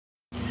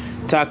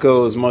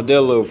Tacos,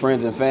 Modelo,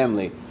 friends and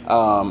family.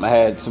 I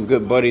had some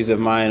good buddies of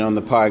mine on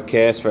the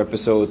podcast for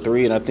episode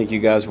 3, and I think you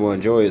guys will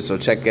enjoy it, so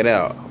check it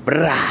out.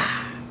 Brah.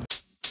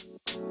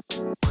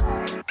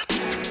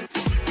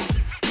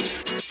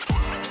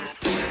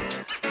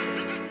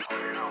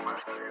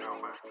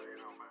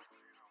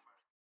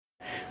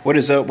 What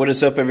is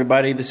up,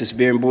 everybody? This is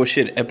Beer and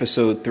Bullshit,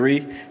 episode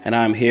 3, and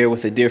I'm here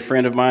with a dear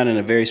friend of mine and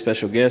a very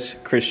special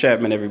guest, Chris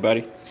Chapman,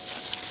 everybody.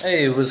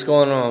 Hey, what's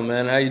going on,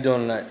 man? How you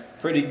doing tonight?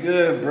 Pretty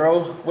good,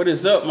 bro. What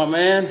is up, my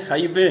man? How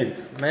you been?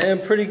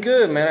 Man, pretty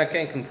good, man. I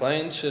can't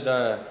complain.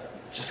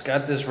 Just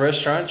got this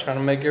restaurant, trying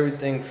to make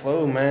everything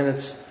flow, man.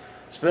 It's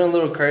been a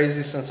little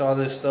crazy since all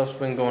this stuff's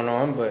been going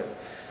on, but,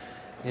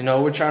 you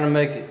know, we're trying to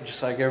make it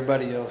just like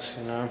everybody else,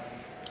 you know?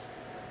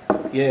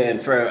 Yeah,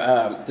 and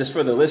for just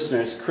for the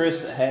listeners,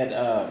 Chris had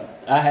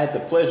I had the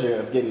pleasure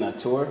of getting a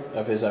tour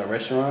of his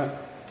restaurant.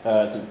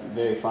 It's a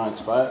very fine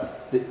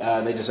spot.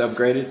 They just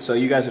upgraded. So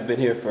you guys have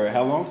been here for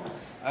how long?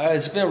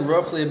 It's been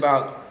roughly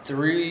about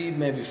 3,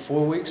 maybe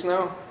 4 weeks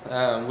now.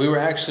 We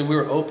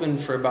were open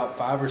for about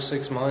 5 or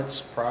 6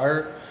 months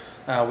prior.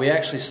 We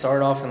actually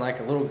started off in like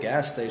a little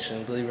gas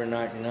station, believe it or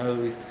not. You know,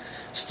 we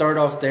start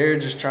off there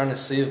just trying to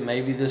see if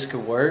maybe this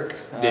could work.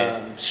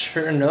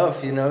 Sure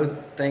enough, you know,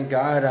 thank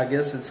God. I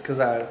guess it's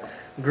because I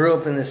grew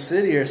up in the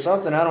city or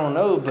something. I don't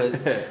know. But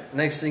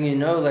next thing you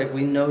know, like,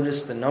 we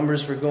noticed the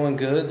numbers were going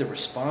good. The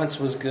response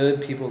was good.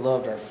 People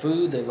loved our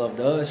food. They loved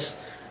us,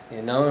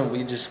 you know, and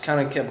we just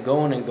kind of kept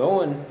going and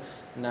going.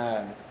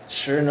 And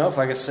sure enough,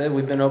 like I said,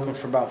 we've been open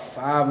for about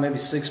 5, maybe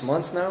 6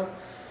 months now.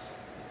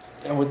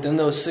 And within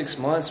those 6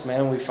 months,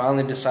 man, we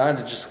finally decided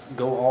to just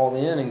go all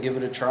in and give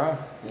it a try.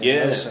 You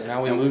know? So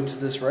now we moved to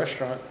this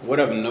restaurant. What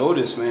I've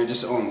noticed, man,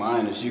 just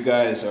online, is you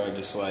guys are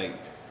just like,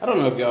 I don't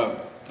know if y'all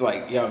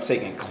have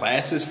taken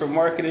classes for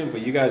marketing,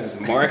 but you guys'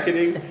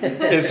 marketing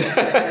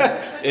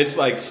it's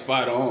like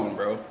spot on,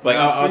 bro. Like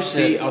I'll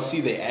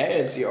see the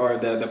ads or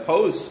the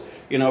posts,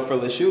 you know, for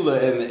La Chula,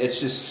 and it's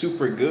just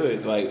super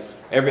good. Like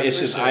it's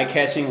just eye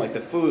catching. Like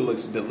the food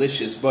looks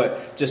delicious,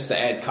 but just the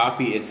ad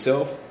copy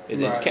itself,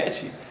 it's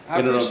catchy.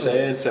 You know what I'm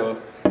saying?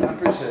 So I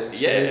appreciate it.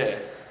 Yeah.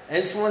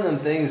 It's one of them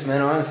things,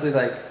 man. Honestly,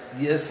 like,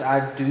 yes,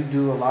 I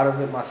do a lot of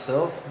it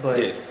myself, but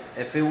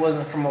if it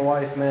wasn't for my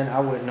wife, man, I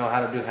wouldn't know how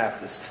to do half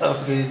this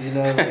stuff, dude. You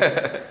know,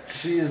 like,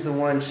 she is the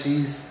one.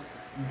 She's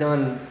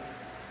done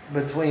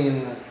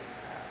between,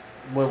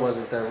 what was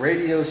it, the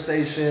radio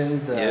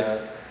station,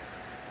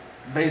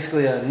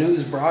 basically a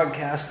news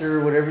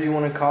broadcaster, whatever you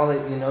want to call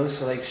it, you know.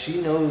 So, like,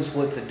 she knows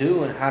what to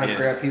do and how to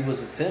grab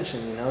people's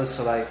attention, you know.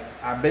 So, like,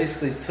 I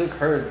basically took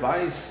her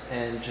advice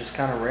and just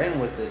kind of ran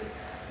with it,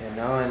 you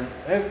know. And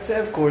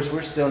of course,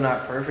 we're still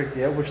not perfect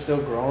yet. We're still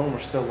growing. We're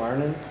still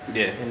learning.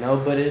 Yeah. You know,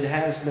 but it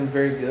has been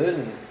very good,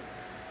 and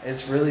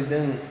it's really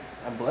been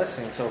a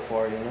blessing so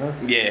far, you know.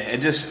 Yeah,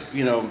 and just,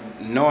 you know,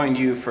 knowing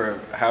you for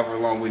however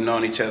long we've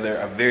known each other,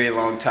 a very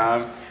long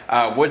time.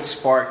 What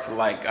sparked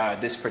like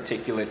this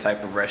particular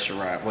type of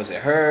restaurant? Was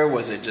it her?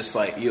 Was it just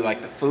like you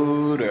like the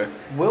food, or?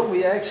 Well,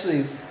 we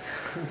actually.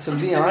 To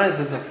be honest,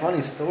 it's a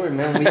funny story,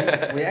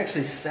 man. We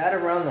actually sat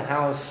around the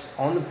house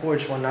on the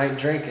porch one night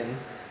drinking,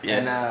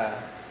 and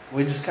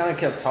we just kind of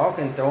kept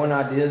talking, throwing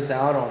ideas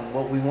out on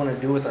what we want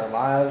to do with our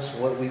lives,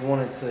 what we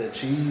wanted to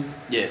achieve.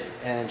 Yeah.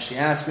 And she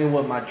asked me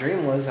what my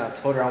dream was, and I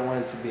told her I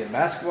wanted to be a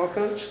basketball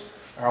coach,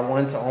 or I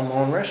wanted to own my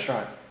own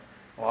restaurant.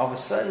 Well, all of a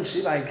sudden,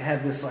 she like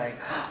had this like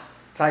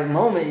type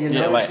moment, you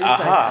know. Like, she's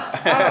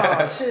like,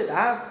 oh shit,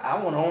 I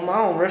want to own my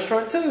own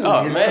restaurant too.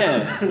 Oh, you know?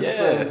 Man, yeah,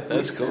 so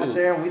that's cool. We sat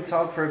there and we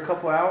talked for a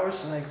couple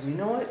hours, and like, you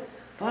know what?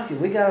 Fuck it,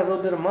 we got a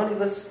little bit of money.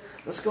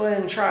 Let's go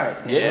ahead and try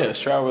it. Yeah, let's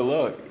try with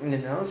luck. You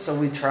know, so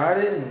we tried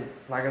it, and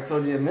like I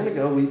told you a minute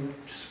ago, we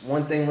just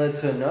one thing led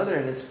to another,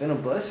 and it's been a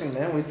blessing,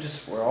 man.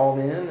 We're all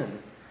in,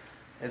 and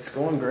it's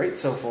going great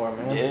so far,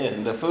 man. Yeah,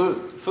 and the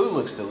food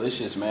looks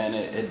delicious, man.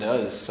 It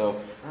does.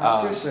 So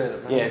I appreciate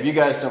it, man. Yeah, if you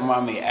guys don't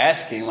mind me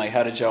asking, like,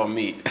 how did y'all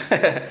meet?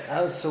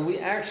 So we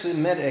actually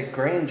met at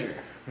Granger.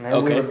 Man,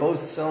 okay. We were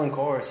both selling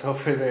cars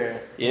over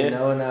there. Yeah. You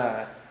know,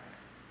 and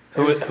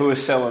who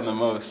was selling the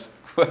most?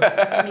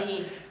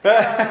 Me.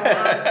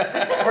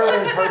 Her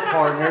and her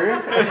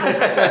partner.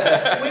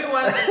 We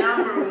was the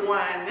number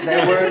one.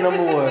 They were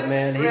number one,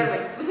 man. Really?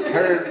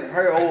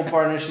 Her old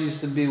partner she used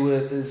to be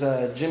with is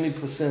Jimmy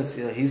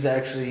Placencia.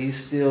 He's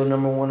still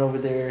number one over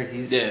there.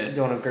 He's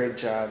doing a great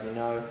job, you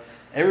know.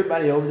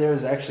 Everybody over there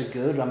is actually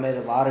good. I made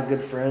a lot of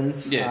good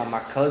friends. Yeah. My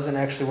cousin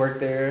actually worked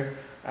there.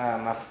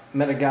 I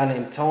met a guy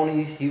named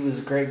Tony. He was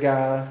a great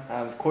guy.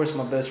 Of course,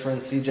 my best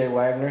friend CJ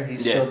Wagner.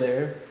 He's still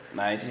there.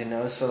 Nice. You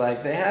know, so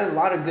like they had a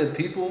lot of good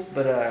people,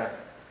 but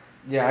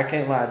I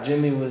can't lie.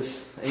 Jimmy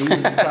was the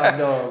top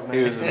dog, man.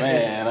 He was the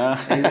man,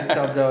 huh? He was the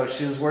top dog.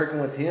 She was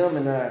working with him,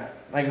 and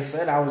like I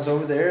said, I was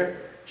over there.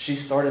 She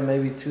started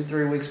maybe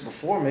 2-3 weeks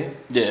before me.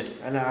 Yeah.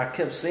 And I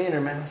kept seeing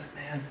her, man. I was like,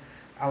 man,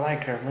 I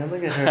like her, man.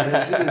 Look at her,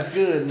 man. She looks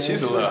good, man.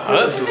 She's a little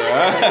hustler,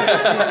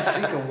 huh?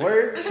 She can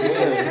work. She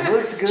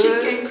looks good. She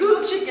can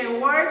cook. She can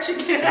work. She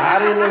can. I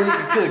didn't know you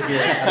could cook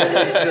yet. I didn't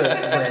know you could,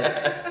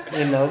 but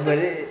you know, but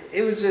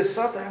it was just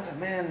something. I was like,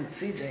 man,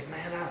 CJ,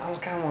 man, I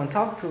kind of want to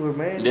talk to her,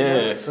 man. You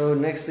know? Yeah. So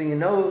next thing you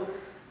know,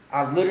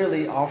 I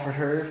literally offered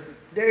her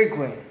Dairy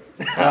Queen.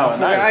 Oh, for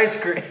nice.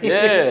 ice cream.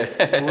 Yeah.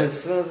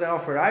 As soon as I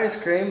offered ice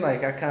cream,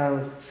 like I kind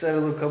of said a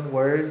little couple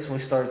words, and we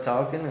started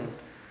talking, and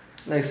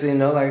next thing you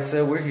know, like I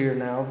said, we're here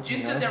now.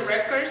 Just you know? to the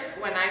records,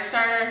 when I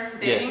started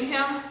dating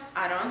him,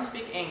 I don't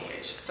speak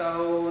English,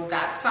 so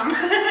that's some.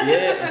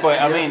 Yeah, but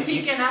I mean,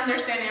 he can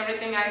understand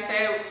everything I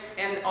say,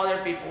 and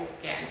other people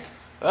can't.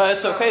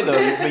 It's okay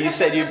though. But you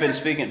said you've been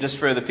speaking, just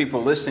for the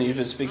people listening, you've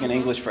been speaking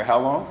English for how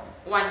long?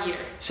 1 year.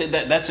 Shit,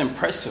 that's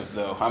impressive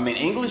though. I mean,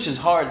 English is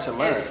hard to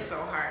learn. It's so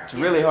hard. It's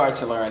really hard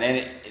to learn,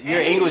 and your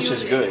Any English new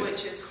is good.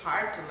 language is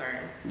hard to learn.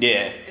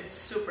 Yeah. It's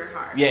super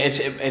hard. Yeah,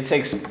 it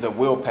takes the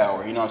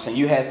willpower. You know what I'm saying?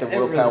 You had the It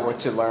really willpower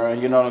does. to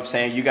learn. You know what I'm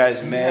saying? You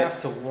guys You met.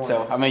 have to want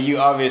So it. I mean, you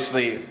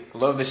obviously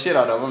love the shit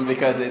out of them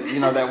because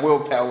that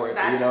willpower.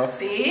 That's,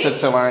 see?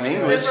 to learn He's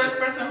English. the first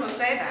person who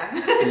say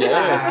that.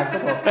 Yeah.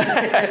 Come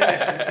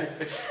on.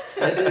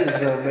 It is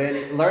though,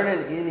 man.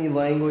 Learning any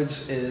language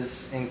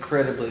is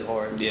incredibly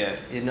hard. Yeah.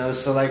 You know,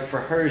 so like for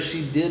her,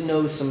 she did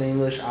know some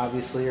English,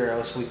 obviously, or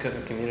else we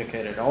couldn't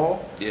communicate at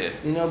all. Yeah.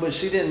 You know, but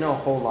she didn't know a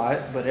whole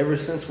lot. But ever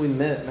since we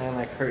met, man,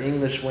 like her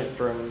English went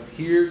from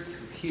here to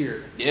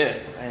here Yeah.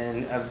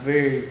 in a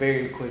very,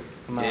 very quick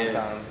amount of Yeah.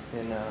 time.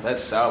 You know.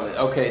 That's solid.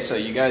 Okay, so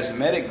you guys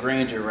met at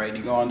Granger, right?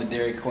 You go on the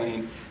Dairy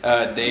Queen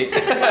date.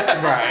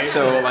 Right.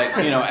 So, like,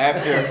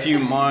 after a few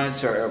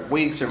months or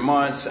weeks or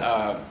months,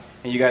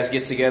 and you guys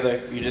get together,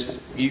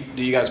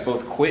 do you guys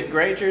both quit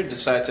Granger,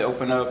 decide to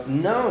open up?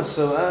 No,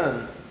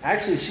 so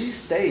actually she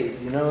stayed,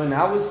 and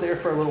I was there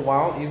for a little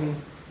while,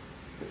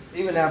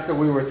 even after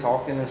we were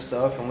talking and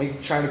stuff, and we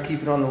tried to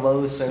keep it on the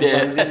low so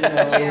everybody didn't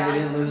know Yeah, we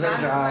didn't lose our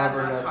not- job not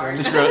or much nothing. hard.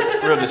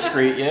 Just real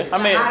discreet, yeah. I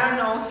mean, I don't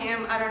know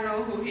him. I don't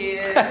know who he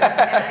is. And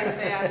I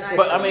stay at night.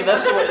 but I mean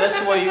that's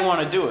the way you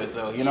want to do it,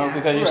 though, Yeah.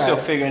 because you're still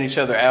Right. figuring each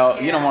other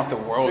out. You don't Yeah. want the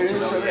world to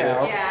Figure each know. other Yeah.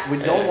 out. Yeah. We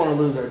don't Yeah. want to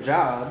lose our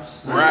jobs.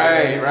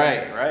 Right.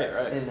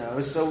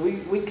 So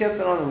we kept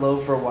it on the low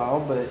for a while,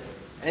 but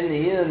in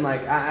the end,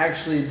 like I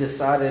actually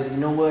decided, you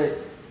know what,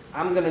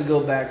 I'm gonna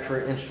go back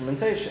for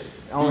instrumentation.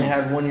 I only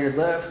had 1 year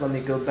left. Let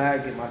me go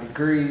back, get my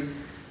degree.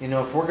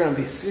 If we're gonna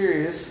be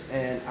serious,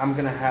 and I'm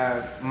gonna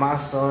have my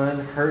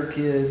son, her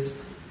kids,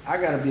 I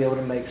gotta be able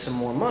to make some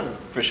more money.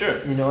 For sure.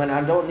 And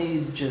I don't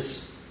need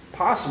just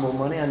possible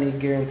money. I need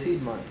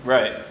guaranteed money.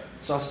 Right.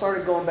 So I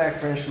started going back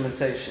for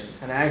instrumentation.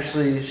 And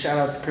actually, shout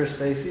out to Chris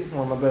Stacy,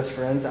 one of my best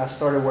friends. I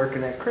started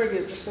working at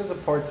Cricket just as a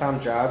part-time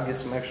job, get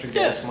some extra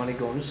gas money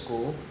going to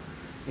school.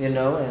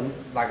 And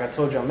like I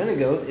told you a minute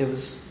ago,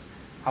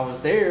 I was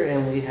there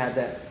and we had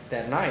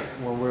that night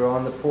when we were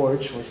on the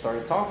porch and we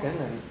started talking,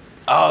 and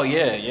Oh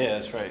yeah,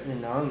 that's right.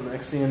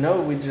 next thing you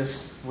know,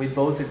 we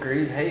both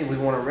agreed, hey, we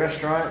want a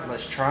restaurant,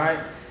 let's try it.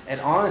 And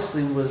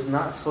honestly, was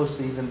not supposed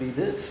to even be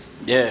this.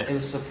 Yeah. It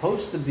was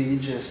supposed to be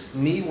just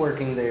me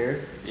working there.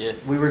 Yeah.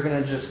 We were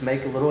gonna just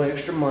make a little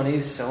extra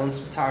money selling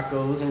some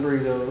tacos and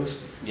burritos.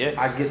 Yeah.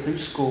 I get through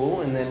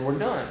school and then we're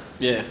done.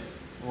 Yeah.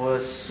 Well,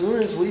 as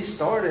soon as we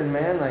started,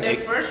 man, like the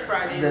first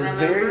Friday, the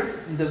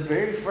remember?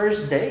 very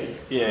first day,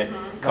 Yeah.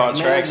 Mhm. Called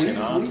like, traction, man,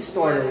 huh? we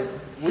started.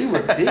 We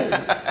were busy.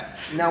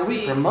 Now we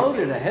Busy.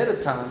 promoted ahead of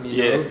time,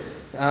 you Yeah.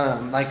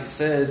 know. Like I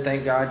said,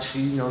 thank God she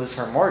knows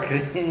her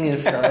marketing and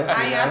stuff. I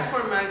you know. asked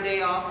for my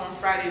day off on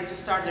Friday to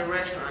start the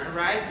restaurant,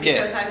 right? Yeah.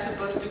 Because I'm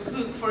supposed to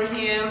cook for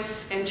him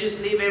and just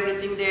leave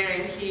everything there,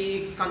 and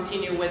he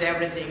continue with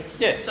everything.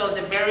 Yeah. So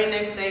the very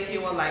next day, he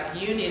was like,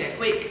 "You need it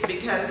quick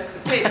because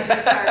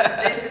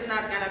this is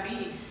not gonna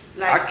be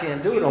like I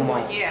can't do it on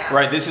my own." Yeah.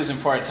 Right, this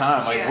isn't part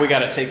time. Like Yeah. we got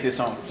to take this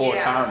on full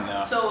Yeah. time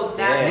now. So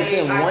that Yeah.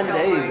 day, Within I one felt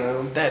day, like,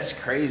 bro. That's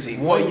crazy.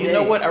 One Well, you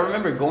know day. what? I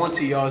remember going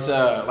to y'all's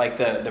like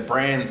the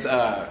brand's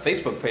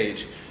Facebook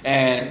page,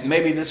 and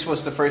maybe this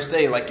was the first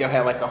day. Like y'all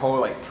had like a whole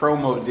like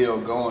promo deal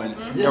going.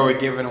 Yeah. Y'all were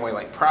giving away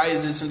like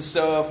prizes and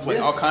stuff, like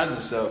Yeah. all kinds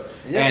of stuff.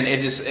 Yeah. And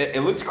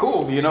it looks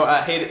cool.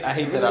 I hate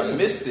that I It is.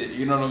 missed it.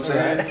 You know what I'm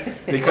saying?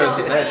 Right. Because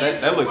Well, I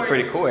used that to looked work-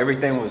 pretty cool.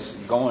 Everything was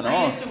going I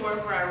on. used to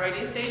work for a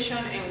radio station,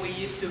 and we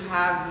used to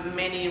have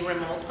many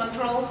remote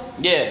controls.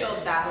 Yeah. So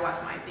that was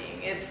my thing.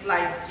 It's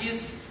like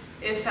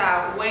it's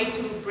a way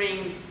to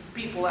bring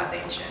people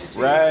attention to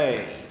Right. your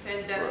place.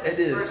 And that's It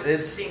the is.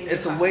 first thing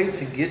It's you a have way do.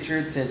 to get your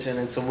attention.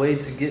 It's a way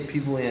to get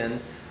people in.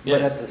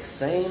 But Yeah. at the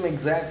same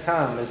exact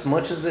time, as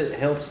much as it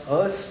helps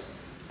us,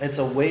 it's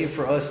a way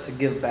for us to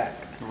give back.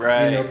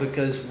 Right.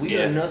 Because we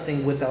Yeah. are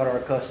nothing without our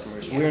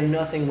customers. Yeah. We are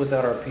nothing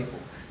without our people.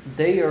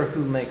 They are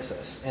who makes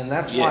us. And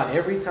that's Yeah. why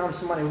every time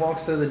somebody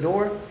walks through the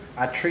door,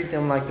 I treat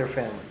them like their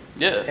family.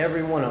 Yeah.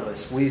 Every one of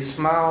us. We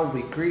smile,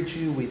 we greet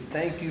you, we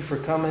thank you for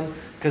coming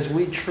because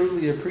we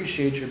truly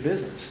appreciate your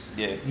business.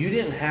 Yeah. You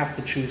didn't have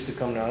to choose to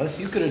come to us.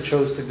 You could have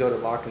chose to go to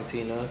La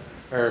Cantina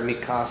or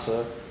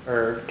Mikasa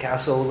or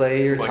Casa Ole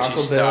or But Taco you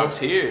Bell. stopped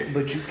here.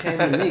 But you came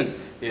to me.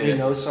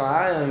 Yeah. So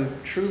I am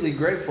truly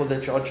grateful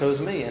that y'all chose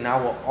me, and I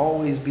will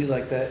always be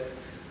like that.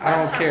 I That's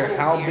don't our care goal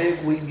how here.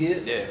 big we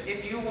get. Yeah.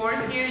 If you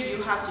work here,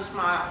 you have to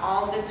smile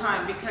all the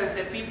time because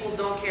the people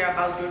don't care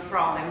about your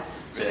problems.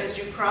 As soon Yeah. as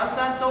you cross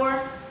that door,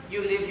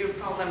 you leave your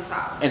problems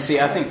out. And see,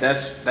 I think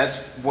that's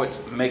what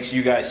makes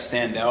you guys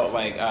stand out.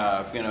 Like,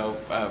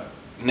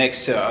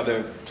 next to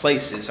other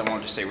places, I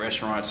won't just say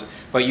restaurants,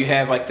 but you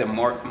have like the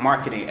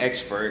marketing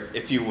expert,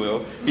 if you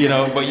will,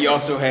 but you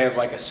also have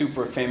like a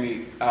super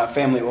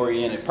family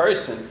oriented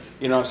person.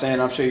 You know what I'm saying?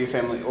 I'm sure you're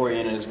family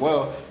oriented as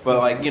well, but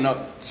like,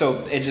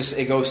 so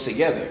it goes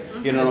together.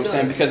 You know what I'm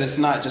saying? Because it's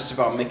not just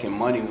about making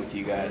money with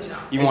you guys. No,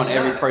 you want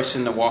every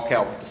person to walk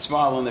out with a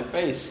smile on their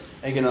face.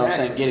 You know what I'm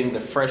saying? Getting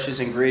the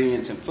freshest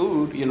ingredients and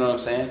food, you know what I'm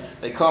saying?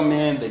 They come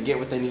in, they get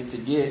what they need to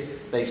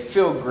get, they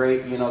feel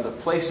great, the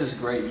place is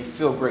great, you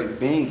feel great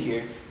being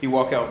here, you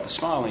walk out with a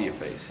smile on your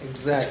face.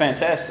 Exactly. It's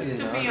fantastic.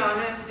 To be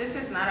honest, this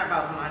is not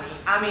about money.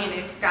 I mean,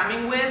 if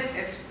coming with,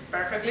 it's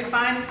perfectly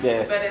fine,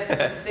 Yeah. but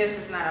this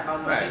is not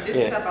about money. Right. This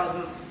is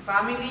about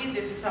family,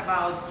 this is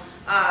about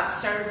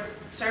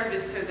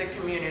service to the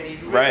community.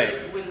 Really,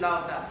 Right. We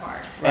love that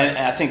part. And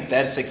I think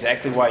that's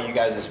exactly why you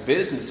guys'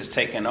 business is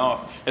taking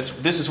off.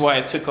 This is why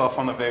it took off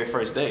on the very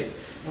first day.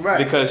 Right.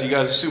 Because you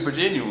guys are super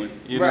genuine.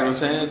 You know what I'm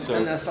saying? So,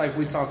 And that's like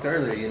we talked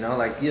earlier,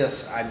 like,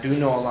 yes, I do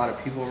know a lot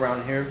of people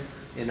around here,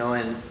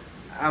 and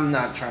I'm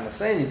not trying to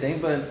say anything,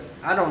 but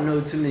I don't know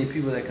too many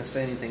people that can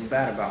say anything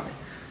bad about me.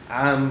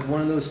 I'm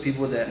one of those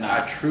people that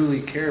I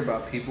truly care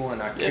about people,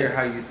 and I care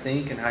how you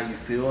think and how you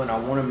feel, and I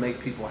want to make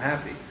people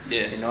happy.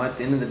 Yeah. At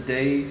the end of the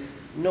day,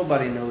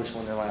 nobody knows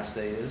when their last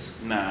day is.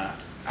 Nah.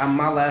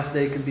 My last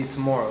day could be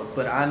tomorrow,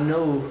 but I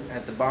know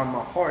at the bottom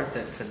of my heart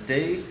that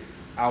today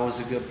I was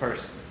a good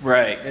person.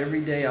 Right.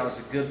 Every day I was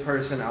a good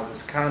person. I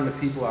was kind to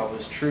people. I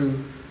was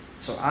true.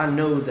 So I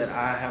know that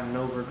I have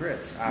no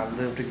regrets. I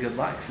lived a good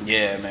life.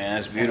 Yeah, man,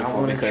 that's beautiful. And I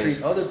want to because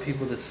treat other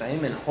people the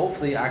same, and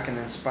hopefully I can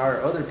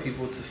inspire other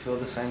people to feel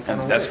the same kind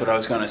of that's way. what I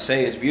was going to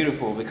say. It's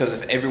beautiful because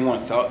if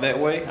everyone thought that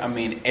way, I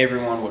mean,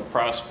 everyone would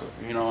prosper.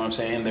 You know what I'm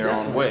saying? Their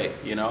own way.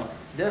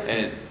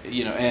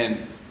 Definitely.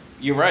 And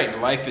you're right.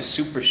 Life is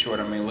super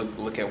short. I mean,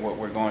 look at what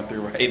we're going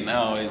through right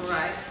now.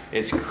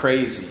 It's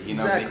crazy.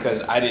 Exactly.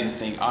 Because I didn't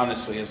think,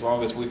 honestly, as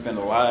long as we've been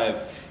alive,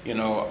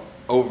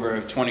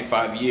 over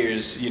 25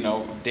 years,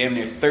 damn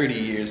near 30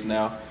 years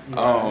now.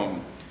 Right.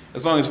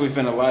 As long as we've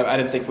been alive, I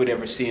didn't think we'd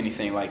ever see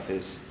anything like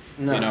this.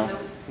 No, Nope.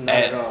 not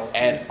at all.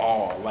 At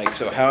all. Like,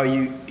 so how are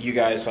you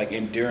guys like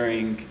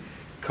enduring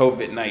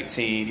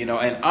COVID-19?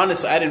 And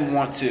honestly, I didn't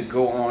want to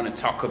go on and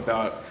talk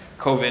about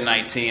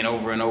COVID-19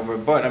 over and over,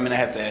 but I mean, I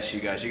have to ask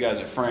you guys. You guys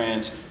are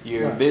friends.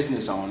 You're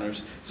business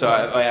owners, so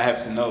I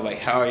have to know, like,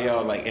 how are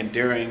y'all like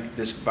enduring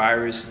this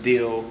virus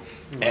deal,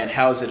 and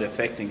how's it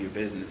affecting your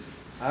business?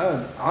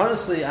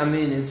 Honestly, I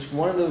mean, it's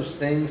one of those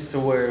things to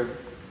where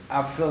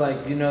I feel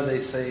like, they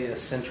say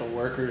essential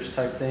workers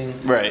type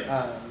thing. Right.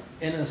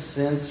 In a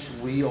sense,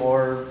 we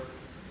are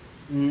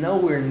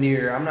nowhere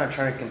near, I'm not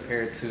trying to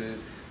compare it to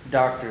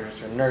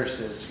doctors or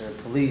nurses or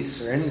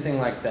police or anything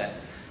like that,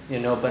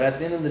 but at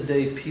the end of the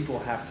day, people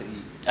have to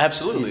eat.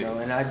 Absolutely.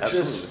 And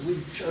Absolutely.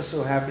 we just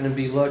so happen to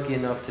be lucky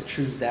enough to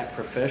choose that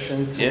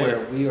profession to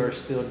where we are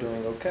still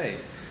doing okay.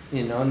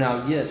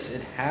 Now, yes,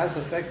 it has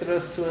affected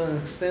us to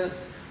an extent.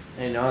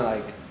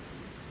 Like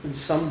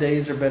some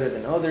days are better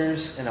than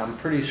others, and I'm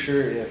pretty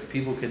sure if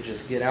people could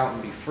just get out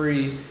and be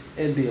free,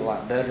 it'd be a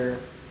lot better.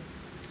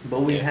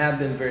 But we have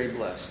been very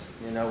blessed.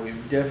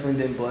 We've definitely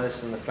been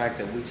blessed in the fact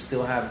that we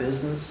still have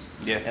business,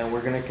 and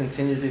we're going to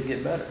continue to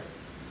get better.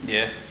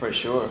 Yeah, for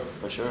sure.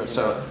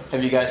 So,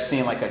 have you guys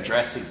seen like a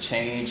drastic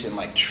change in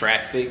like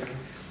traffic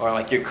or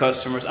like your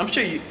customers? I'm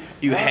sure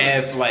you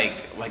have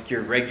like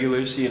your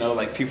regulars,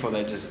 like people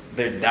that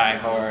they're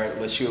diehard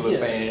La Shula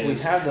fans.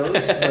 We have those,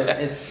 but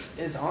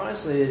it's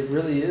honestly, it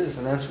really is,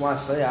 and that's why I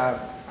say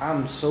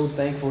I'm so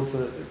thankful to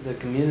the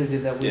community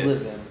that we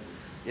live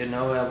in.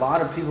 A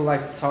lot of people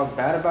like to talk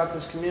bad about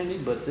this community,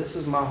 but this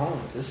is my home.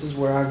 This is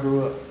where I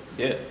grew up.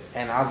 Yeah.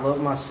 And I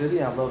love my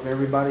city. I love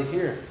everybody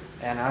here.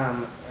 And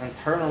I'm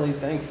eternally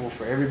thankful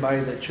for everybody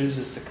that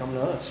chooses to come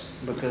to us,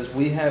 because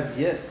we have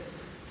yet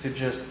to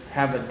just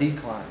have a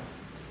decline.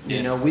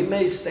 Yeah. We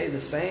may stay the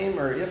same,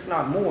 or if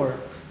not more,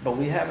 but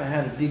we haven't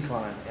had a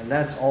decline. And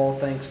that's all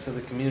thanks to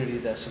the community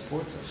that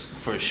supports us.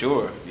 For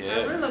sure. I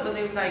Yeah. really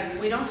believe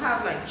we don't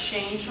have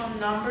change on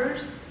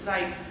numbers,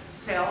 like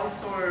sales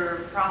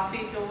or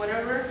profit or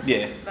whatever.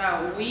 Yeah.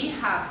 But we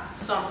have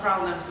some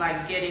problems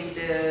like getting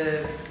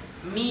the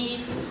meat,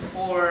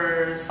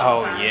 or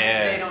sometimes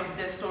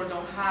the store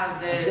don't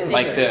have the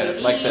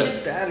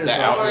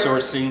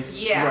outsourcing.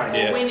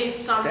 Or we need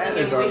something and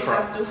we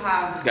have to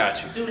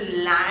have do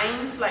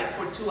lines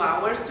for 2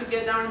 hours to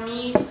get our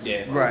meat.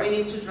 Yeah. Right. We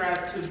need to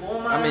drive to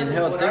Beaumont. I mean,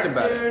 hell, think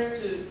about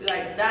it. To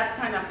that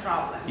kind of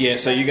problem. Yeah,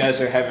 so you guys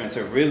are having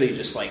to really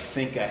just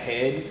think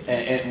ahead,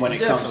 and when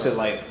it comes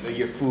to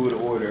your food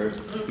order,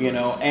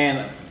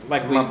 and my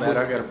bad,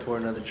 I gotta pour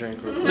another drink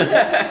real quick.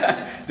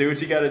 Do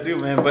what you gotta do,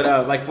 man.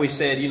 But like we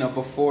said,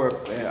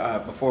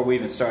 before we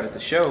even started the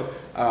show,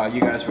 you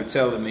guys were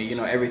telling me,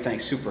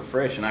 everything's super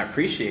fresh, and I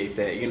appreciate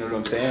that. You know what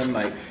I'm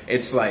saying?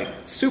 It's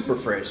super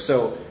fresh.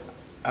 So,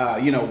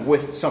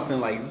 with something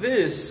like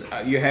this,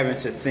 you're having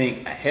to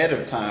think ahead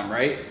of time,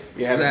 right?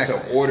 You're having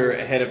to order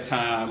ahead of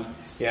time.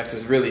 You have to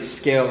really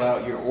scale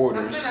out your orders.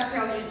 I'm gonna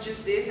tell you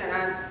just this,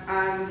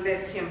 and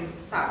let him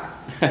talk.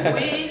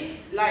 We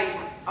like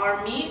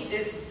our meat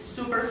is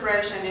super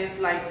fresh and it's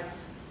like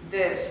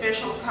the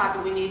special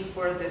cut we need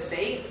for the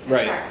steak.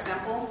 Right.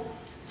 Example.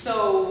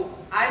 So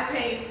I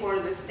pay for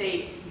the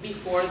steak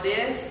before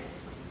this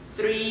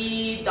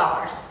 $3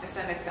 as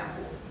an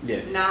example. Yeah.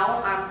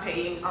 Now I'm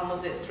paying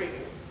almost a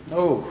triple.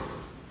 Oh.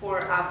 For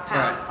a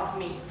pound of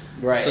meat.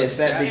 Right. So is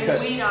that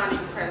because we don't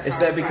impress is our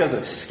that because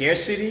of prices.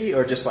 scarcity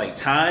or just like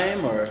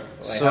time or like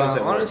So how does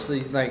that work?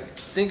 honestly, like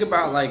think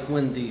about like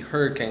when the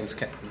hurricanes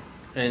came,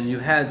 and you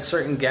had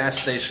certain gas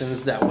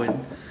stations that would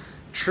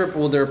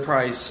triple their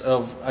price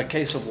of a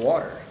case of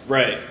water.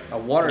 Right.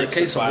 A case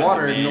of supply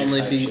water would and demand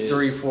normally type be shit.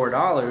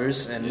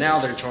 $3-4, and now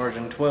they're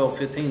charging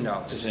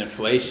 $12-15. Just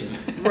inflation.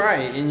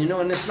 Right, and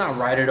and it's not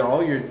right at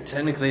all.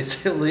 Technically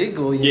it's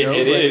illegal, Yeah, know.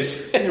 it but,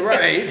 is.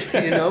 Right,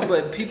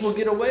 but people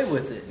get away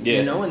with it,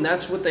 Yeah. and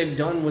that's what they've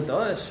done with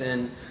us.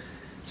 And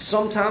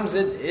sometimes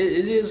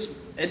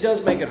it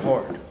does make it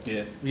hard.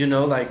 Yeah.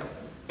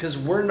 Because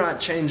we're not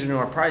changing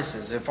our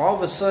prices. If all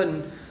of a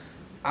sudden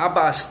I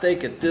buy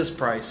steak at this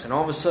price, and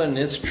all of a sudden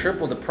it's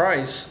triple the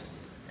price,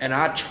 and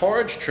I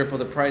charge triple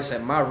the price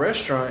at my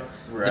restaurant,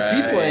 the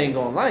people Right. ain't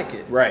gonna like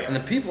it. Right. And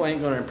the people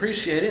ain't gonna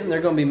appreciate it, and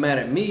they're gonna be mad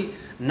at me,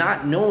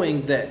 not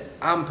knowing that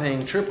I'm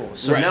paying triple.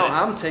 So Right. now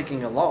I'm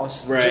taking a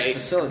loss Right. just to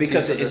sell it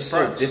because to you for it's this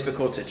so price.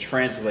 difficult to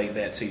translate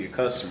that to your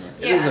customer.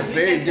 It is a you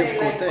very can say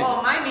difficult like, thing.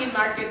 Oh, my meat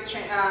market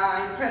increased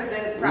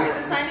the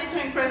prices. I need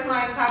to increase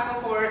my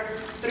taco for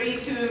 $3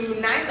 to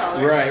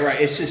 $9. Right.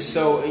 It's just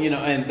so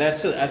and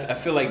I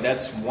feel like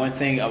that's one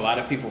thing a lot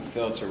of people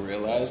fail to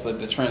realize, like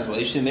the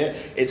translation there.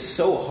 It's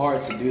so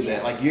hard to do that.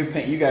 Yeah. Like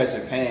you guys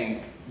are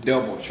paying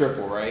double,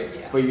 triple, right?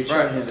 Yeah. But you're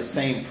charging Right. the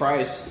same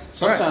price.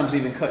 Sometimes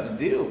even cutting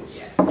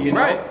deals, Yeah.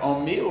 Right.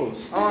 on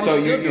meals. Oh, I'm so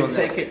still you doing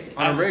take that it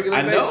on a regular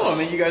I know. basis. I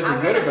mean, you guys are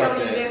I'm good gonna about tell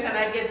you that. this, and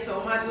I get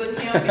so much with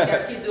him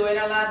because he do it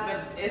a lot, but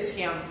it's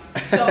him.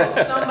 So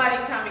somebody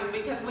coming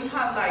because we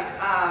have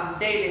like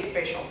daily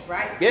specials,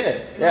 right?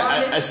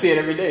 Yeah. I see it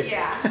every day.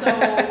 Yeah.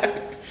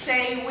 So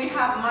say we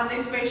have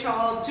Monday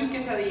special 2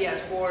 quesadillas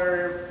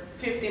for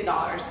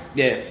 $15.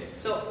 Yeah.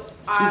 So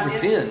 2 for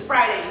it's 10.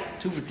 Friday.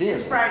 2 for 10.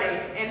 It's Friday,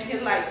 and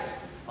he's like,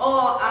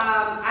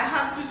 I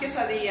have 2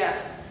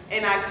 quesadillas,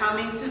 and I come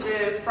into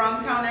the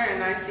front counter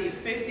and I see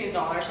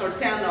 $15 or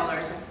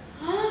 $10.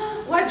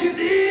 What you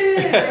did?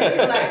 And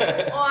he's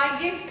like,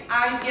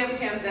 I give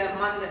him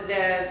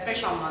the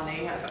special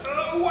Monday. I was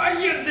like, why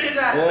you did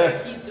that? Yeah.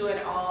 But he do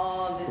it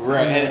all the time.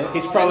 Right, and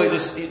he's probably And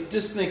he's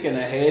just thinking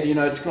ahead.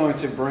 It's going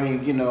to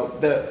bring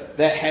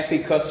that happy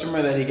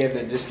customer that he gave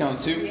the discount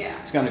to. Yeah.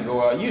 He's going to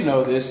go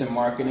out. This in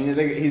marketing.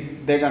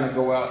 They're going to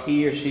go out.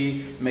 He or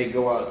she may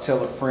go out,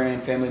 tell a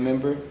friend, family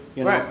member.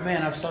 Right.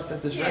 Man, I've stopped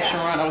at this Yeah.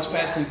 restaurant. I was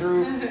passing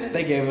through.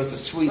 They gave us a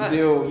sweet Right.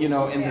 deal. In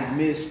the Yeah.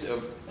 midst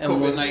of And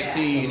COVID-19 like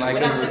or you Put on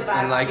whatever. the said-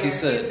 back and like you here,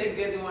 said- he's the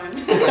good one.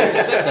 Like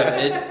I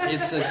said, though,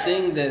 it's a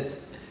thing that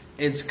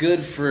it's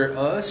good for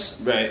us,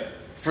 Right.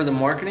 for the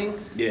marketing,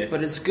 Yeah.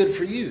 but it's good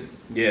for you.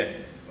 Yeah.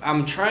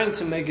 I'm trying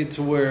to make it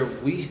to where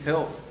we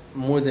help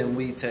more than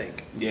we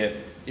take. Yeah.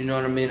 You know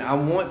what I mean? I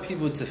want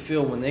people to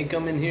feel when they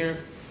come in here,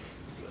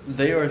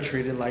 they are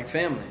treated like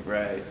family.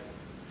 Right.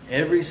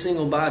 Every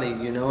single body,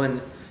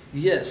 and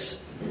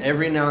yes,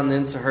 every now and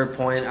then, to her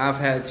point, I've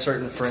had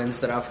certain friends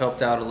that I've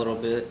helped out a little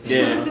bit.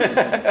 Yeah.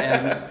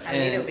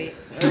 A little bit.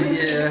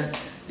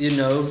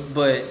 Yeah,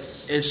 but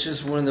it's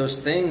just one of those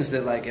things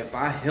that, like, if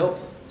I help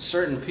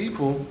certain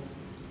people,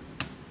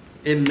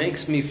 it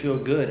makes me feel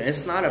good.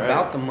 It's not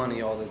about the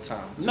money all the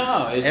time.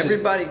 No. It's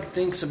Everybody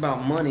thinks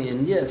about money,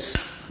 and yes,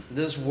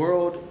 this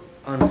world,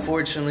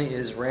 unfortunately,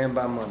 is ran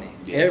by money.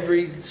 Yeah.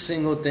 Every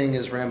single thing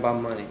is ran by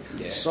money.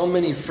 Yeah. So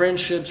many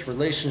friendships,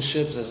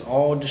 relationships is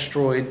all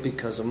destroyed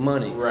because of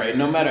money. Right.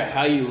 No matter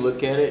how you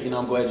look at it,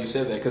 I'm glad you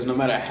said that, because no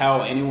matter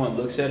how anyone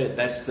looks at it,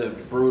 that's the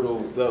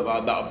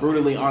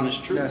brutally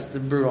honest truth. That's the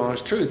brutal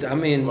honest truth. I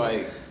mean,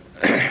 Like,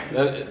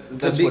 to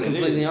that's be what it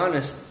completely is.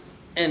 honest,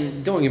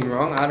 and don't get me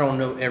wrong, I don't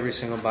know every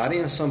single body,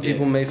 and some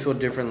people Yeah. may feel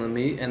different than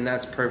me, and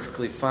that's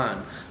perfectly fine.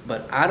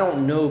 But I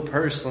don't know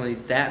personally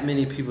that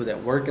many people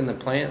that work in the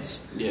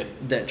plants Yeah.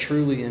 that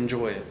truly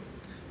enjoy it.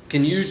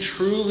 Can you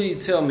truly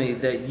tell me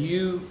that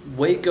you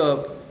wake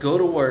up, go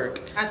to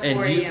work, At and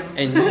 4 you a.m.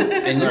 and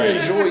you Right.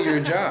 enjoy your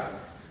job?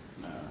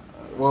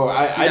 Well,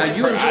 Now,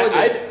 you enjoy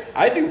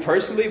I do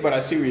personally, but I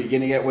see where you're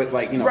getting at with,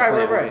 like, plant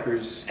Right.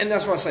 workers. And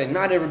that's why I say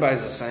not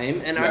everybody's the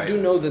same. And I Right. do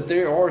know that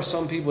there are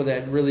some people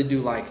that really do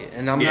like it.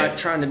 And I'm Yeah. not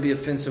trying to be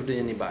offensive to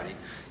anybody,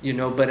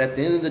 but at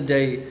the end of the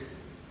day,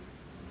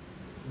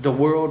 the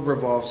world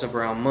revolves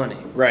around money.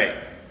 Right.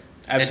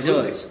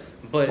 Absolutely. It does.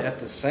 But at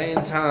the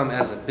same time,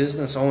 as a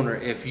business owner,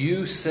 if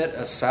you set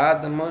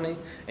aside the money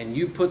and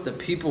you put the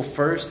people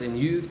first and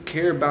you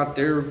care about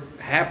their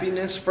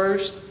happiness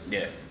first,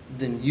 Yeah.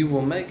 then you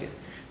will make it.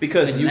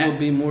 Because And you will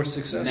be more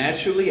successful.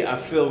 naturally, I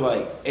feel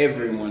like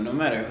everyone, no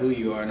matter who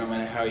you are, no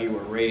matter how you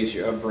were raised,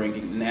 your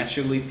upbringing,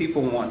 naturally,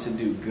 people want to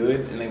do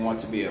good and they want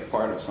to be a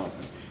part of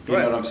something. You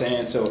know what I'm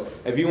saying? So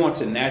if you want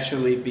to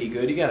naturally be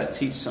good, you got to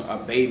teach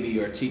a baby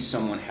or teach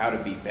someone how to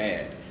be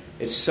bad.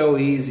 It's so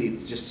easy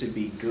just to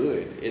be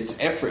good. It's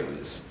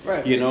effortless,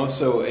 right? You know.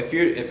 So if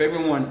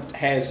everyone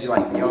has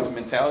like y'all's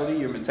mentality,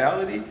 your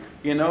mentality,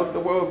 you know, the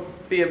world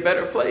would be a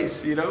better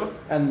place, you know.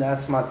 And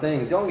that's my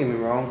thing. Don't get me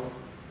wrong.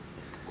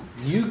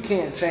 You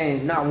can't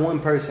change. Not one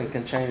person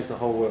can change the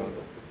whole world.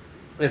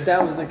 If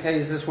that was the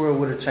case, this world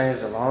would have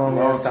changed a long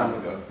time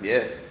ago.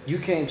 Yeah. You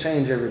can't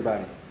change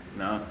everybody.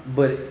 No.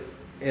 But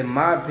in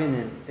my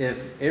opinion, if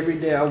every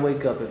day I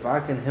wake up, if I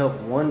can help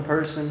one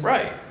person,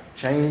 right,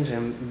 change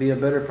and be a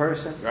better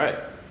person, right,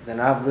 then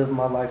I've lived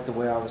my life the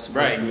way I was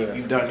supposed to live. Right,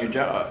 you've done your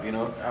job, you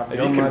know. I've if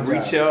done you can my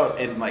reach job.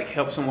 out and like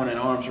help someone in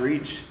arm's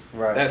reach,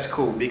 right, that's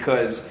cool.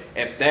 Because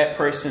if that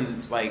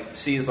person like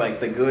sees like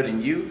the good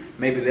in you,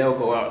 maybe they'll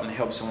go out and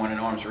help someone in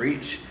arm's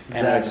reach,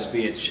 and it'll just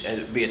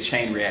be a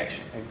chain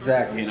reaction.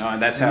 Exactly. You know,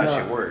 and that's how it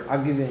should work.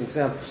 I'll give you an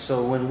example.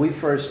 So when we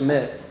first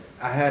met,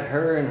 I had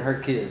her and her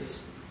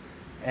kids,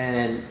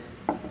 and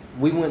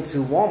we went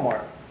to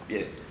Walmart.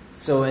 Yeah.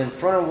 So in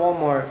front of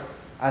Walmart,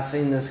 I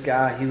seen this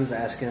guy. He was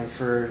asking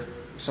for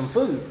some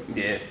food.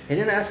 Yeah. He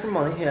didn't ask for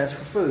money. He asked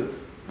for food.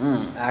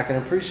 I can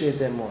appreciate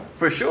that more.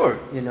 For sure.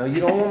 You know,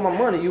 you don't want my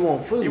money. You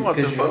want food. You want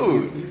some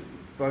food.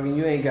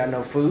 You ain't got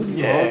no food.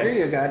 You hungry?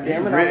 You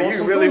goddamn it, I want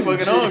some you really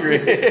food. fucking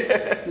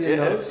hungry. You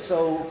know.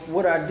 So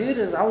what I did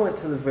is I went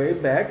to the very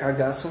back. I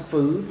got some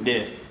food.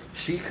 Yeah.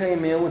 She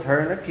came in with her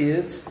and her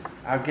kids.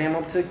 I came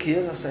up to the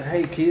kids. I said,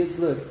 "Hey kids,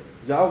 look,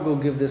 y'all go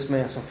give this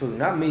man some food.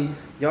 Not me.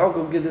 Y'all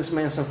go give this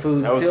man some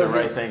food. That was the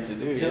right thing to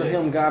do. Tell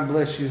him God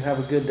bless you. Have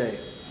a good day."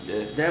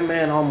 Yeah. That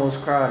man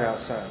almost cried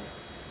outside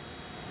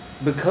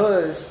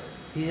because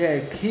he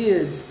had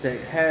kids that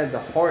had the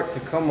heart to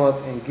come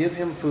up and give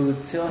him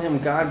food, tell him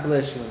God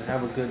bless you and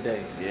have a good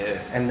day.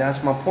 Yeah. And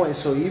that's my point.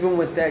 So even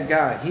with that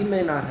guy, he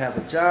may not have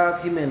a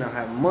job, he may not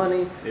have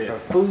money or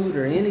food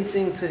or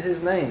anything to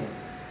his name,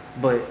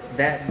 but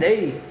that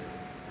day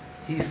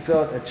he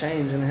felt a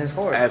change in his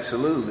heart.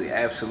 Absolutely,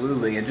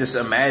 absolutely. And just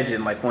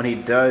imagine, like, when he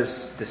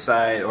does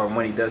decide, or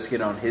when he does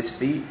get on his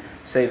feet,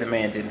 say the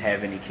man didn't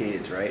have any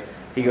kids, right?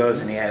 He goes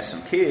and he has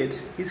some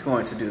kids, he's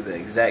going to do the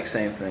exact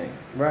same thing.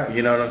 Right.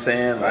 You know what I'm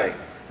saying? Like,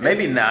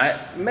 maybe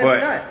not.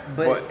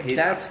 But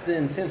that's the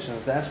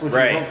intentions. That's what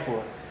you hope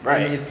for.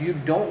 Right. And if you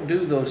don't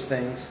do those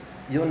things,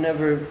 you'll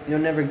never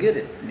get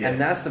it. Yeah.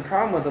 And that's the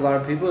problem with a lot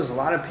of people, is a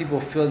lot of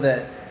people feel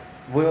that,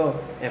 well,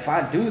 if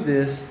I do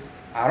this,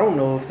 I don't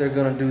know if they're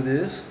going to do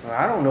this, or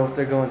I don't know if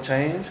they're going to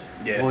change.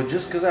 Yeah. Well,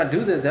 just because I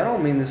do that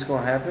don't mean this is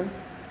going to happen.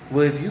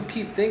 Well, if you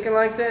keep thinking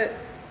like that,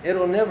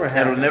 it'll never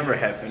happen. It'll never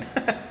happen.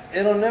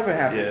 It'll never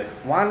happen. Yeah.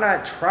 Why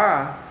not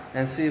try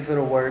and see if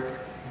it'll work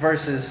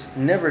versus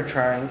never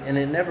trying and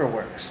it never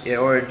works? Yeah,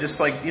 or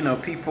just like, you know,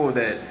 people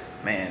that,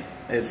 man,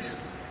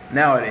 it's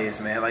nowadays,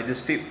 man, like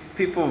just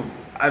people,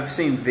 I've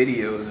seen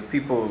videos of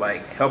people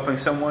like helping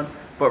someone,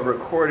 but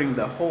recording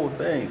the whole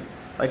thing,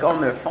 like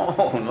on their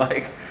phone,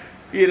 like,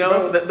 you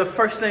know, the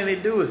first thing they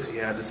do is,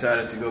 I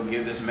decided to go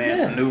give this man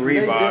some new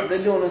Reeboks.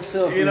 They're doing a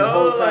selfie the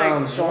whole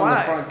time, like, showing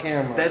the front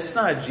camera. That's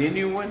not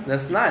genuine.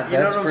 That's not.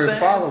 That's for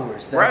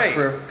followers. That's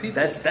for people.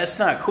 That's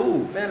not cool.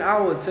 Man, I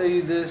will tell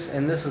you this,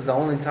 and this is the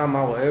only time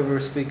I will ever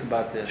speak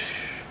about this.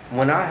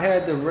 When I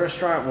had the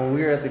restaurant, when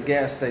we were at the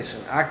gas station,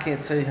 I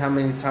can't tell you how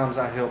many times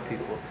I helped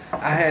people.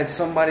 I had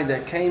somebody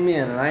that came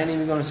in, and I ain't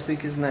even going to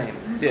speak his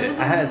name. Yeah.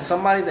 I had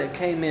somebody that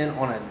came in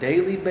on a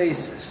daily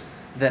basis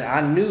that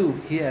I knew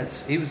he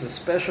was a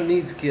special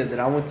needs kid that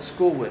I went to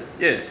school with.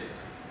 Yeah.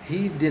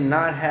 He did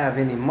not have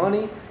any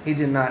money. He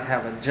did not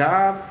have a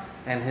job.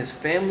 And his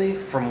family,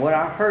 from what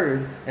I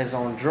heard, is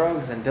on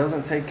drugs and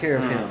doesn't take care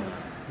of him.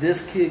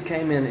 This kid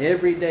came in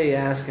every day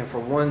asking for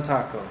one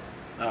taco.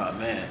 Oh,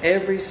 man.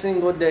 Every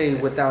single day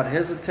without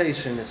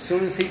hesitation. As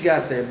soon as he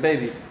got there,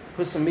 baby,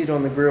 put some meat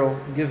on the grill,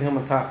 give him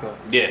a taco.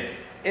 Yeah.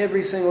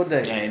 Every single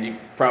day. And you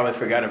probably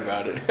forgot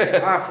about it.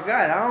 I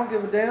forgot. I don't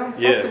give a damn.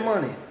 Fuck the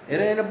money. It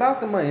ain't about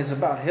the money. It's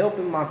about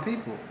helping my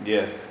people.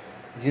 Yeah.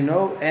 You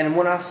know, and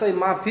when I say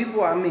my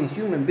people, I mean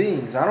human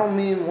beings. I don't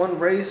mean one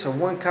race or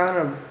one kind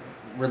of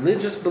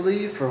religious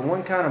belief or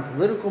one kind of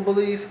political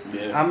belief.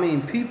 Yeah. I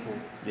mean people.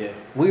 Yeah.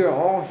 We are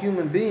all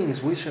human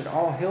beings. We should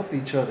all help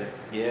each other.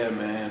 Yeah,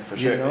 man, for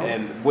sure. You know?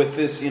 And with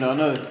this, I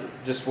know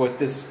just with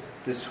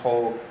this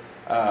whole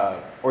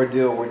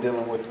ordeal we're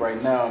dealing with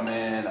right now,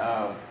 man,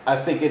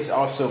 I think it's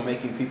also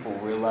making people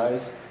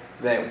realize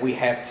that we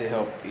have to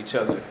help each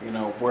other. You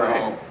know, we're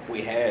all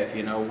we have.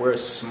 You know, we're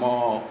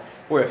small.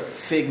 We're a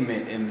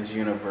figment in this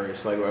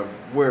universe. Like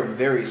we're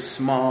very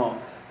small.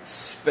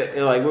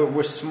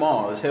 We're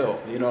small as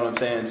hell. You know what I'm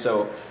saying?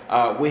 So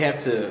we have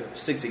to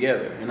stick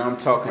together. You know, I'm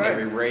talking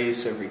every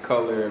race, every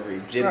color,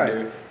 every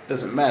gender.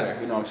 Doesn't matter.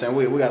 You know what I'm saying?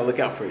 We got to look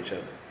out for each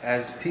other.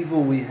 As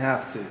people, we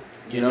have to.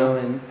 You know,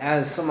 and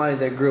as somebody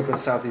that grew up in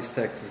Southeast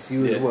Texas,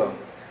 you as well.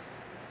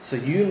 So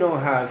you know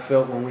how it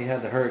felt when we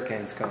had the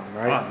hurricanes come,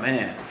 right? Oh,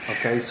 man.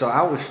 Okay, so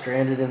I was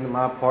stranded in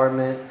my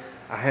apartment.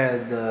 I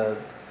had the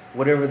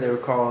whatever they were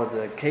called,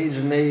 the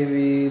Cajun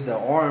Navy, the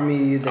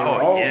Army. They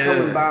were all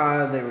coming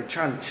by. They were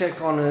trying to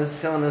check on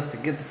us, telling us to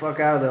get the fuck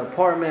out of the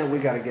apartment. We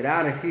got to get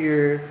out of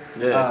here.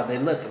 Yeah. They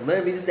let the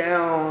levees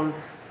down,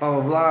 blah,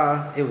 blah,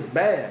 blah. It was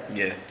bad.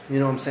 Yeah. You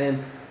know what I'm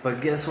saying?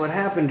 But guess what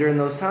happened during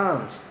those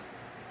times?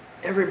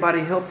 Everybody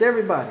helped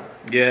everybody.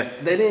 Yeah.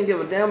 They didn't give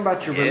a damn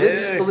about your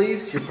religious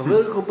beliefs, your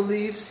political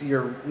beliefs,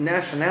 your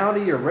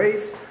nationality, your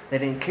race. They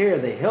didn't care.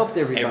 They helped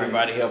everybody.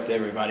 Everybody helped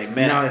everybody.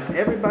 Man. Now, if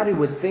everybody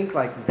would think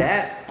like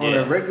that on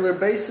a regular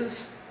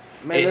basis,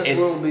 man, this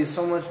world would be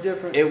so much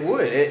different. It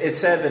would. It's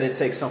sad that it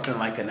takes something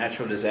like a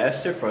natural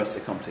disaster for us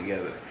to come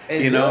together.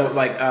 It does.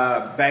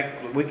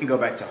 Like we can go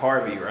back to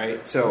Harvey,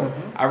 right? So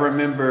I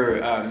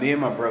remember me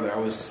and my brother. I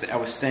was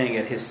staying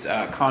at his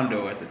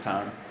condo at the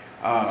time.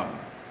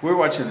 We were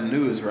watching the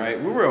news,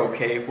 right? We were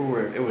okay.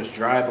 It was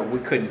dry, but we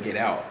couldn't get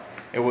out.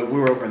 We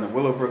were over in the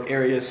Willowbrook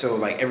area, so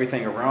like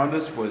everything around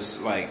us was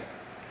like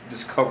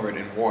just covered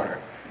in water.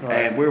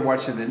 Right. And we were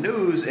watching the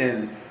news,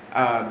 and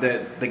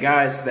the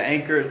guys, the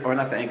anchor, or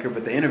not the anchor,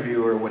 but the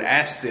interviewer would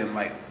ask them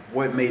like,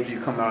 "What made you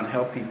come out and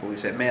help people?" He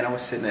said, "Man, I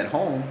was sitting at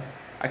home.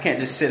 I can't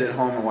just sit at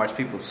home and watch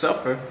people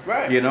suffer.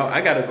 Right.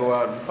 I got to go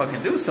out and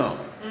fucking do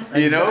something."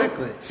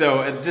 Exactly.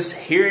 So just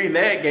hearing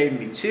that gave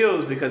me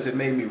chills because it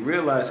made me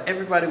realize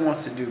everybody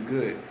wants to do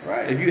good.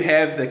 Right. If you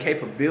have the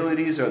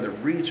capabilities or the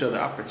reach or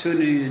the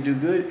opportunity to do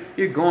good,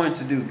 you're going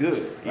to do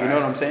good. You know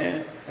what I'm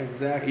saying?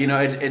 Exactly.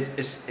 It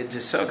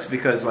just sucks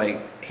because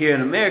like here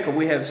in America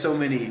we have so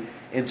many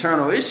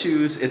internal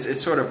issues.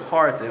 It's sort of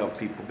hard to help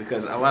people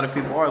because a lot of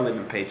people are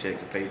living paycheck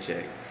to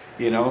paycheck.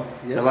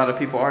 Yes. A lot of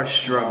people are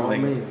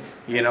struggling.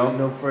 You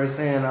know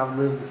firsthand, I've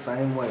lived the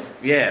same way.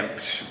 Yeah.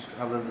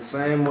 I live the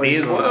same way. Me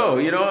as well,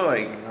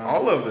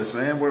 all of us,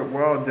 man.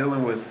 We're all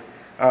dealing with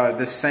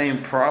the same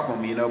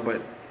problem,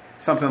 but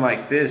something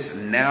like this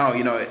now,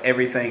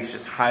 everything's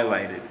just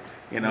highlighted,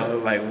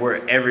 like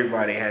where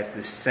everybody has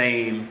the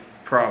same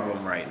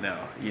problem right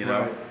now,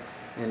 Right.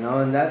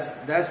 And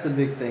that's the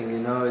big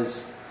thing,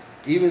 is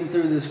even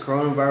through this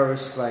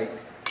coronavirus, like,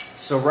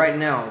 so right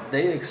now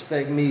they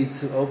expect me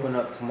to open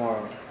up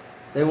tomorrow.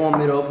 They want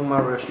me to open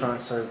my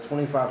restaurant, serve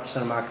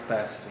 25% of my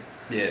capacity.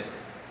 Yeah.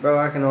 Bro,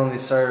 I can only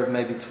serve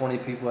maybe 20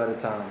 people at a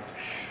time.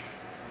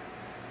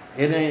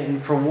 It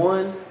ain't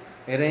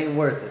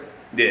worth it.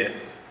 Yeah.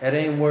 It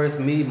ain't worth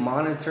me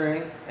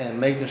monitoring and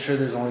making sure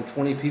there's only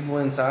 20 people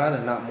inside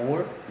and not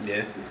more.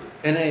 Yeah.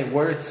 It ain't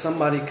worth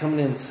somebody coming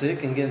in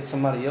sick and getting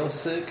somebody else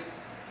sick.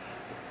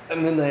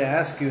 And then they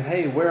ask you,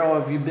 hey, where all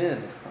have you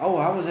been? Oh,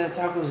 I was at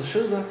Tacos of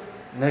Sugar.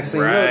 Next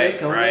thing you know, they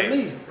come at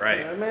me.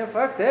 Right. Like, man,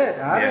 fuck that.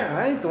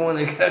 I ain't the one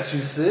that got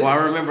you sick. Well, I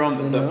remember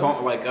on the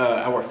phone, like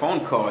our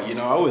phone call,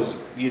 I was,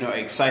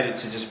 excited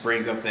to just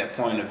bring up that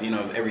point of,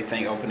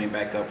 everything opening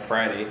back up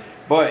Friday.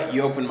 But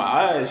you opened my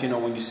eyes,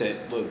 when you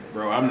said, look,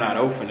 bro, I'm not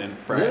opening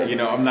Friday.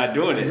 Yeah. I'm not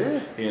doing it.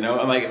 Yeah.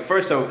 And like at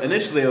first,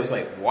 initially I was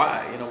like,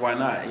 why? Why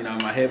not? In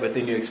my head. But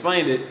then you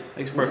explained it.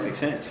 Makes perfect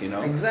sense,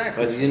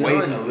 Exactly. Let's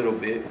wait a little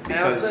bit. And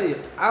I'll tell you,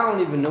 I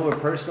don't even know her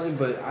personally,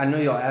 but I know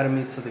y'all added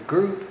me to the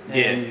group.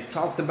 And you've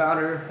talked about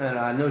her, and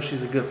I know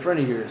she's a good friend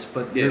of yours.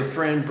 But your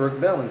friend, Brooke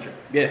Bellinger.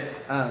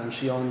 Yeah.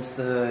 She owns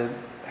the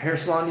hair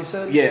salon, you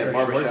said? Yeah,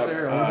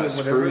 barbershop.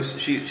 Spruce.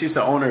 She's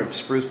the owner of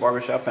Spruce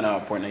Barbershop in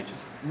Port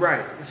Neches.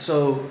 Right.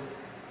 So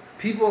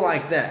people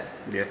like that.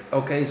 Yeah.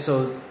 Okay,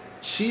 so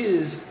she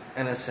is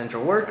an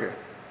essential worker,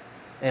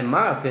 in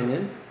my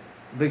opinion,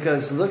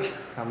 because look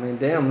at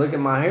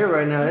my hair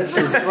right now. This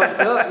is fucked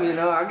up.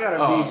 I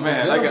gotta be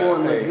presentable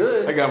and look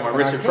good. I got my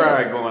Richard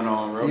Pryor going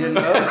on, bro.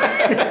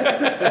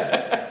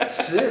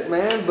 Shit,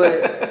 man.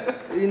 But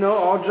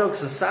all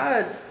jokes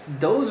aside,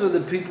 those are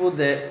the people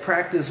that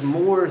practice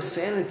more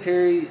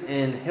sanitary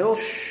and health.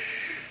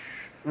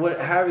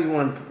 However you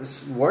want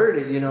to word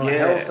it,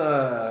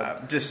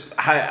 health. Just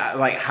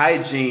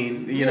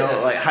hygiene.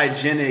 Yes. Like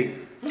hygienic.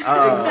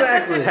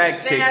 Exactly.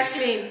 Tactics.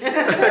 They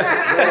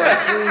are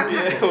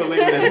clean. We'll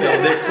leave it at that.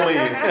 They're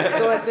clean.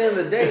 So at the end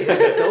of the day,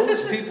 if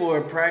those people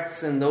are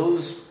practicing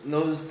those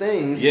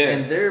things,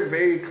 and they're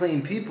very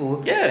clean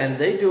people, and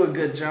they do a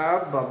good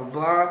job, blah blah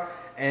blah.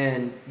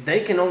 And they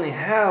can only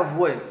have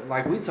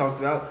like we talked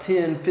about,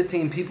 10,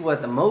 15 people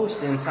at the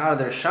most inside of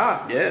their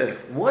shop. Yeah.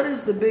 What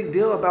is the big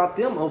deal about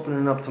them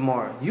opening up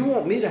tomorrow? You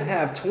want me to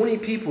have 20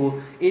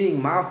 people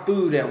eating my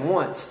food at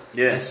once.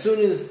 Yeah. As soon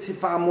as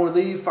 5 more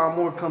leave, 5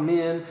 more come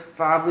in,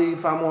 5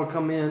 leave, 5 more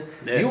come in.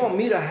 Yeah. You want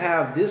me to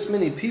have this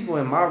many people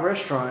in my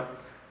restaurant,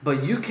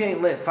 but you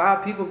can't let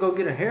 5 people go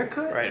get a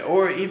haircut? Right.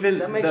 Or even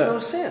that makes no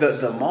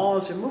sense. The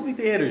malls and movie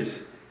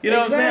theaters. You know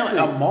what I'm saying?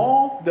 Like a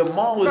mall? The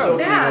mall is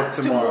opening up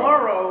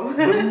tomorrow.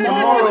 The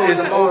mall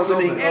is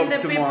opening up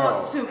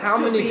tomorrow. How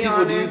many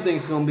people do you think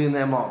is going to be in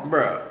that mall?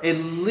 Bro. At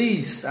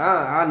least,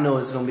 I know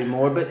it's going to be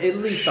more, but at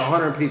least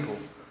 100 people.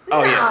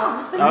 Oh,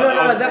 yeah.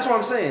 No, that's what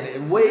I'm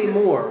saying. Way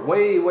more.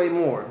 Way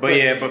more.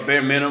 But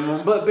bare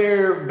minimum. But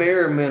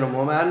bare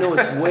minimum. I know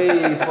it's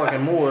way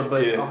fucking more,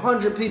 but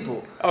 100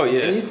 people. Oh,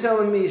 yeah. And you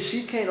telling me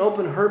she can't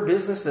open her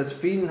business that's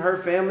feeding her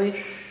family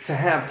to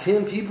have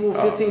 10 people,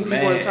 15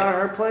 people inside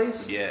her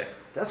place? Yeah.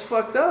 That's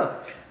fucked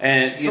up.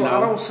 And you so know, I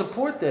don't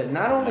support that.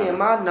 Not only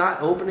am I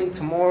not opening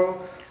tomorrow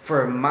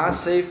for my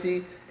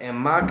safety and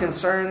my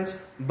concerns,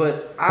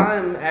 but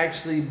I'm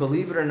actually,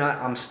 believe it or not,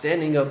 I'm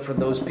standing up for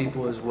those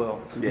people as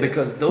well. Yeah.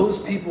 Because those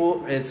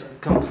people, it's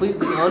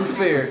completely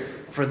unfair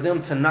for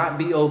them to not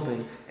be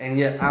open, and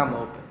yet I'm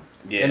open.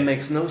 Yeah. It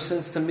makes no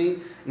sense to me.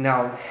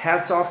 Now,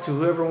 hats off to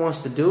whoever wants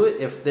to do it.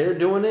 If they're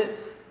doing it,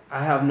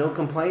 I have no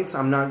complaints.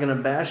 I'm not going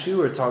to bash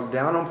you or talk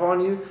down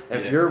upon you.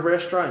 If you're a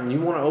restaurant and you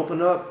want to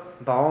open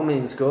up, by all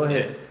means, go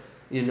ahead.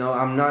 You know,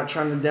 I'm not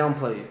trying to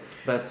downplay you.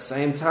 But at the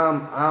same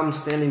time, I'm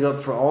standing up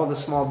for all the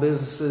small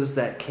businesses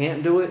that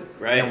can't do it.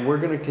 Right. And we're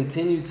going to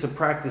continue to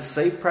practice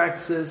safe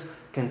practices,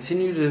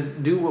 continue to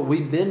do what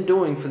we've been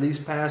doing for these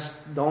past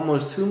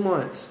almost 2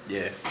 months.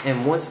 Yeah.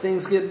 And once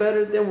things get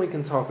better, then we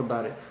can talk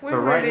about it. We're but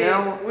right really,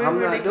 now, we're I'm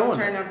really not doing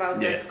concerned it. about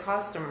the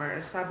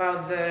customers,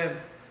 about the,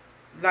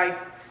 like,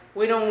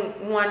 we don't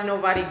want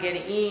nobody get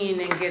in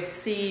and get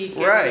sick.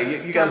 Right,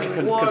 and you guys are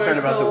concerned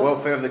about the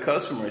welfare of the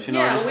customers, you know,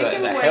 Yeah, just we the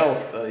can wait.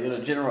 health, you know,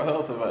 general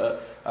health of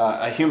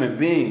a human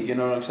being. You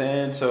know what I'm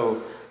saying?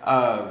 So,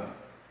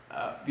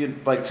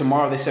 like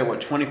tomorrow, they said what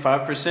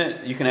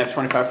 25%? You can have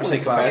 25%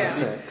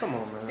 capacity. Yeah. Come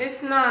on, man.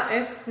 It's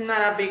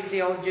not a big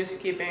deal. Just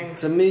keeping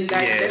To me,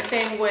 like the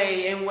same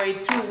way and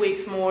wait 2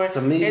 weeks more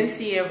To me- and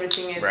see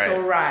everything is Right.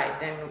 all right.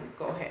 Then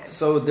go ahead.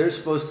 So they're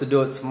supposed to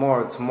do it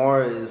tomorrow.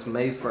 Tomorrow is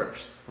May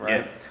 1st,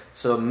 right? Yeah.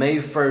 So May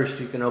 1st,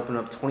 you can open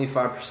up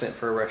 25%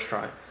 for a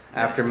restaurant.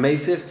 After May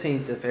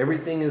 15th, if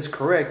everything is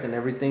correct and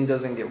everything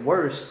doesn't get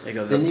worse, It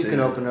goes then up you to can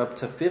open up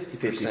to 50%.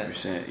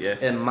 50%, yeah.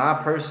 In my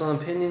personal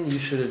opinion, you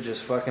should have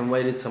just fucking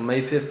waited till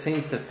May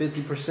 15th to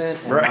 50%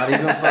 and Right. not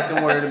even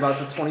fucking worried about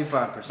the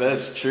 25%.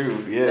 That's true,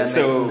 yeah. That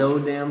So, makes no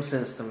damn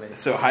sense to me.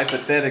 so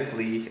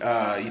hypothetically,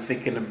 you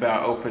thinking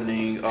about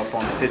opening up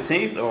on the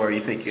 15th, or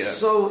you think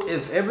So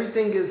if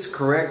everything gets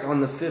correct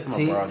on the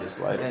 15th, borrow this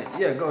lighter.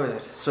 yeah, go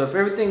ahead. So if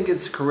everything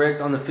gets correct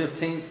on the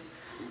 15th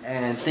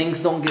and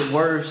things don't get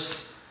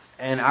worse,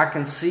 and I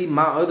can see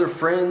my other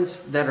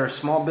friends that are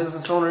small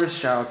business owners,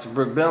 shout out to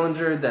Brooke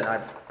Bellinger, that I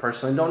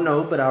personally don't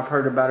know, but I've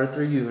heard about her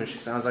through you, and she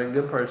sounds like a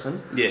good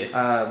person.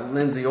 Yeah.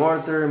 Lindsay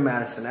Arthur,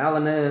 Madison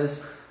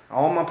Alanez,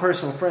 all my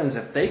personal friends,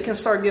 if they can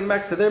start getting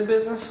back to their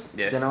business,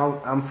 Yeah. then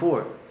I'm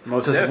for it.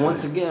 Most Because definitely.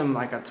 once again,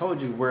 like I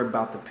told you, we're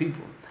about the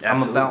people.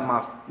 Absolutely. I'm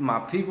about my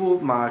people,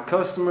 my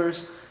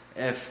customers.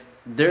 If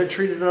they're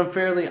treated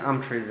unfairly,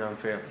 I'm treated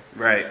unfairly.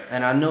 Right.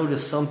 And I know to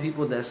some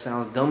people that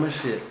sounds dumb as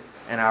shit,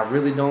 and I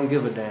really don't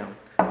give a damn.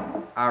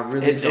 I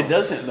really don't. It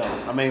doesn't though.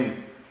 I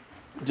mean,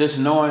 just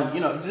knowing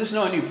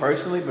you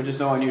personally, but just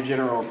knowing you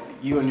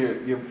and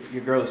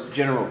your girl's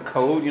general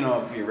code, you know,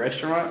 of your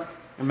restaurant,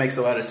 it makes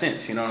a lot of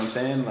sense. You know what I'm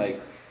saying?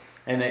 Like,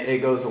 and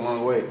it goes a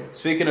long way.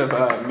 Speaking of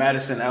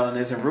Madison,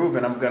 Alanez, and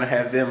Ruben, I'm gonna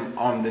have them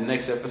on the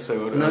next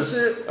episode. No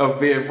shit. Of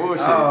Being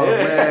Bullshit. Oh Yeah.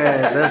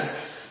 man,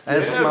 that's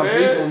Yeah, my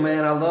man. people,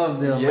 man. I love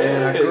them,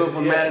 man. I grew up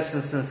in Yeah.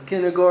 Madison since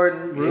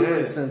kindergarten. Ruben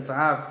Yeah. since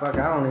I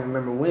don't even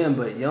remember when,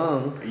 but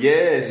young.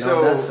 Yeah,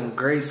 so that's some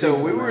great So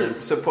people, we were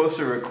man. supposed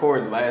to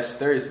record last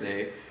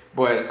Thursday,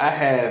 but I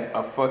have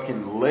a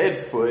fucking lead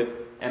foot,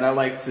 and I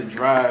like to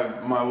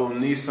drive my little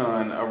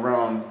Nissan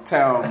around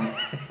town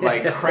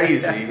like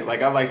crazy.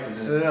 Like I like to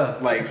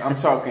just like I'm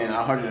talking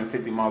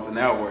 150 miles an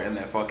hour in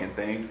that fucking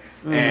thing,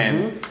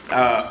 and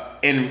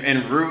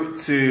en route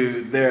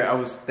to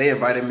they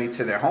invited me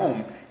to their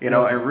home. You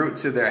know, en route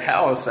to their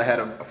house, I had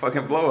a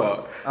fucking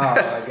blowout. Oh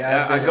my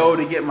god! I go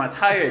to get my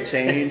tire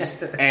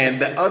changed, and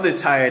the other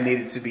tire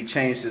needed to be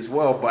changed as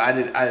well. But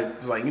I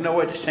was like, you know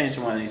what? Just change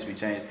the one that needs to be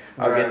changed.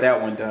 I'll Right. get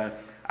that one done.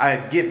 I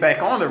get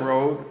back on the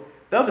road.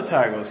 The other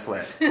tire goes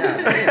flat.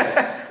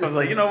 I was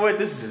like, you know what?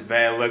 This is just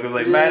bad luck. I was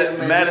like, Yeah,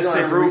 man,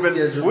 Madison, we gotta Ruben,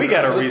 reschedule. we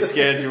got to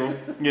reschedule.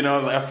 You know, I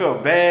was like, I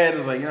felt bad. I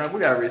was like, you know, we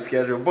got to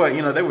reschedule. But,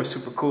 you know, they were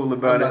super cool I'm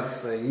about about it. to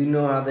say, you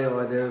know how they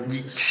are. They're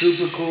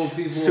super cool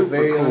people, Super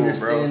very cool, bro.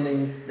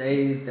 understanding.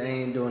 They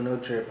ain't doing no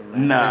tripping,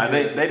 man. Nah,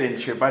 They're they good. didn't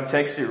trip. I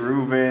texted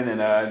Ruben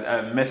and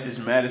I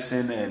messaged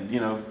Madison, and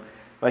you know,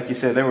 like you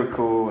said, they were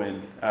cool,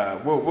 and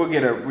we'll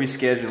get a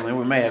rescheduling.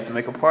 We may have to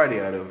make a party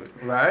out of it.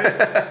 Right?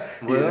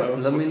 You Well, know?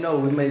 let me know.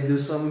 We may do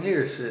something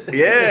here, shit.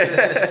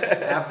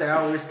 Yeah, After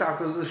hours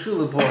tacos and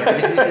Shula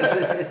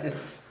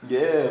party.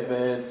 yeah,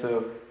 man.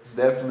 So it's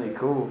definitely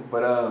cool.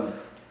 But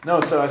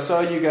no. So I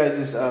saw you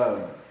guys'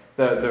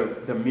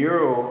 the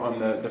mural on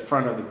the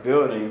front of the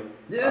building.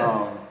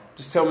 Yeah.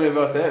 Just tell me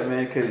about that,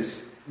 man.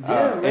 Because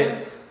Yeah,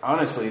 man.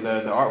 honestly,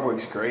 the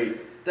artwork's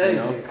great. Thank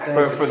know? you. Thank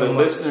you For so the much.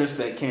 listeners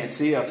that can't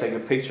see, I'll take a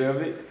picture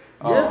of it.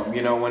 Yeah.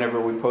 You know, whenever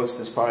we post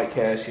this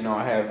podcast, you know,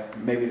 I'll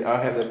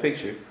have that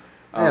picture.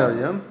 Hell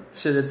yeah.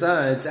 Shit, it's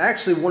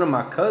actually one of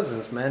my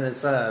cousins, man.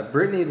 It's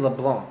Brittany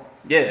LeBlanc.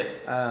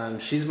 Yeah.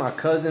 She's my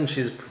cousin.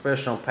 She's a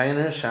professional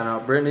painter. Shout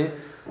out Brittany.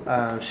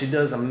 She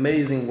does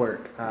amazing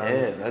work. She I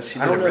did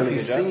don't a know really if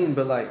you've good job. seen,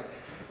 but like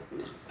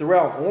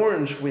throughout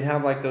Orange, we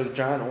have like those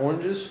giant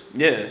oranges,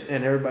 Yeah.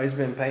 and everybody's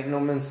been painting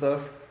them and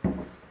stuff.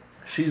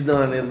 She's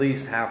done at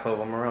least half of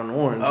them around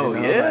Orange. Oh, you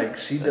know? yeah? Like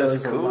she That's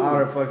does cool. a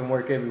lot of fucking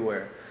work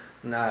everywhere.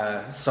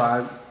 Nah,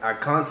 so I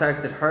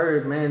contacted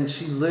her, man.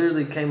 She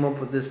literally came up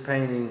with this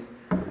painting,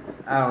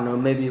 I don't know,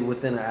 maybe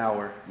within an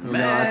hour. You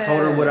know, I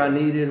told her what I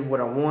needed, what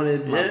I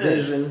wanted, my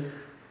vision.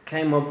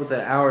 Came up with it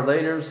an hour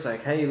later. It's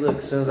like, hey, look,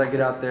 as soon as I get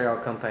out there,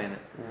 I'll come paint it.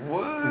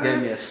 What?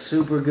 Gave me a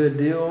super good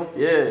deal.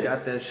 Yeah.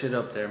 Got that shit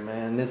up there,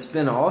 man. It's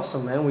been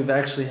awesome, man. We've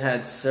actually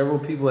had several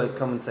people that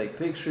come and take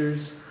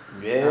pictures.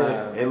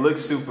 Yeah, it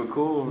looks super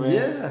cool, man.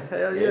 Yeah,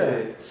 hell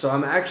yeah. So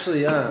I'm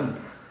actually, I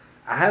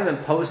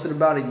haven't posted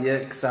about it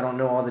yet because I don't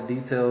know all the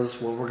details,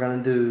 what we're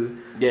going to do.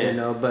 Yeah. You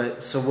know,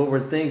 but so what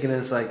we're thinking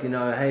is like, you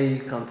know, hey,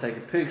 come take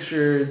a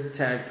picture,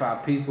 tag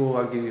 5 people,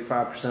 I'll give you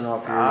 5%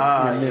 off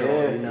your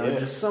meal. You know,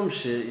 just some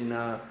shit, you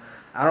know.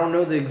 I don't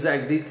know the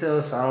exact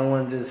details, so I don't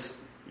want to just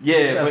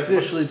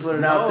officially put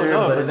it out there,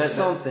 but that's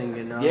something,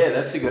 you know. Yeah,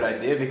 that's a good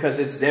idea because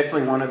it's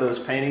definitely one of those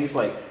paintings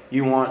like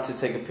you want to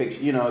take a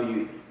picture, you know,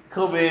 you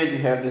come in, you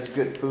have this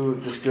good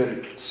food, this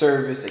good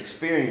service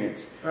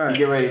experience. Right. You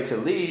get ready to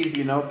leave,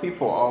 you know,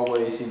 people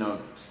always, you know,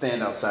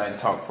 stand outside and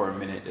talk for a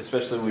minute,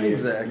 especially when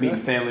you're meeting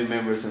family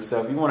members and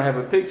stuff. You want to have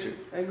a picture.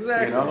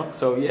 Exactly. You know?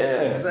 So,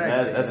 that's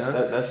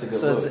a good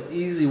So look. it's an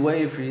easy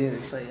way for you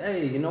to say,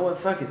 hey, you know what,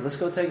 fuck it, let's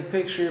go take a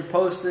picture,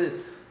 post it,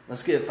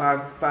 let's get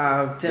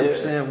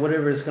 10%,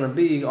 whatever it's going to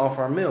be off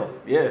our meal.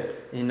 Yeah.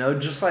 You know,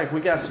 just like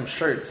we got some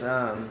shirts.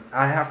 I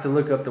have to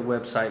look up the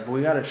website, but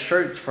we got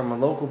shirts from a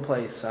local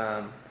place.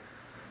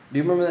 Do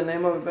you remember the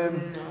name of it,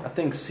 baby? No. I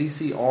think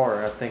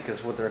CCR, I think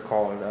is what they're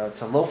called.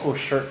 It's a local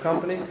shirt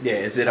company. Yeah,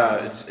 is it?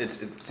 It's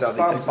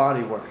about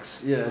Body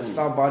Works. Yeah, it's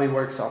about Body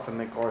Works off of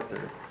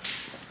MacArthur.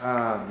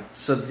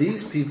 So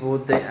these people,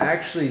 they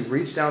actually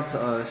reached out to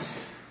us,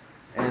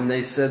 and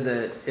they said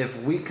that if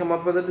we come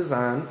up with a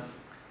design,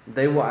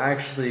 they will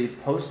actually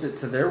post it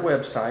to their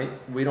website.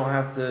 We don't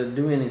have to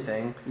do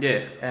anything.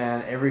 Yeah.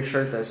 And every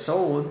shirt that's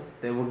sold,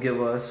 they will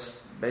give us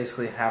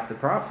basically half the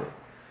profit.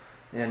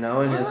 You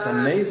know, and it's an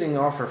amazing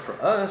offer for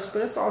us,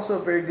 but it's also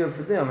very good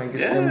for them. It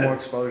gets them more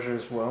exposure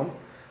as well.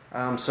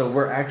 So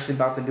we're actually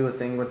about to do a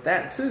thing with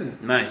that too.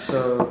 Nice.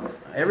 So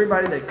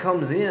everybody that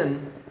comes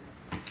in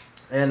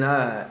and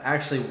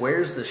actually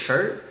wears the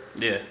shirt,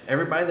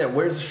 everybody that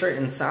wears the shirt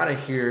inside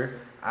of here,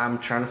 I'm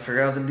trying to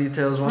figure out the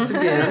details once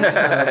again.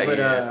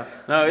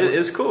 No,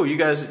 it's cool. You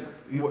guys...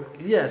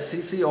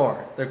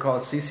 CCR. They're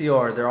called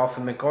CCR. They're off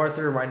of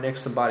MacArthur, right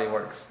next to Body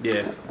Works.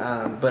 Yeah.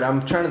 But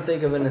I'm trying to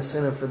think of an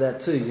incentive for that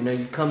too. You know,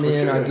 you come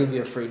in, I'll give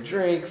you a free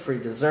drink, free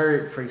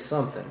dessert, free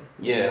something.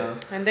 Yeah. You know?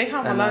 And they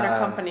have a lot of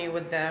company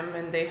with them,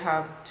 and they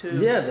have two.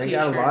 Yeah, they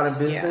got a lot of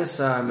business.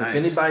 Nice. If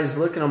anybody's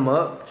looking them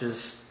up,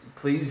 just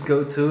please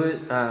go to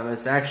it.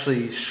 It's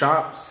actually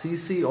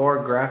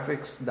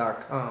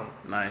shopccrgraphics.com.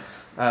 Nice.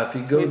 If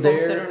you go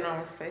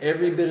there,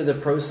 every bit of the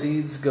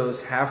proceeds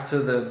goes half to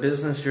the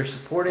business you're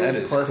supporting,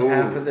 plus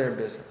half of their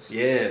business.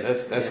 Yeah,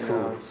 that's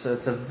cool. So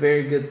it's a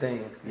very good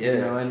thing. Yeah. You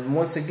know, and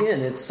once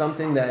again, it's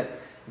something that,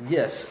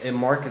 yes, it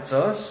markets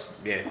us.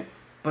 Yeah.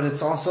 But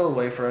it's also a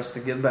way for us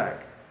to give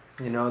back.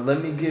 You know,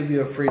 let me give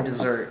you a free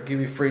dessert, give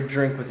you a free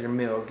drink with your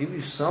meal, give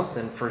you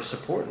something for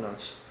supporting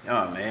us.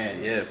 Oh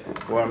man, yeah.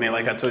 Well, I mean,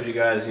 like I told you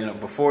guys, you know,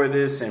 before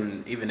this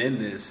and even in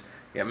this,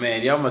 yeah,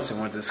 man, y'all must have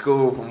went to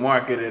school for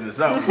marketing or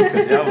something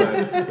because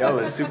y'all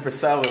are super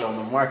solid on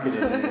the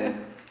marketing.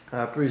 Man. I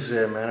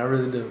appreciate it, man. I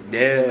really do.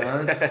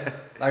 Yeah.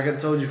 Like I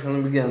told you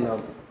from the beginning,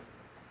 though,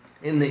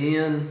 in the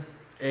end,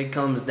 it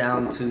comes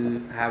down to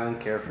having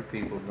care for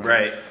people, bro.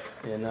 Right.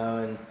 You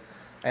know,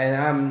 and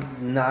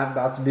I'm not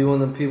about to be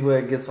one of the people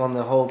that gets on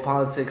the whole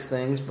politics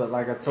things, but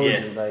like I told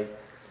you, like,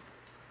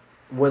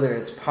 whether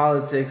it's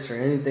politics or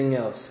anything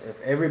else,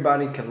 if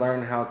everybody could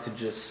learn how to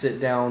just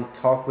sit down,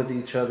 talk with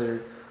each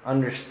other,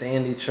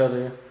 understand each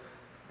other,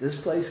 this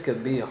place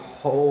could be a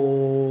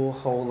whole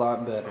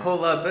lot better. A whole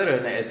lot better,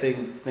 and I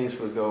think things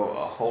would go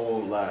a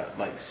whole lot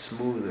like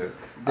smoother.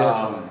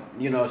 Definitely.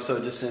 You know, so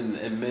just in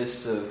the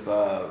midst of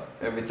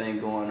everything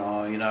going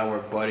on, you know, our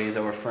buddies,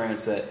 our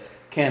friends that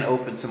can't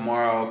open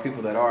tomorrow,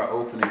 people that are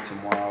opening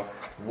tomorrow,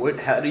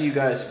 how do you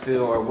guys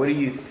feel, or what do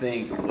you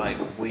think like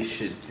we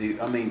should do?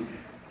 I mean,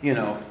 you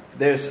know,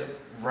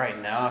 right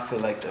now, I feel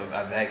like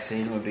a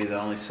vaccine would be the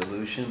only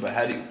solution. But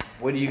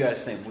what do you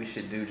guys think we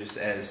should do, just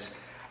as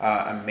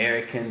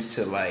Americans,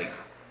 to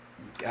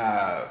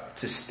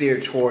to steer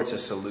towards a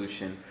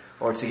solution,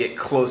 or to get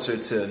closer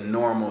to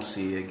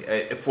normalcy,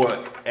 if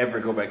we'll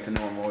ever go back to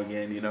normal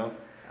again? You know.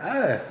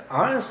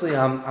 Honestly,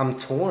 I'm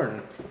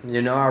torn.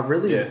 You know,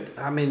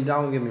 I mean,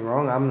 don't get me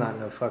wrong. I'm not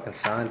no fucking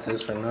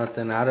scientist or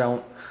nothing. I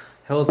don't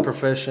health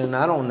profession.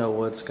 I don't know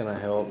what's gonna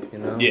help. You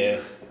know.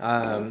 Yeah.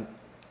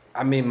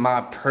 I mean,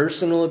 my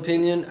personal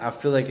opinion, I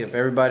feel like if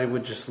everybody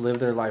would just live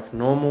their life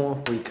normal,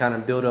 we kind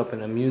of build up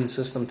an immune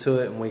system to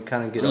it and we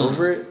kind of get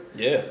over it.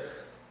 Yeah,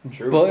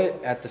 true.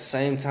 But at the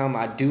same time,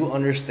 I do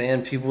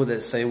understand people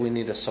that say we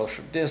need a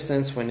social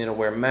distance, we need to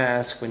wear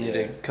masks, we need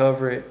to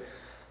cover it.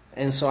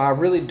 And so I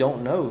really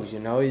don't know, you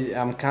know.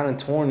 I'm kind of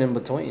torn in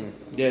between.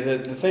 Yeah, the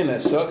thing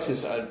that sucks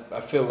is I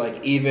feel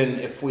like even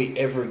if we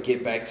ever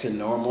get back to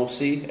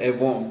normalcy, it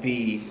won't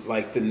be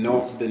like the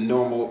old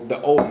normal.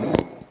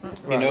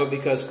 You know,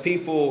 because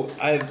people,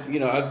 I've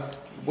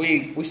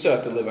we still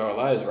have to live our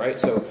lives, right?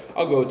 So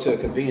I'll go to a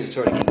convenience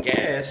store to get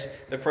gas.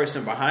 The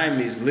person behind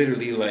me is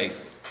literally like,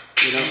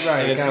 you know, Right,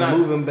 and it's kind of not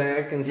moving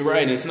back and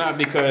right. And it's not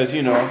because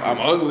you know I'm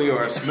ugly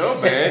or I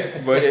smell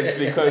bad, but it's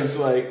because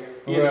like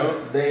you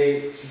know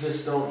they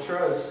just don't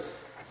trust.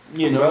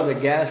 You know, Bro, the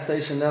gas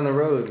station down the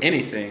road.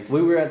 anything.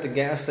 We were at the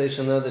gas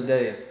station the other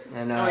day,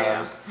 and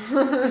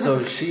so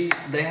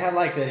they had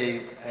like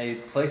a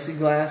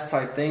plexiglass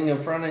type thing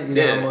in front of it. You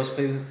know how most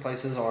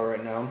places are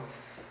right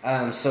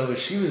now. So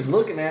she was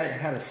looking at it,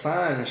 had a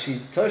sign, and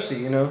she touched it.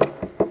 You know,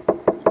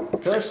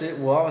 touched it.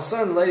 Well, all of a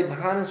sudden, the lady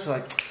behind us was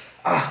like,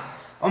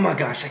 oh my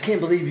gosh, I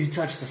can't believe you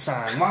touched the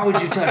sign. Why would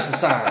you touch the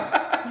sign?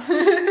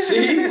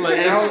 See, like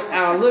And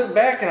I looked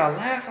back and I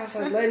laughed. I was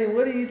like, lady,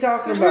 what are you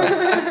talking about?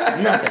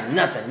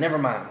 Nothing, never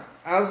mind.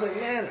 I was like,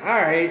 man, all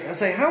right. I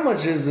say, how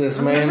much is this,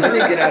 man? Let me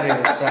get out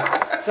of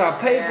here. So I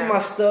paid for my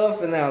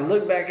stuff, and then I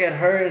looked back at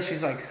her, and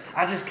she's like,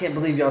 I just can't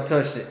believe y'all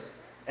touched it.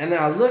 And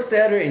then I looked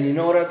at her, and you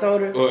know what I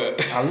told her?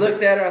 What? I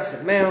looked at her, I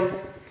said, ma'am,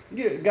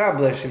 God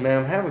bless you,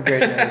 ma'am. Have a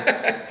great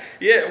day.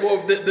 Yeah, well,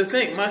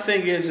 my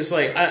thing is, it's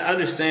like I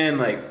understand,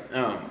 like,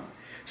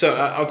 so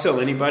I'll tell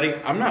anybody,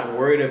 I'm not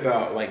worried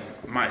about like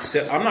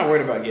myself. I'm not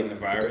worried about getting the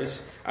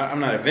virus. I'm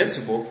not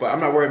invincible, but I'm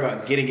not worried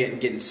about getting it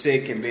and getting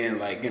sick and being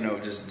like, you know,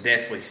 just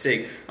deathly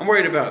sick. I'm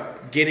worried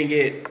about getting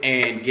it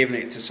and giving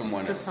it to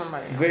someone else.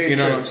 Somebody else. Very You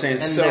know true. what I'm saying?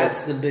 And So-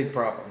 that's the big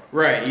problem.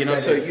 Right, you know, That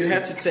so is you true.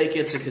 have to take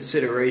into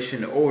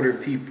consideration older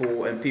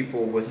people and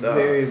people with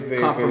Very,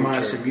 very,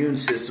 compromised very true. immune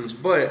systems.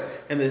 But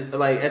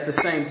like at the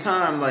same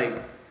time, like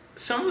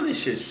some of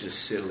this shit's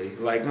just silly.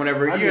 Like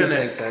whenever I you're do in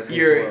think that as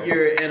you're well.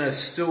 you're in a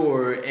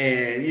store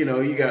and you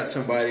know you got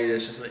somebody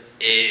that's just like,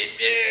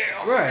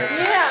 oh my Right. God.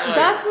 Yeah, Like,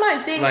 that's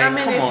my thing. like, I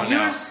mean, come if on you're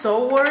now.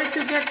 so worried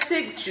to get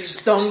sick,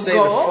 just don't stay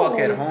go. the fuck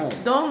at home.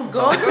 Don't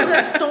go to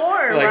the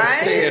store, Like right?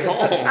 stay at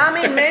home. I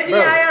mean, maybe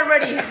Bro. I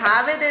already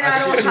have it and I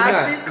shit don't you have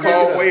not. symptoms,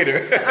 Call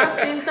waiter.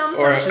 symptoms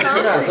Or- or Shit you Look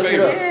it up, something. look it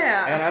up.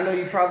 Yeah. And I know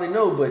you probably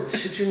know, but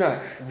shit you not.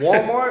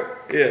 Walmart,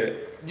 Yeah.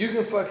 you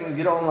can fucking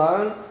get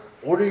online,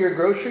 order your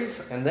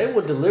groceries, and they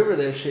will deliver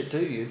that shit to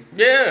you.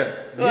 Yeah.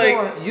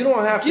 You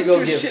don't have to get go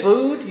your get shit-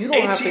 food. You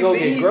don't have to go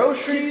H-E-B, get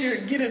groceries.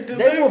 Get it They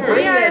will delivered. bring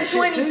We are that in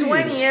shit to you.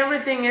 2020.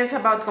 Everything is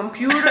about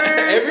computers and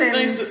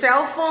Everything's-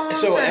 cell phones.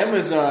 So and-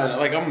 Amazon,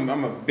 like I'm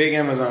a big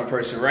Amazon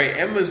person, right?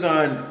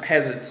 Amazon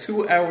has a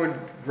 2-hour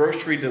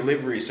grocery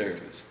delivery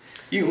service.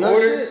 You No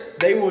order, shit.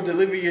 they will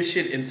deliver your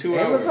shit in 2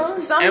 hours. Amazon?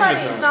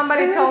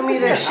 Somebody told me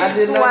that I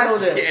did shit not know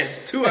was. that. Yes,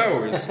 2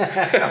 hours. What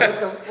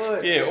the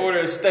fuck? Yeah, order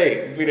a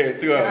steak, be there in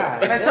 2 hours.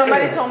 God. But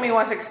somebody told me it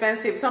was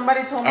expensive.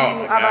 Somebody told me Oh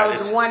my God, about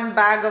it's- one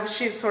bag of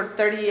chips for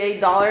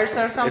 $38 or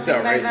something It's like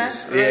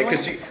outrageous. that. Yeah,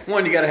 because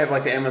you gotta have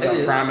like the It Amazon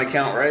is. Prime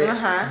account, right?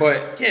 Uh-huh.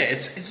 But yeah,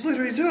 it's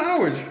literally 2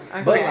 hours.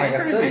 Okay. But It's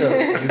like I said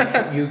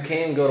though, you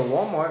can go to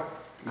Walmart.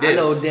 I Yeah.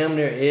 know damn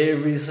near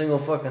every single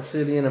fucking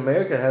city in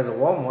America has a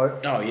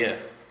Walmart. Oh yeah.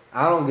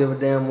 I don't give a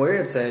damn where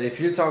it's at. If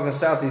you're talking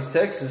Southeast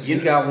Texas, you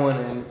got one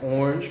in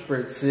Orange,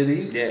 Britt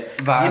City. Yeah,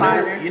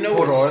 Violet, you know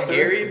Port what's Arthur,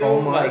 scary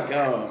though? Beaumont.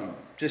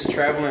 Like just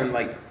traveling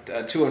like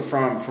to and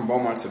from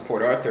Beaumont to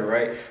Port Arthur,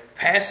 right?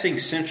 Passing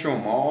Central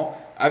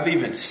Mall, I've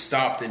even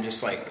stopped and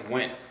just like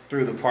went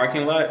through the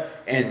parking lot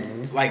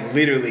and like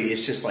literally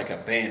it's just like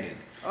abandoned.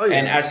 Oh, yeah.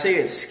 And I say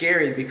it's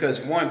scary because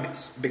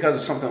because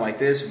of something like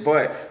this,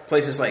 but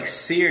places like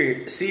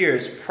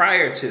Sears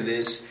prior to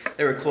this,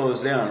 they were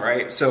closed down,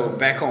 right? So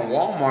back on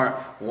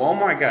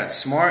Walmart got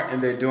smart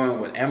and they're doing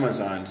what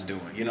Amazon's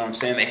doing. You know what I'm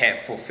saying? They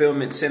have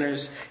fulfillment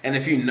centers. And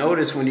if you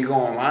notice when you go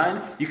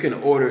online, you can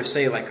order,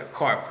 say, like a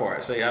car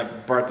part. Say I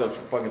burnt up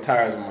some fucking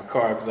tires in my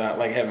car because I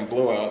like having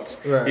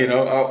blowouts. Right. You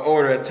know, I'll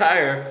order a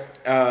tire.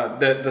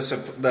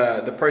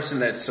 The person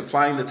that's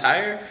supplying the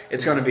tire,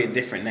 it's going to be a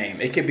different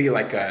name. It could be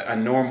like a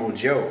normal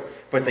Joe,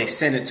 but they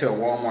send it to a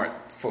Walmart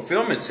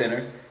fulfillment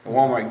center. And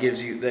Walmart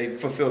they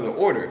fulfill the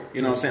order.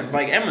 You know what I'm saying?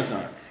 Like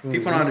Amazon.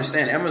 People don't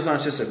understand.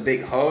 Amazon's just a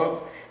big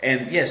hub.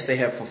 And yes, they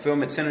have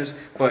fulfillment centers,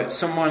 but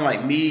someone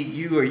like me,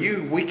 you, or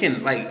you, we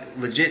can like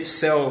legit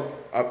sell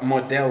a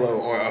Modelo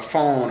or a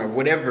phone or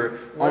whatever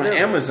on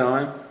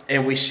Amazon,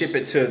 and we ship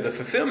it to the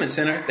fulfillment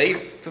center. They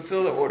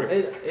fulfill the order.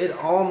 It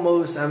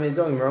almost, I mean,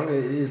 don't get me wrong,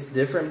 it is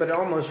different, but it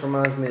almost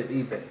reminds me of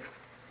eBay.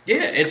 Yeah,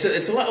 it's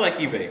a lot like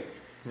eBay.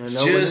 You know,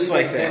 Just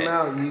when like eBay came that.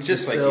 out, you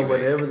Just could like sell eBay.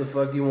 whatever the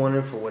fuck you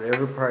wanted for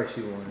whatever price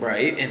you wanted.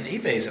 Right, and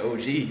eBay's OG.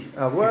 If you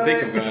What?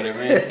 think about it,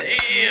 man.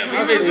 Damn,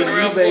 I've eBay's been been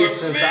around for eBay a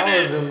since I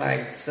was minute. in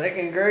like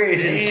second grade.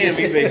 and Damn,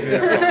 shit. eBay's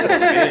been around for a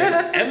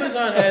minute.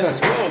 Amazon has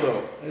as well,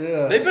 though.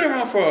 Yeah. They've been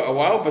around for a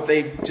while, but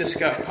they just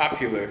got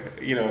popular,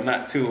 you know,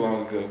 not too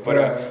long ago. But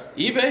Right.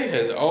 eBay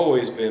has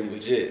always been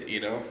legit,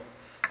 you know.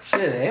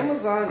 Shit,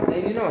 Amazon,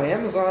 and you know,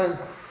 Amazon,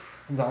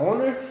 the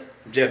owner,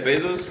 Jeff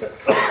Bezos,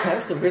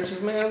 that's the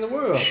richest man in the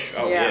world.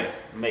 oh Yeah. yeah,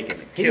 making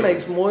a He killing.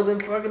 makes more than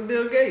fucking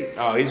Bill Gates.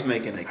 Oh, he's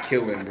making a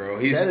killing, bro.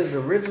 That He's is the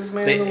richest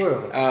man in the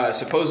world.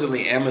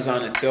 supposedly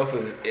Amazon itself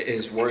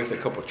is worth a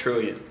couple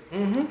trillion.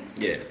 Mm-hmm.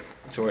 Yeah.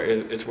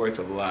 It's worth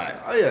a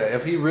lot. Oh yeah,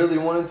 if he really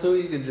wanted to,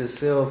 he could just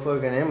sell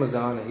fucking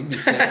Amazon and he'd be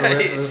set for the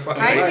rest of his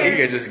fucking I life. hear- You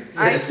could just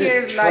I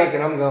hear Fuck like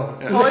it, I'm going.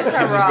 Toys R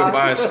just go Us.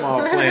 buy a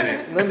small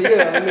planet. Let me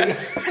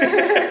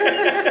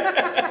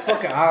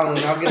fucking island.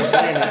 I'll get a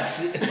planet.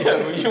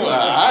 Shit. You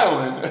want an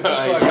island? Fuck,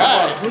 Like, I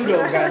God, want Pluto,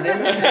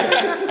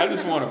 goddammit. I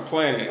just want a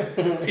planet.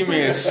 Give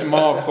me a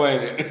small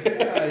planet.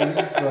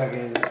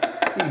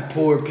 You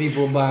poor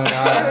people buying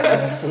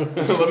islands.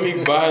 Let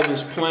me buy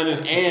this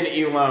planet and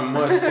Elon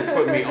Musk to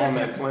put me on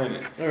that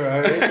planet. All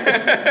right.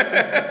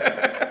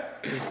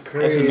 It's That's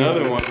crazy.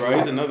 another one, bro.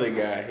 He's another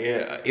guy.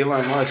 Yeah,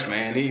 Elon Musk,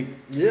 man.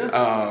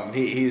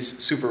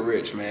 He's super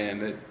rich, man.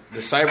 The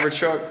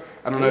Cybertruck.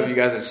 I don't know if you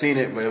guys have seen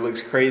it, but it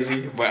looks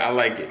crazy. But I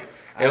like it.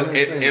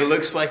 It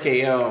looks like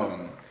a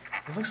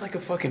It looks like a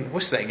fucking,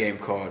 what's that game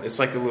called? It's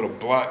like a little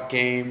block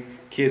game.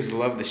 Kids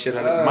love the shit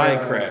out of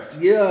Minecraft.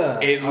 Yeah.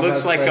 It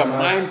looks like a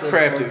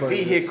Minecraft Minecraft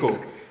vehicle.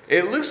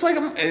 It looks like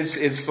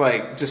it's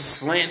like just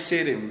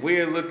slanted and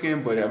weird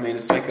looking, but I mean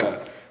it's like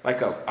a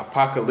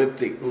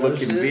apocalyptic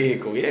looking shit.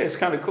 vehicle. Yeah, it's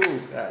kind of cool.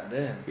 God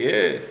damn.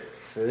 Yeah,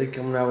 So they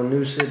coming out with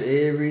new shit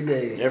every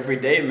day. every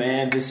day,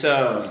 man. This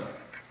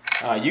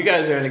you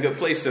guys are in a good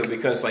place though,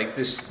 because like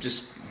this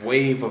just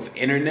wave of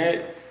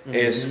internet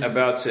is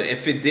about to,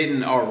 if it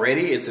didn't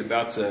already, it's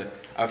about to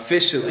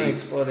officially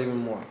Explode even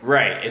more.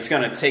 right. It's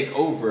gonna take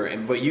over,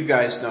 but you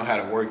guys know how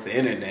to work the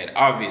internet,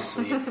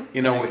 obviously.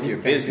 You know, with your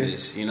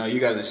business. You know, you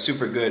guys are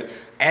super good.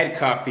 Ad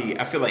copy.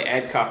 I feel like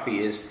ad copy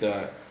is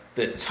the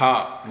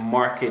top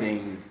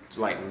marketing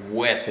like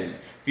weapon.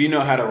 If you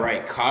know how to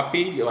write copy,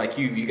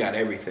 you got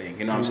everything.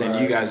 You know what I'm saying?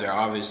 Right. You guys are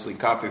obviously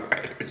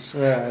copywriters.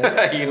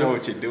 Right. You know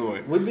what you're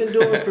doing. We've been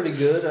doing pretty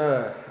good.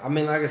 I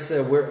mean, like I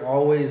said, we're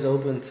always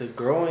open to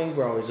growing.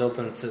 We're always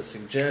open to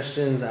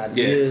suggestions,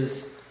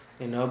 ideas.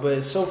 You know,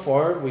 but so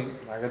far,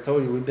 like I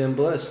told you, we've been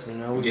blessed. You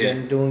know, we've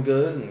been doing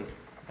good, and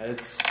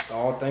it's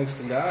all thanks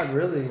to God,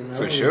 really. You know?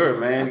 For sure,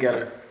 man.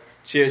 Gotta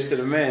cheers to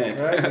the man.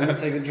 All right, let me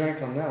take a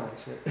drink on that one.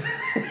 Shit.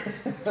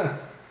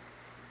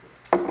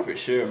 For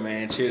sure,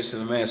 man. Cheers to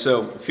the man.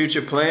 So,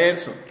 future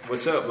plans?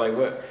 What's up? Like,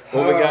 what we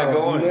got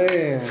going?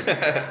 Man.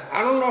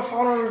 I don't know if I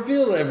want to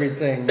reveal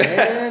everything,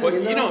 man. Well,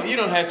 you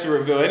don't have to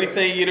reveal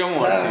anything you don't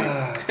want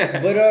to.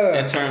 But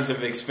In terms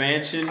of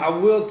expansion, I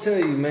will tell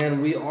you,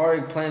 man, we are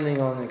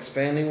planning on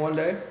expanding one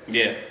day.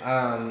 yeah,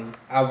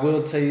 I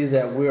will tell you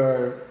that we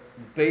are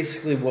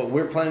basically what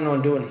we're planning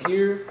on doing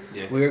here.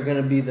 Yeah. We are going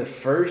to be the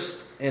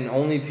first and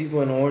only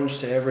people in Orange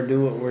to ever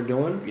do what we're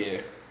doing.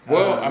 yeah.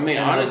 Well, I mean,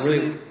 and honestly,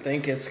 I really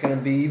think it's going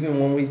to be, even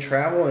when we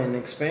travel and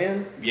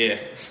expand, yeah,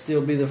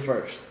 still be the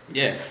first.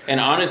 yeah.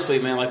 And honestly,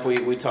 man, like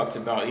we talked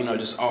about, you know,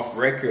 just off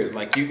record,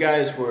 like you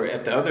guys were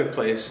at the other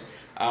place,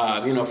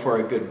 you know,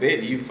 for a good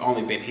bit. You've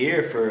only been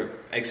here for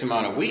X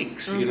amount of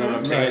weeks. You know what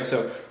I'm saying? Right.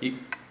 So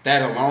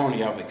that alone,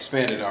 y'all have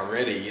expanded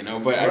already, you know.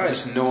 But I Right.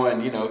 just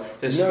knowing, you know,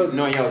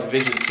 knowing y'all's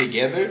vision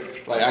together,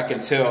 like I can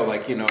tell,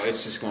 like, you know,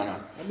 it's just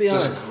gonna I'll be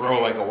just honest. grow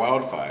like a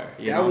wildfire.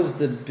 You That know? was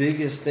the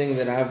biggest thing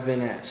that I've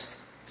been asked.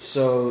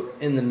 So,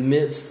 in the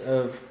midst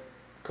of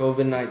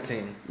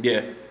COVID-19,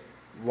 yeah.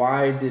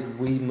 why did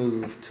we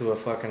move to a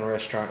fucking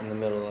restaurant in the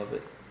middle of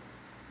it?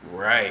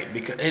 Right,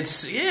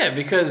 because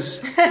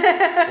because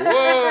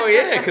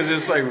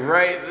it's like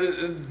right,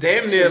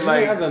 damn So near you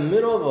like have the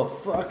middle of a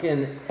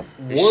fucking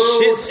A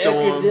world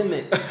shitstorm.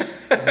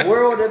 epidemic.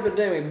 World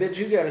epidemic, bitch.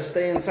 You gotta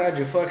stay inside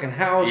your fucking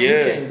house.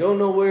 Yeah. You can't go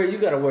nowhere. You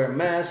gotta wear a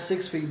mask,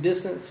 6 feet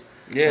distance.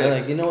 Yeah. They're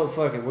like, you know what?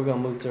 Fuck it. We're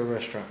gonna move to a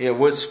restaurant. yeah.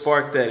 What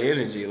sparked that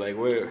energy? Like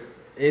where?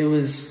 It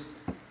was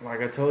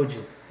like I told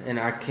you, and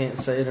I can't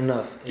say it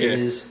enough. Yeah. It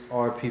is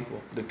our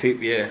people. The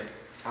people, yeah,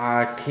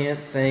 I can't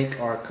thank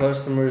our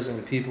customers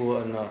and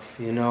people enough.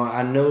 You know,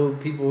 I know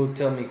people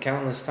tell me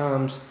countless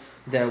times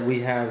that we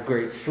have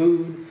great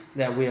food,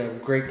 that we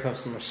have great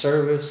customer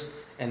service,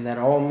 and that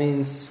all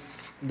means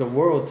the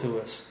world to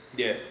us.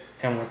 yeah,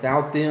 And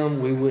without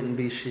them, we wouldn't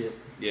be shit.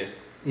 yeah.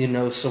 You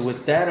know, so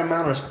with that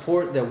amount of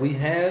support that we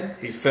had,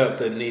 He felt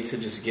the need to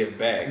just give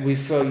back. we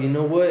felt, you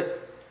know what?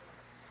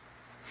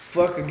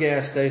 Fuck a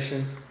gas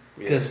station.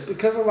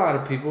 Because a lot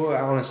of people,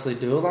 I honestly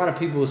do, a lot of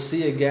people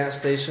see a gas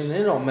station,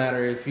 it don't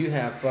matter if you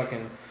have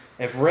fucking,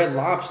 if Red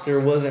Lobster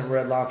wasn't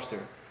Red Lobster.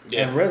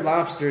 Yeah. And Red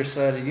Lobster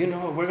said, you know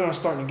what, we're going to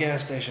start a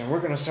gas station. We're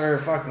going to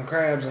serve fucking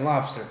crabs and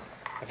lobster.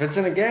 If it's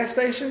in a gas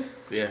station,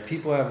 Yeah,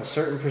 people have a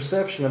certain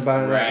perception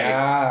about it. Right. Like,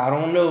 I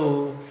don't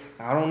know.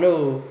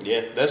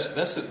 yeah.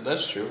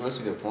 That's true. That's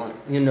a good point.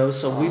 You know,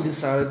 so we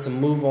decided to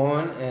move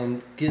on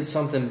and get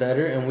something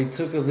better, and we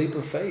took a leap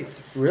of faith.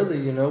 Really,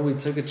 you know, we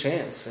took a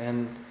chance,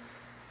 and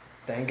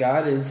thank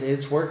God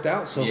it's worked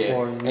out so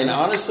far. You know? And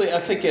honestly, I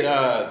think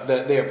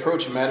the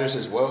approach matters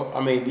as well.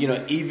 I mean, you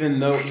know, even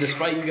though,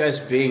 despite you guys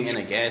being in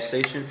a gas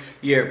station,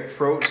 your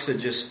approach to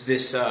just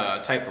this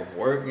type of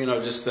work, you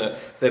know, just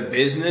the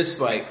business,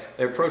 like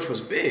the approach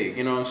was big.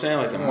 You know what I'm saying?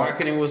 Like the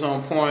marketing was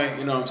on point.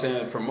 You know what I'm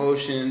saying? The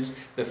promotions,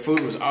 the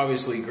food was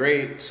obviously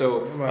great.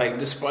 So, like,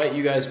 despite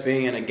you guys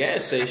being in a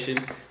gas station,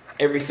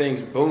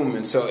 everything's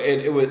booming. So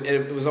it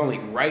was only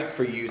right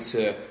for you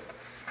to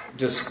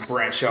just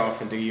branch off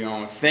and do your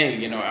own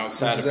thing, you know,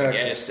 outside of a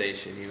gas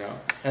station, you know.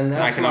 And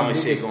that's I can only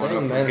see it going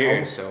up from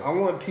here. I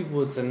want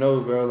people to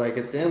know, bro. Like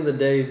at the end of the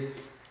day,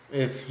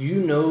 if you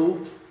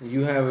know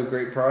you have a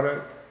great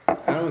product,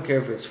 I don't care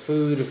if it's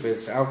food, if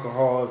it's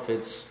alcohol, if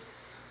it's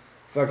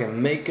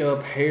fucking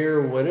makeup,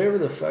 hair, whatever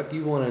the fuck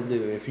you want to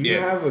do. If you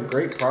have a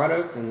great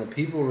product and the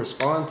people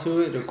respond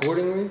to it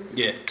accordingly,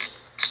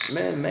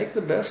 man, make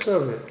the best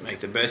of it. Make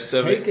the best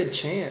of it. Take a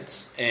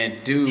chance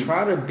and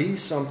try to be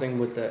something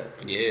with that.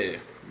 Yeah.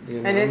 You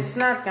know? And it's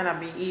not gonna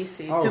be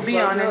easy, to be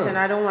honest. And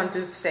I don't want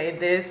to say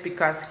this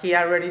because he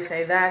already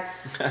said that,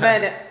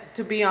 but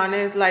to be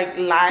honest, like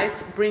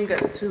life bring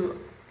us to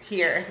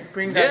here,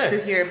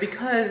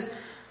 because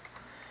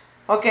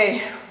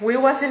okay, we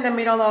was in the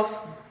middle of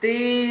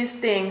these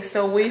things,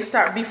 so we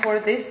start before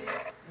the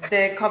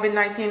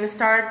COVID-19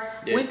 start.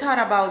 We thought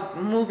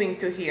about moving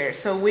to here,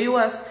 so we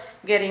was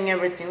getting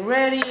everything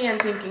ready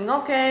and thinking,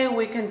 okay,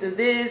 we can do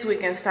this, we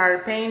can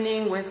start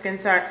painting, we can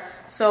start.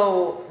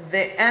 So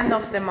the end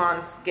of the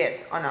month get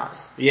on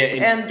us. Yeah,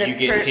 and you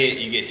get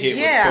hit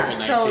with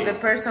COVID-19. So the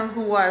person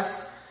who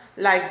was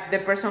like the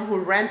person who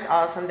rent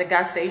us on the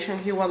gas station,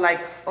 he was like,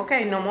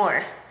 okay, no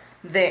more.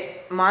 The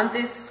month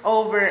is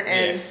over,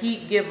 and he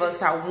give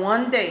us a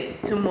 1 day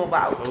to move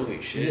out. Holy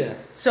shit. Yeah.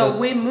 So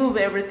we move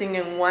everything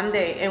in 1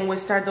 day, and we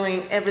start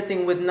doing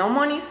everything with no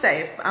money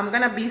saved. I'm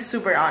going to be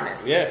super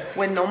honest. Yeah.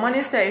 With no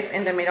money saved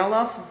in the middle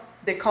of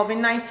the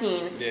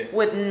COVID-19,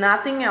 with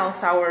nothing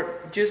else, our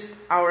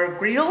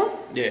grill,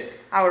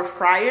 our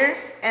fryer,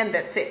 and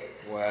that's it.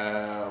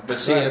 Wow. But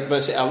see,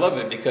 I love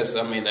it because,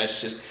 I mean,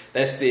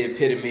 that's the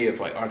epitome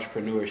of like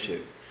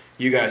entrepreneurship.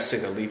 You guys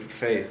took a leap of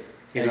faith.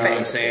 You know what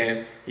I'm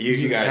saying?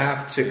 You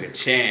guys took a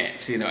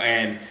chance, you know,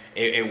 and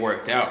it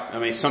worked out. I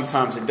mean,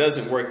 sometimes it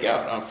doesn't work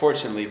out,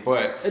 unfortunately,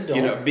 but,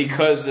 you know,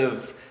 because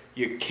of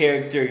your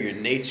character, your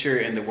nature,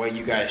 and the way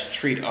you guys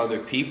treat other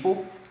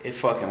people, it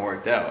fucking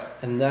worked out.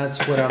 And that's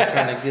what I'm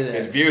trying to get at.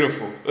 It's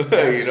beautiful,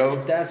 you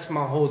know? That's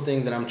my whole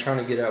thing that I'm trying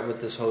to get at with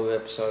this whole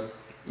episode.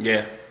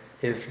 Yeah.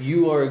 If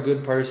you are a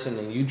good person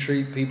and you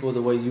treat people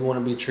the way you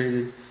want to be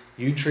treated,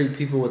 you treat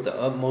people with the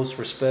utmost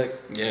respect.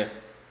 Yeah.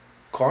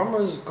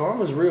 Karma's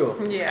real.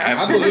 Yeah,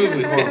 absolutely.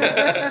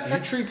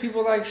 You treat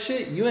people like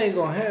shit, you ain't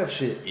gonna have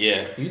shit.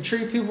 Yeah. You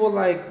treat people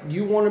like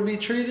you want to be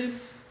treated,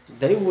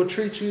 they will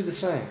treat you the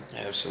same.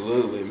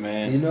 Absolutely,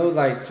 man. You know,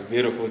 like it's a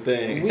beautiful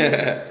thing.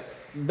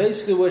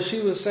 Basically, what she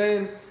was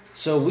saying.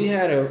 So we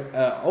had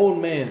a old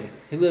man.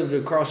 He lived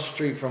across the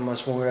street from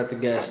us when we were at the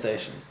gas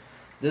station.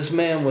 This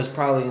man was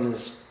probably in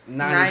his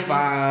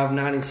 95,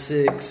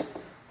 96.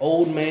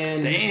 Old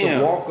man used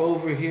to walk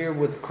over here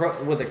with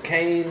a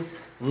cane.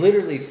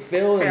 Literally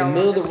fell in the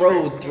middle of the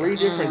road 3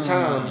 different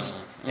times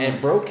and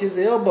broke his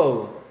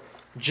elbow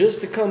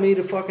just to come eat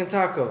a fucking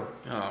taco.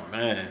 Oh,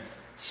 man.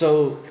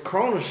 So the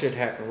Corona shit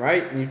happened,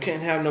 right? And you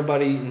can't have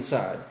nobody eat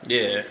inside.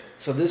 Yeah.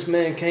 So this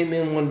man came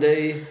in one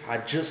day. I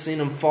just seen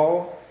him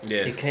fall.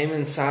 Yeah. He came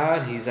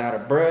inside. He's out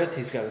of breath.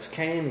 He's got his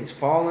cane. He's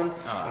falling.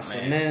 Oh, I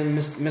said, man,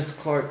 Mr.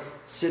 Clark,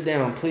 sit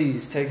down,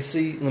 please. Take a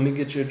seat. Let me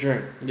get you a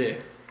drink. Yeah.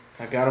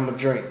 I got him a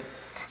drink.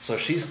 So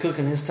she's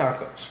cooking his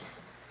tacos.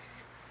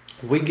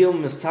 We give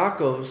him his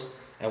tacos,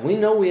 and we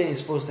know we ain't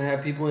supposed to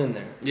have people in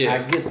there. Yeah.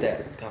 I get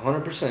that,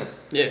 100%.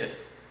 Yeah.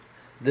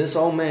 This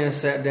old man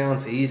sat down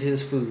to eat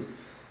his food.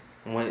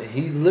 When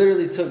he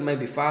literally took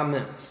maybe 5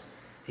 minutes.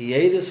 He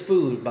ate his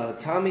food. By the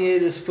time he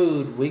ate his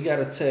food, we got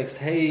a text,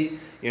 hey,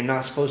 you're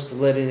not supposed to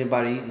let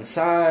anybody eat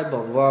inside,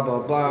 blah, blah,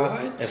 blah,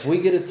 blah. What? If we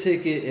get a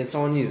ticket, it's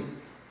on you.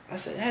 I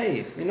said,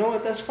 hey, you know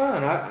what, that's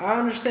fine. I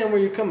understand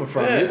where you're coming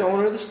from. Yeah. You're the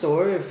owner of the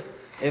store.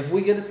 If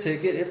we get a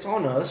ticket, it's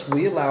on us.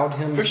 We allowed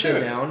him to sit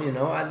down, you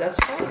know. That's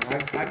fine.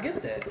 I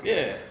get that.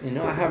 Yeah. You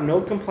know, I have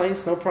no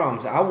complaints, no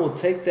problems. I will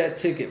take that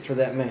ticket for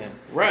that man.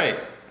 Right.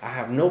 I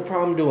have no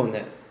problem doing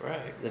that.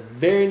 Right. The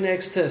very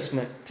next text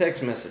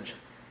message,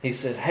 he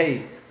said,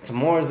 hey,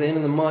 tomorrow's the end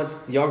of the month.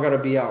 Y'all got to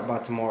be out by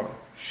tomorrow.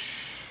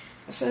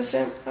 I said,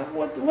 Sam,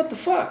 what the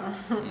fuck?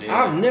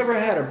 Yeah. I've never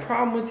had a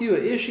problem with you,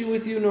 an issue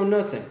with you, no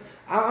nothing.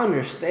 I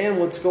understand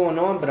what's going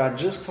on, but I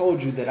just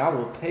told you that I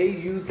will pay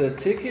you the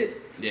ticket.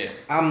 Yeah.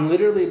 I'm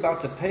literally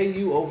about to pay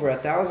you over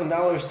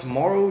 $1,000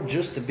 tomorrow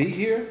just to be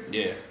here.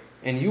 Yeah.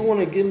 And you want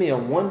to give me a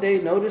 1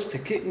 day notice to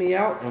kick me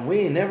out and we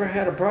ain't never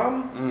had a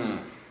problem?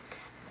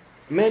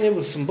 Man, it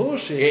was some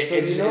bullshit.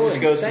 It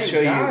just goes to show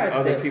you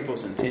other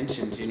people's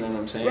intentions, you know what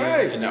I'm saying?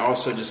 Right. And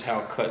also just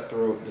how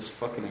cutthroat this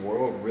fucking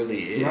world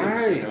really is,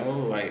 right. You know?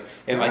 Like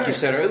you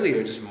said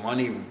earlier, just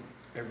money,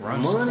 it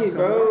runs money, the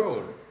bro.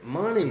 world.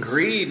 Money. It's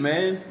greed,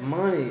 man.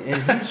 Money.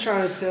 And he's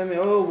trying to tell me,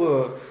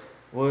 oh,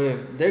 well,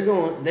 if they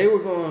were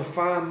going to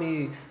fine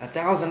me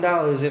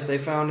 $1,000 if they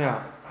found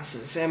out. I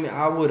said, Sammy,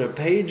 I would have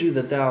paid you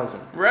the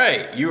 $1,000.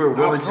 Right. You were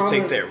willing to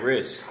take that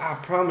risk. I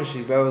promise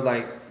you, bro.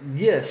 Like,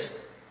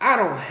 yes, I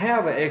don't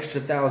have an extra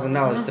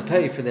 $1,000 to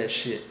pay for that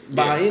shit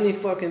by any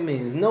fucking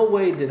means. No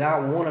way did I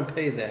want to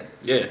pay that.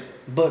 Yeah.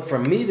 But for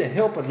me to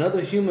help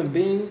another human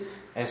being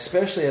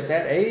especially at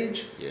that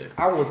age, Yeah.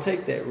 I will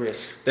take that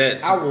risk.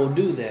 That's I will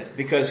do that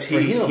because for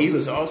him. he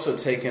was also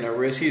taking a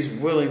risk. He's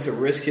willing to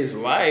risk his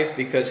life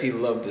because he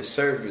loved the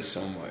service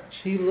so much.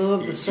 He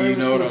loved the service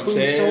know what and the I'm food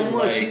saying? so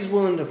much. Like- He's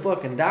willing to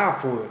fucking die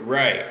for it.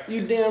 Right.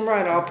 You damn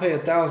right. I'll pay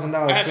 $1,000 for him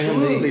to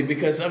Absolutely, eat.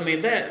 because I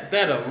mean that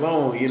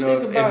alone, you know,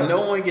 Think if about it.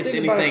 no one gets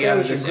Think about anything if that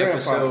out of was this your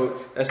grandpa. episode,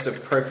 that's the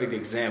perfect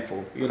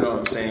example. You know what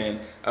I'm saying,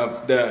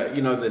 of the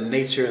the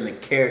nature and the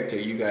character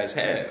you guys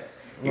have.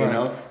 You Right.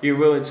 know, you're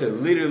willing to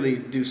literally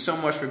do so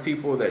much for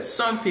people that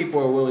some people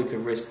are willing to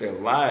risk their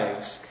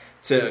lives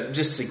to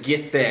just to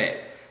get that.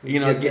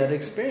 Get that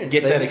experience.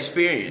 Get that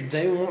experience.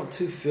 They want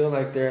to feel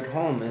like they're at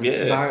home, and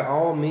Yeah. by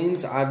all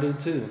means, I do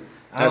too.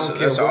 I don't care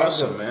That's where I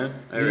awesome, go. man.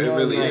 It You know,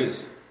 really like,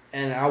 is.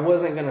 And I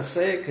wasn't gonna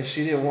say it because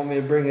she didn't want me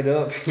to bring it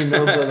up,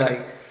 but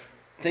like,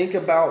 think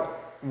about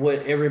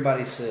what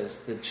everybody says,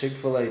 the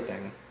Chick-fil-A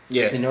thing.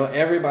 Yeah.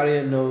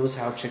 Everybody knows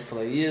how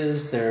Chick-fil-A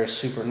is. They're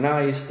super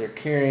nice. They're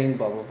caring.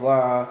 Blah blah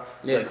blah.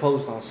 Yeah. They're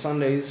closed on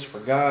Sundays for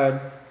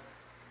God.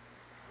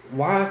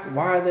 Why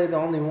are they the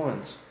only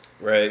ones?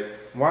 Right.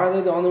 Why are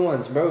they the only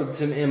ones, bro?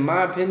 In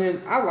my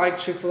opinion, I like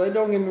Chick-fil-A.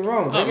 Don't get me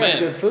wrong. They got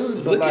good food,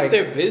 but look like, at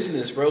their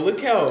business, bro.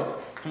 Look how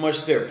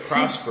much they're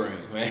prospering,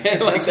 man.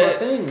 Like That's my that.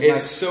 thing. It's Like,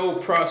 so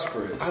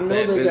prosperous. I know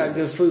that they got good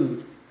business.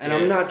 food, and Yeah.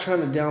 I'm not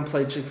trying to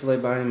downplay Chick-fil-A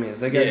by any means.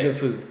 They got Yeah. good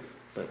food,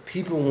 but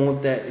people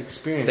want that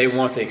experience. They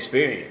want the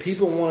experience.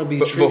 People want to be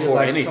But treated before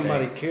like anything.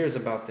 somebody cares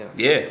about them.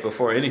 Yeah,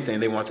 before anything,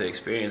 they want the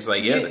experience.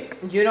 Like, yeah,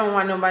 You don't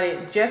want nobody.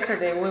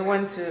 Yesterday we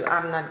went to.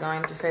 I'm not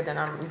going to say the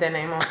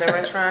name of the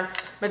restaurant,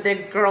 but the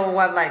girl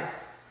was like,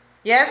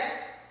 "Yes,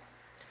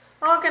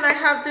 oh, can I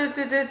have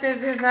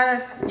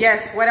this?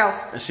 Yes. What else?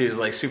 and she was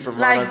like super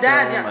Like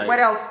that, monotone, yeah. like, What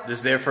else?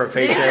 Just there for a This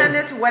paycheck. and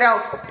this. What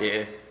else?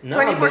 Yeah, No,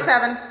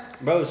 24/7.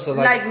 bro. So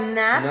Like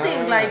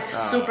nothing. Nah. Like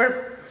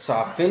super. So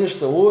I finished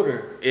the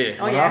order. yeah,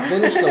 Oh, When yeah. I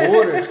finished the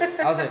order,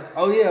 I was like,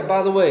 "Oh yeah,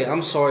 by the way,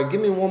 I'm sorry.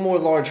 Give me one more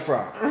large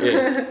fry."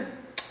 yeah.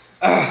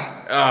 Yeah.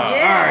 All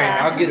right,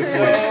 I'll get it for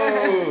you.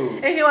 Oh,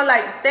 And he was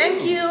like,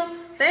 "Thank you,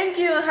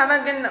 have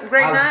a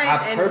great night,"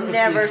 I and purposely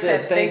never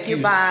said thank you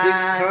 6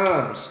 back.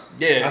 times.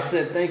 Yeah. I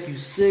said thank you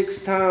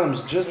 6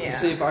 times just to Yeah.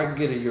 see if I could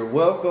get a "you're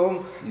welcome"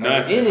 or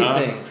Nothing,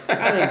 anything.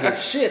 I didn't get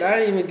shit. I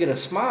didn't even get a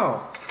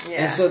smile.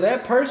 Yeah. And so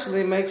that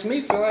personally makes me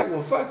feel like,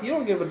 well, fuck, you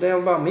don't give a damn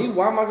about me.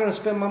 Why am I gonna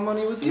spend my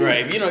money with you? right.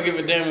 If you don't give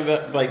a damn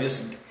about like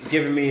just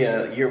giving me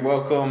a "you're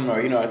welcome" or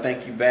a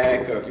 "thank you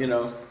back" or you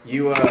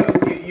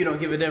don't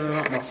give a damn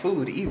about my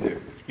food either.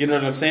 You know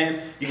what I'm saying?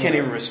 You can't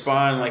even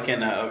respond like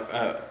in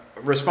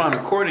respond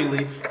accordingly.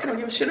 You don't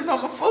give a shit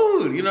about my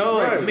food. You know,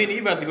 like, Right. I mean,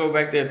 you about to go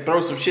back there, throw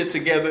some shit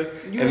together,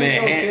 You and then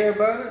ain't gonna care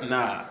about it.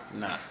 Nah.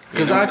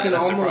 Because You know, I can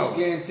that's the almost problem.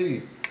 guarantee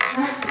you,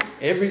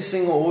 every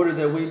single order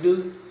that we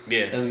do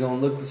Yeah, is gonna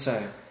look the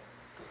same.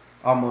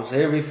 Almost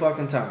every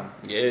fucking time.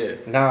 yeah,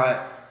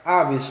 Now,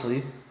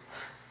 obviously,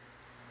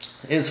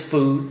 it's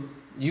food.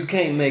 You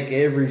can't make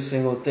every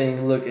single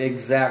thing look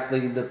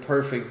exactly the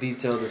perfect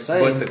detail the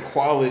same. but the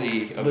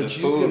quality of the But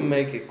you food, can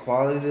make it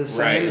quality the same,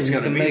 Right, and it's you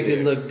gonna can be make it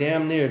there. look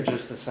damn near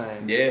just the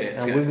same. Yeah,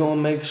 it's and gonna- we're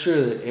gonna make sure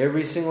that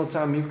every single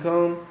time you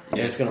come,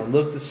 Yeah. it's gonna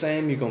look the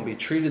same. You're gonna be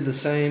treated the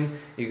same.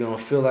 You're gonna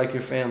feel like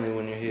your family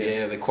when you're here.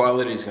 yeah, the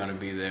quality is gonna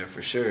be there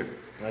for sure.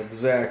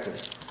 Exactly.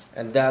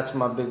 And that's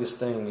my biggest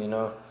thing.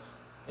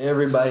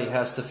 Everybody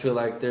has to feel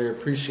like they're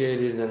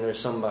appreciated and they're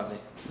somebody.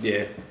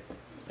 Yeah,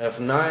 If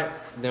not,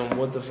 then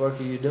what the fuck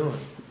are you doing?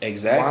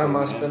 exactly. Why am I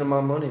man. spending my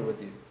money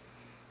with you?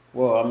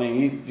 Well, I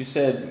mean, you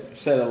said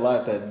a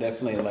lot that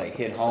definitely like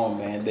hit home,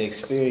 man. The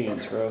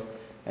experience, bro,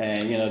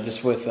 and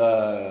just with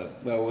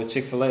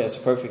Chick-fil-A, it's a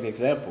perfect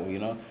example.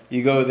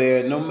 You go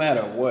there, no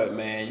matter what,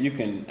 man, you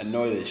can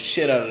annoy the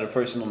shit out of the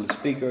person on the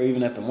speaker, or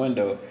even at the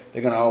window.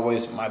 They're gonna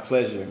always my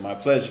pleasure, my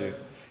pleasure.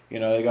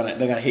 They're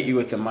gonna hit you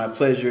with the my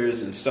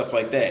pleasures and stuff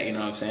like that. You know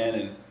what I'm saying?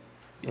 And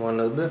You want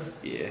another bit?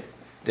 yeah,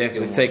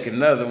 definitely take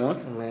another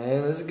one.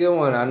 Man, that's a good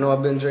one. I know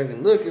I've been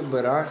drinking liquor,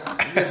 but I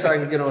guess I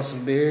can get on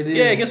some beer. It is,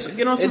 Yeah,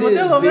 get on some it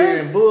is Modelo, beer man.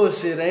 and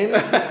bullshit, ain't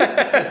it?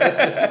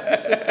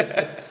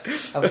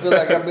 I feel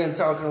like I've been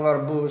talking a lot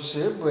of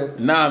bullshit, but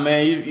Nah,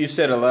 man, you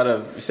said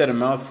a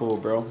mouthful,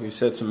 bro. You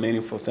said some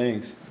meaningful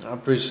things. I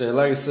appreciate it.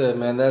 Like I said,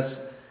 man,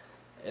 that's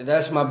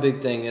my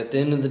big thing. At the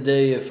end of the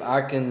day, if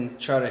I can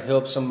try to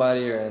help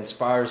somebody or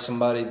inspire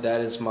somebody,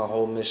 that is my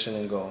whole mission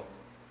and goal.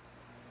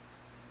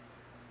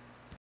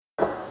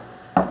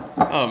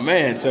 Oh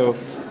man, so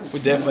we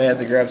definitely had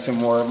to grab some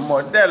more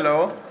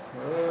Modelo.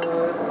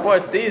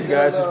 But these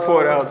guys just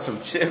poured out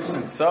some chips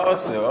and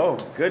salsa. Oh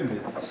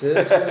goodness,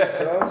 Chips and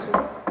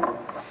salsa.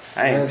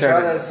 I ain't Man, try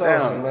turning that this salsa,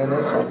 down. man.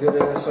 That's some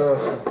good ass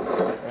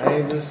salsa. I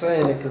ain't just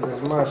saying it because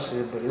it's my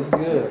shit, but it's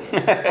good.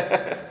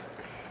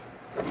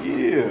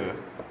 Yeah.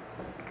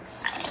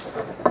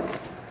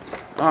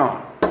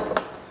 Oh,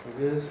 Some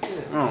good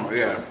shit. oh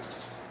yeah.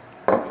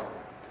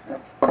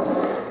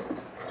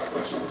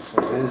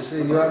 Some good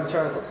shit. You ought to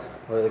try.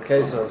 Well, the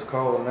queso's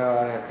cold now.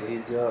 I have to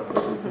heat it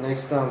up.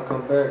 Next time,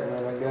 come back,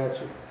 man. I got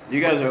you.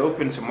 You guys are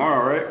open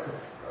tomorrow, right?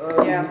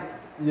 Yeah.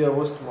 Yeah.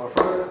 What's tomorrow?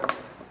 Friday?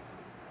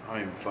 I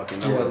don't even fucking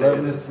know Yeah, what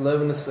 11 day it is.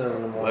 11 to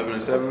 7 tomorrow. 11 to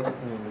 7?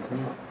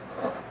 Mm-hmm.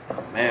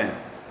 Oh, man.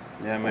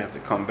 Yeah, I might have to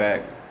come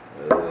back.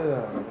 Yeah,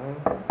 man.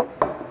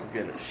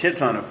 Get a shit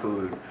ton of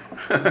food.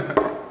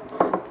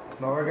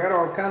 No, I got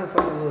all kind of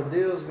fucking little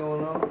deals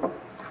going on.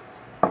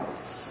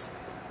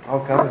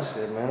 All kind of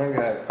shit, man. I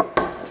got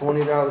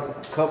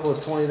 $20, couple of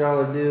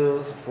 $20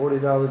 deals, a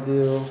 $40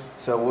 deal.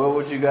 So what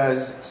would you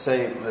guys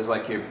say is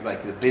like your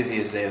the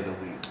busiest day of the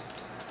week?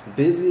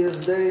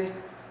 Busiest day?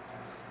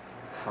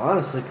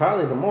 Honestly,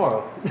 probably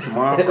tomorrow.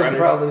 Tomorrow, Friday?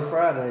 Probably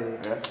Friday.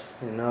 Yeah.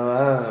 You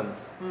know,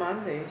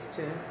 Mondays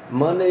too.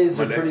 Mondays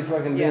Monday. are pretty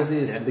fucking Yeah. busy.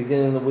 It's Yeah. the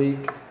beginning of the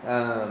week.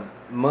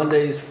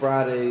 Mondays,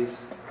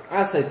 Fridays.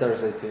 I say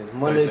Thursday too.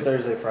 Monday,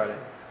 Thursday, Friday.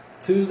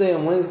 Tuesday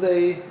and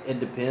Wednesday, it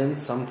depends.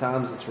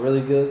 Sometimes it's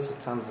really good.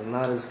 Sometimes it's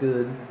not as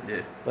good. Yeah.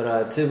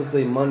 But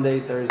typically Monday,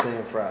 Thursday,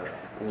 and Friday.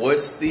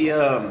 What's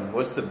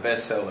the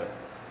best seller?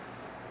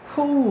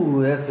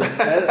 Ooh, that's a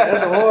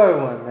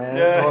hard one, man.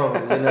 That's Yeah. a hard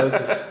one. You know,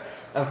 because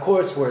of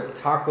course we're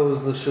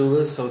Tacos La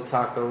Chula, so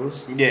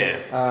tacos.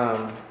 Yeah.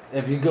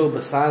 If you go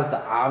besides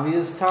the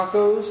obvious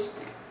tacos,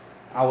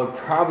 I would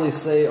probably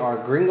say our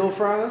gringo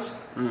fries.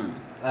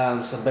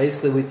 So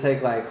basically we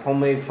take like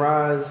homemade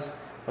fries,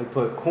 we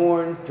put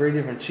corn, 3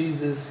 different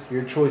cheeses,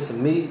 your choice of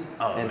meat,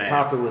 and man.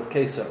 top it with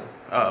queso.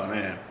 Oh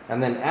man.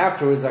 And then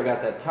afterwards I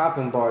got that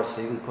topping bar so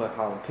you can put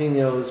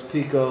jalapenos,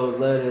 pico,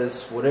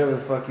 lettuce, whatever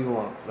the fuck you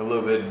want. A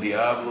little bit of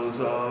Diablo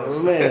sauce.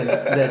 Oh man,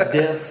 that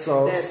death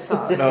sauce. Death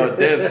sauce. No,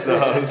 death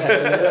sauce.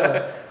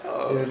 Yeah.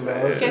 Oh, You know,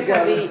 man. it's-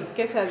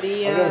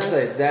 Quesadillas. I'm gonna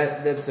say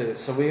that's it.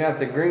 So we got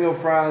the gringo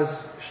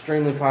fries,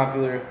 extremely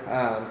popular.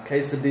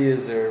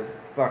 Quesadillas are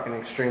fucking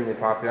extremely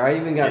popular. I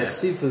even got Yeah. a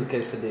seafood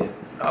quesadilla.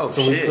 Oh,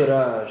 so shit. we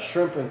put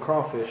shrimp and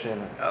crawfish in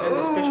it.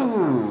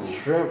 Oh.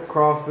 Shrimp,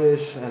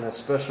 crawfish, and a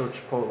special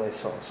chipotle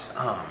sauce.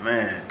 Oh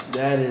man.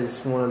 That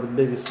is one of the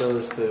biggest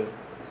sellers too.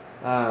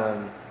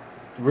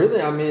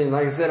 Really, I mean,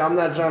 like I said, I'm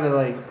not trying to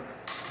like,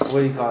 what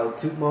do you call it,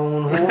 toot my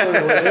own horn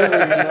or whatever,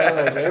 you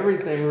know, like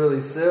everything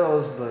really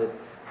sells, but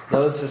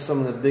those are some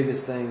of the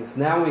biggest things.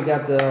 Now we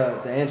got the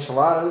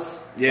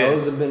enchiladas. Yeah.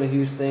 Those have been a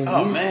huge thing.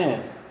 Oh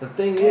man. The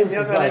thing Y'all is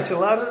got like,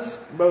 enchiladas?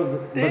 bro,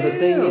 but the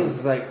thing Damn.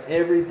 is like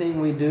everything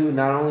we do,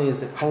 not only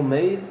is it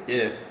homemade,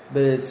 Yeah.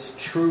 but it's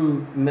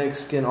true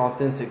Mexican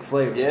authentic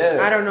flavors. Yeah.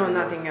 I don't know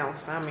nothing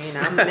else. I mean,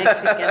 I'm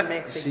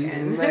Mexican. She's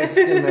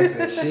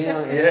Mexican. She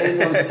don't, it ain't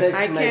no I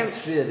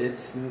Tex-Mex came- shit.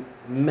 It's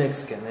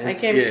Mexican. I It's,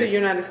 came Yeah. to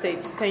United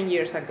States 10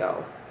 years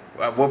ago.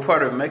 What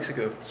part of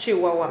Mexico?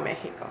 Chihuahua,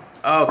 Mexico.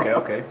 Oh,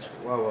 okay.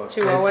 Whoa.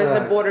 Chihuahua It's, is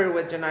the border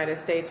with United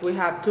States. We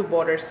have 2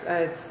 borders.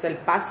 It's El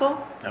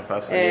Paso El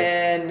Paso, yeah.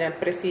 and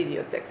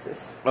Presidio,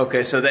 Texas.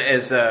 Okay, so that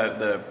is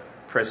the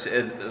press.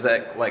 Is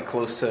that like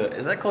close to?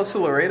 Is that close to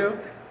Laredo?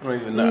 I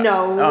don't even know.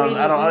 No,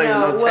 I don't even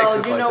know Texas well,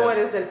 you like know that. what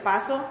is El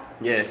Paso?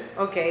 Yeah.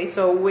 Okay,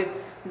 so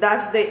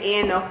that's the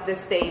end of the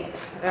state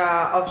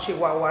of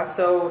Chihuahua.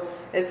 So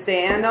it's the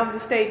end of the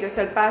state. It's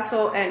El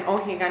Paso, and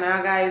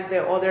Ojinaga is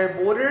the other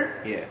border.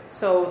 Yeah.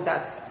 So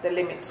that's the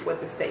limits with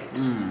the state.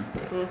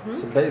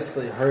 So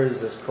basically,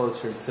 hers is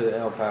closer to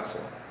El Paso,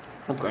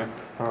 Okay.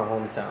 her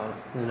hometown.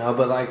 You know,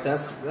 but like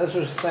that's what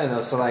you're saying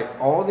though. So like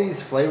all these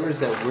flavors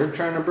that we're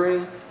trying to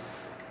bring,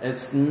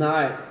 it's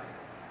not.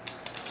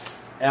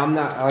 I'm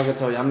not, like I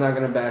told you, I'm not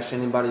going to bash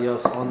anybody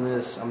else on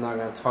this. I'm not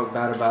going to talk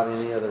bad about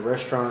any other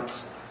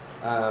restaurants.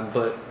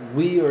 But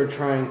we are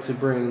trying to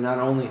bring not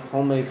only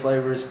homemade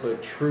flavors,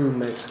 but true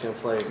Mexican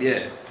flavors.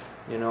 Yeah.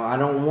 You know, I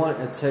don't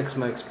want a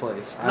Tex-Mex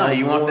place. No,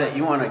 you want that.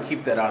 You want to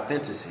keep that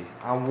authenticity.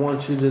 I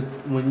want you to,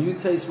 when you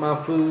taste my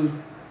food,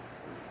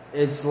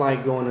 it's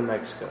like going to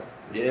Mexico.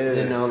 Yeah.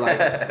 You know,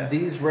 like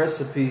these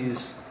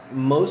recipes,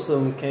 most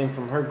of them came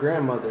from her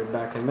grandmother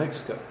back in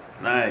Mexico.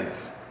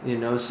 Nice. You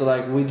know, so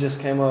like we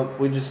just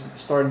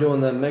started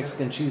doing the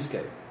Mexican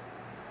cheesecake.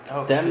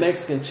 Oh, That shit.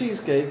 Mexican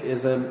cheesecake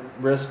is a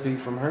recipe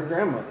from her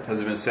grandmother. Has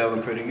it been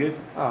selling pretty good?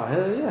 Oh,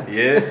 hell yeah.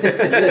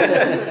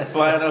 Yeah.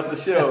 Flying off the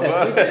shelf,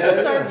 huh? We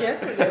just started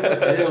yesterday. With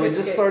the Yeah, we just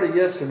cheesecake. started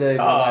yesterday.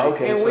 but, Oh, like,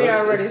 okay. And so we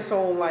it's- already it's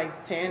sold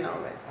like 10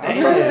 of it. I'm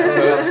Damn, proud of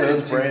so her.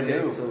 it's brand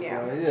Cheesecake new. so far,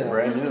 Yeah. yeah.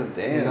 Brand new.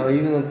 Damn. You know,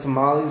 even the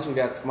tamales, we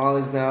got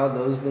tamales now.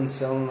 Those been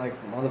selling like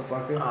a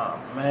motherfucker. Oh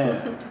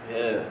man,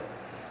 yeah.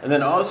 And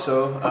then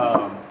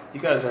also, you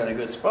guys are in a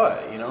good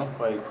spot. You know,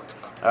 like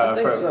I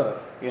think for, so.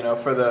 You know,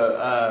 for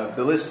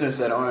the listeners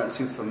that aren't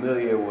too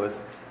familiar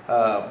with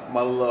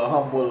my little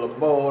humble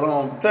abode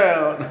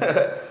hometown,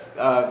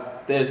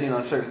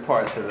 there's certain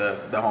parts of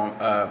the home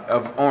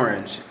of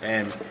Orange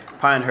and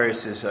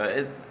Pinehurst is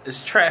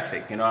it's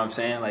traffic. You know what I'm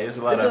saying? Like there's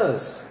a lot It of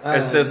does.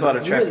 there's a lot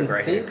of You traffic wouldn't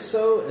right think here.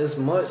 so as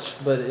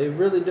much, but it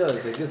really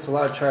does. It gets a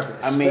lot of traffic,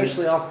 I mean-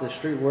 especially off the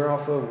street we're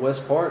off of,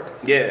 West Park.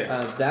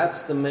 Yeah.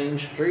 That's the main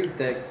street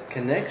that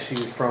connects you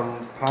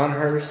from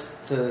Pinehurst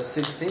to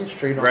 16th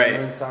Street on Right.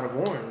 the inside of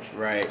Orange.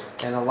 Right.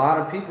 And a lot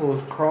of people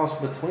cross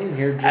between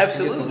here just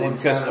Absolutely, to get to one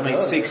because side I or mean,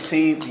 the other.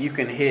 16th you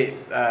can hit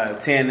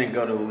 10 and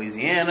go to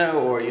Louisiana,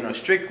 or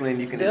Strickland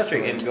you can hit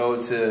Strickland and go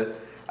to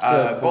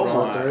Port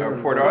Beaumont Arthur or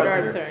and Port Port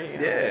Arthur. Arthur,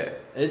 yeah. Yeah.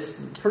 It's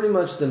pretty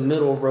much the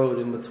middle road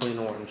in between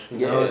Orange. You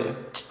know?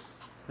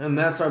 Yeah. And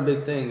that's our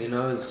big thing, you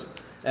know, is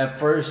at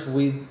first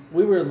we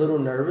were a little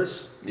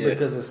nervous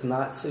because it's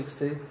not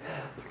 16.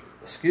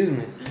 Excuse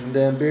me,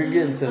 damn beer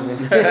getting to me.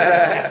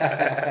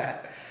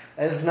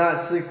 It's not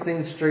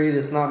 16th Street,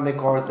 it's not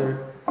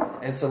MacArthur.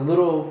 It's a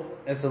little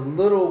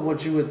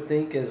what you would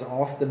think is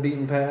off the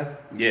beaten path.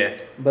 Yeah.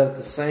 But at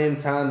the same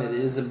time, it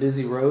is a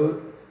busy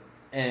road.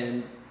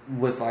 And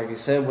with, like you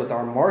said, with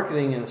our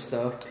marketing and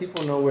stuff,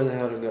 people know where the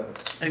hell to go.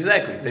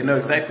 Exactly. They know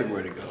exactly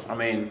where to go. I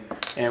mean,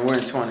 and we're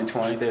in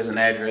 2020. There's an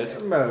address.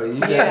 Bro, you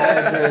get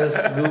an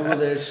address, Google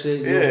that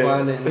shit, you'll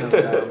find it in no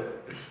time.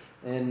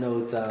 In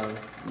no time.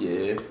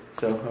 Yeah.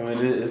 So, I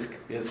mean,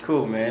 it's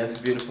cool, man. It's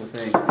a beautiful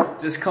thing.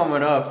 Just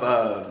coming up,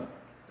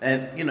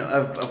 and, you know,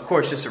 of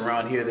course, just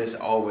around here, there's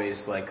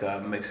always, like,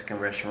 Mexican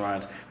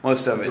restaurants.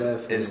 Most of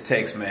it is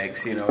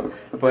Tex-Mex, you know.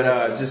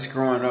 But just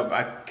growing up,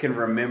 I can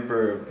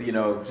remember, you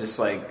know, just,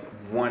 like,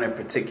 one in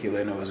particular,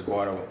 and it was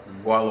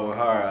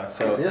Guadalajara.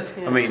 So,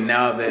 I mean,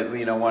 now that,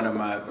 you know, one of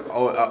my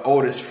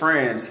oldest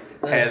friends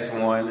has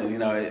one, and, you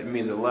know, it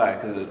means a lot,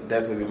 because it'll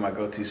definitely be my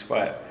go-to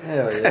spot.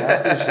 Hell yeah, I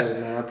appreciate it,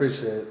 man. I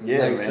appreciate it. Yeah,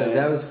 like man.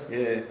 I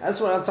said,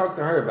 that's what I talked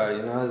to her about,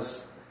 you know,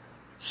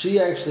 she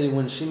actually,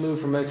 when she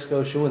moved from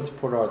Mexico, she went to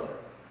Port Arthur.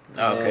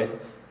 Oh, okay.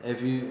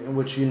 And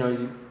which you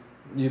know,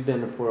 you've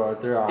been to Port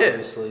Arthur,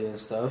 obviously, and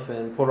stuff.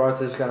 And Port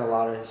Arthur's got a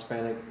lot of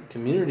Hispanic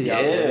community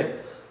out there,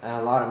 and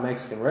a lot of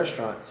Mexican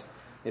restaurants.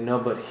 You know,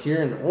 but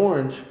here in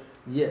Orange,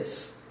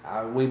 yes,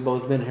 we've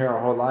both been here our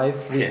whole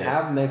life. We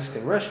have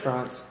Mexican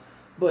restaurants,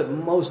 but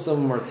most of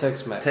them are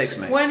Tex-Mex.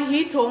 When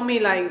he told me,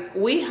 like,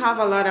 we have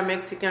a lot of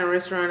Mexican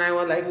restaurants, I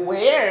was like,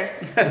 where?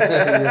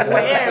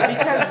 Where?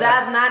 Because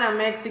that's not a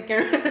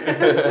Mexican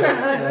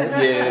restaurant.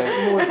 It's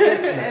more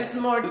Tex-Mex.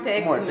 It's more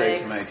Tex-Mex. More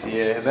Tex-Mex,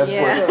 yeah. That's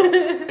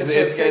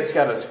what it's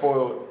got a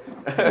spoiled.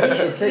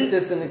 So take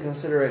this into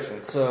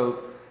consideration.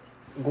 So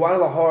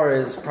Guadalajara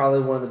is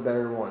probably one of the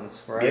better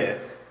ones, right?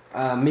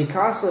 Yeah. Mi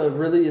Casa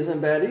really isn't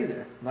bad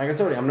either. Like I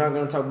told you, I'm not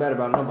going to talk bad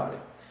about nobody.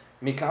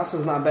 Mi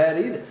Casa's not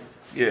bad either.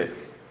 Yeah.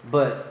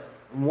 But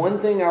one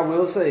thing I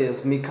will say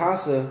is Mi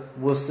Casa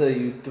will sell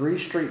you 3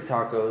 street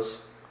tacos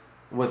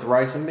with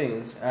rice and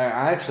beans.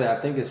 I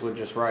think it's with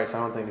just rice. I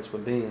don't think it's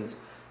with beans.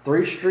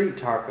 3 street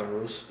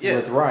tacos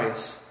with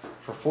rice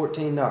for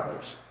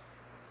 $14.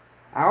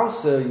 I'll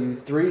sell you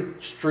 3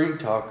 street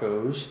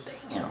tacos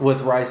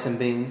with rice and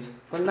beans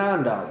for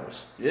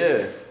 $9.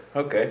 Yeah.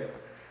 Okay.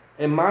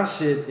 And my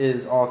shit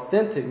is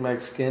authentic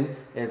Mexican.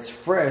 It's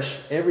fresh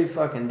every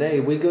fucking day.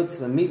 We go to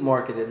the meat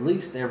market at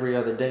least every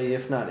other day,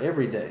 if not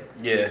every day.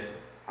 Yeah.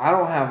 I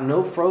don't have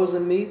no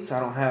frozen meats. I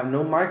don't have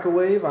no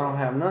microwave. I don't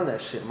have none of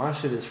that shit. My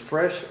shit is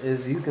fresh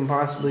as you can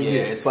possibly get.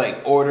 Yeah, it's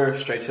like order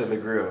straight to the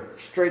grill.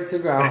 Straight to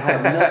the grill. I don't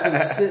have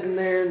nothing sitting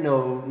there.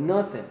 No,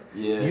 nothing.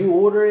 Yeah. You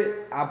order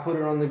it, I put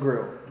it on the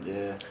grill.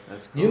 Yeah,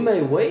 that's cool. You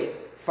may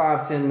wait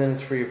 5-10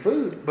 minutes for your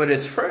food. But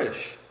it's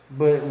fresh.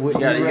 But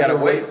wouldn't you gotta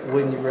wait.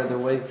 Wouldn't you rather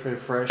wait for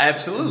fresh?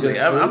 Absolutely.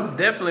 I'm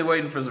definitely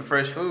waiting for some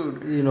fresh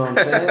food. You know what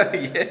I'm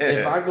saying? Yeah.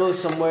 If I go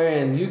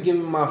somewhere and you give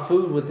me my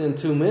food within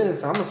 2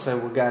 minutes, I'm gonna say,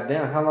 well,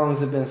 goddamn, how long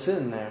has it been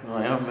sitting there?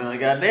 Well, man,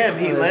 goddamn,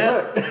 he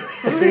left.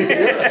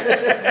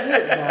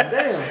 Shit,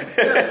 goddamn.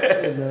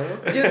 You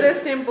know? Just a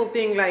simple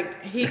thing,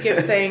 like he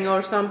kept saying,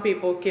 or some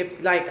people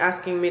kept like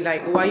asking me,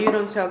 like, why you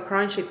don't sell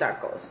crunchy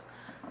tacos?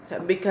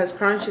 Because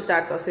crunchy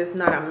tacos is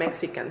not a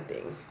Mexican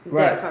thing.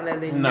 Right.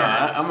 Definitely No,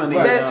 not. I'm gonna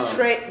need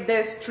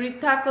the street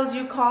tacos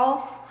you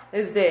call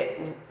is the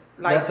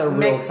like that's a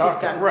real Mexican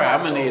taco. Right,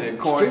 I'm gonna need a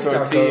corn Street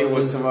tortilla taco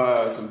with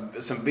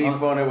is- some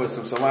beef on it with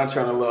some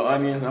cilantro and a little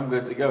onion. I'm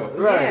good to go.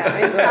 Right. Yeah,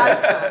 and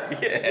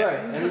salsa. Yeah. Right,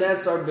 and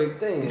that's our big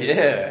thing. is,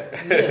 Yeah.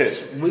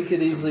 Yes, we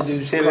could easily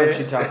do chili.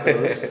 crunchy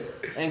tacos,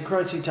 and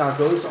crunchy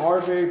tacos are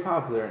very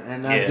popular,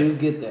 and I do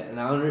get that, and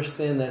I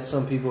understand that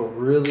some people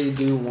really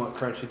do want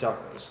crunchy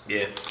tacos.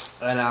 Yeah.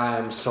 And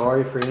I'm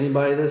sorry for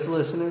anybody that's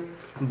listening,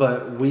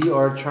 but we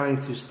are trying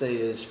to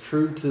stay as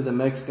true to the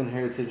Mexican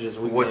heritage as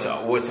we can.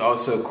 What's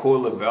also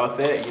cool about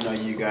that, you know,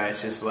 you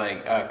guys just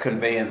like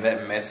conveying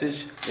that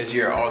message is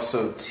you're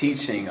also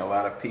teaching a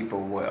lot of people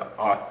what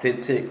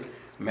authentic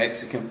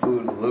Mexican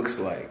food looks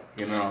like.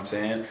 You know what I'm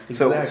saying?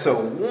 Exactly. So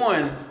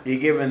one, you're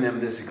giving them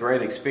this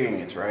great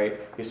experience, right?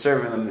 You're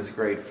serving them this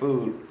great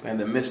food. In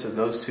the midst of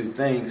those two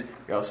things,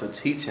 you're also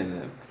teaching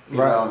them. You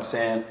know what I'm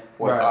saying?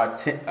 What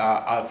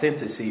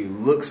authenticity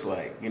looks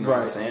like. You know what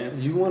I'm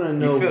saying? You want to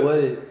know what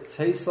it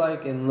tastes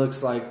like and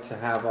looks like to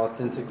have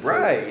authentic food.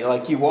 Right.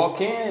 Like you walk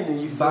in and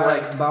you feel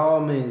like... By all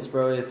means,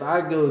 bro. If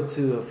I go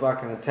to a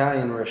fucking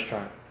Italian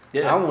restaurant,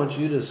 I want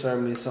you to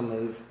serve me some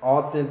of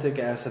authentic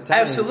ass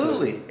Italian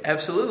food.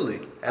 Absolutely.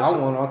 I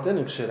want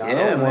authentic shit. I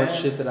don't want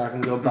shit that I can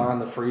go buy in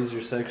the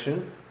freezer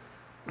section.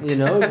 You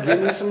know,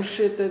 give me some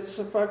shit that's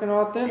fucking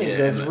authentic. Yeah,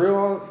 that's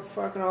real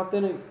fucking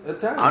authentic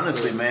Italian.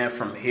 Honestly, food. man,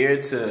 from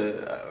here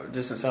to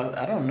just in South,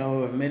 I don't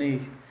know of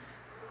many.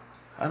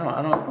 I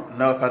don't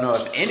know if I know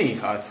of any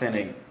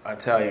authentic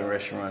Italian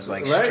restaurants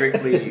like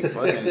strictly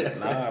fucking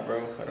nah,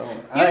 bro. I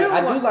don't.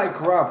 I do like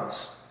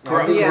Carrabba's.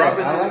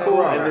 Carrabba's is cool,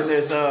 Carrabba's. and then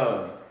there's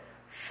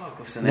Fuck,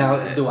 what's the name of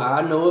Now, that? do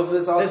I know if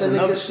it's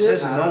authentic as shit?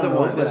 There's I another don't know,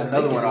 one. but There's I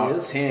another think one it off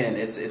is. 10.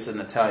 It's an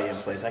Italian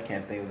place. I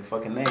can't think of the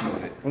fucking name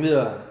of it.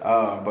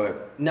 Yeah.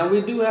 But Now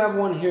we do have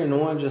one here in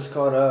Orange. It's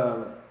called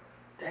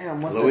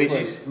damn, what's Luigi's? that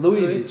place?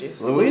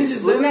 Luigi's.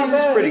 Luigi's they're not is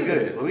bad pretty either.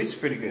 good. Luigi's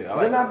pretty good. I They're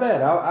like not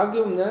bad. I'll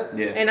give them that. it.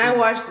 Yeah. And I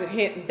watched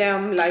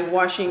them like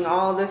washing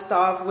all the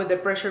stuff with the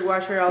pressure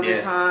washer all the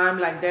Yeah. time.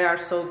 Like they are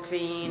so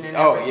clean and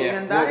Oh everything. yeah.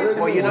 And that is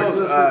Well, you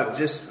important. know,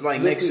 just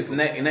like Good next people.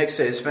 next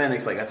to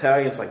Hispanics, like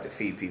Italians like to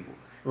feed people.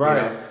 Right.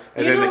 You know?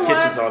 And You then know the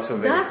kitchen's what? also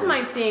very That's cool.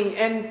 my thing.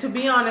 And to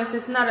be honest,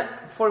 it's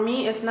not for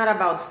me. It's not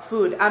about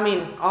food. I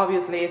mean,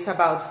 obviously, it's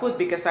about food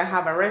because I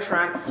have a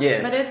restaurant.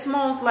 Yeah. But it's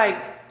most like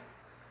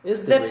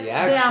It's the the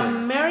reaction.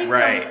 American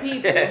Right.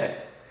 people.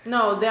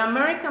 No, the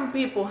American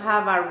people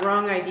have a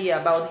wrong idea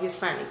about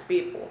Hispanic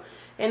people,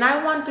 and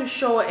I want to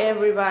show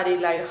everybody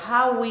like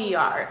how we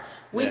are.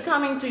 We Yeah.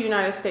 coming to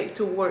United States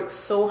to work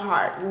so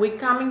hard. We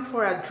coming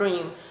for a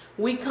dream.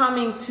 We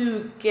coming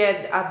to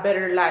get a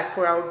better life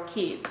for our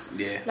kids.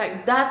 Yeah.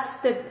 Like that's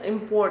the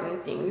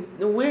important thing.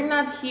 We're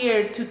not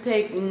here to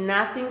take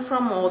nothing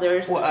from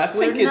others. Well, I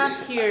think we're it's-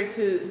 not here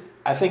to.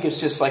 I think it's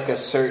just like a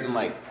certain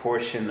like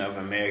portion of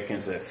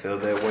Americans that feel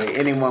that way.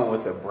 Anyone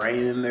with a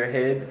brain in their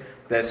head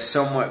that's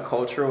somewhat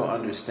cultural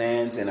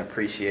understands and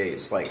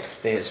appreciates like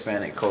the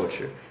Hispanic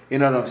culture. You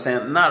know what I'm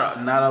saying? Not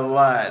a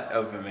lot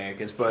of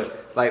Americans, but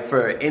like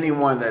for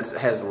anyone that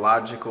has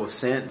logical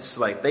sense,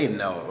 like they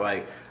know.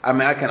 Like I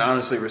mean, I can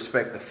honestly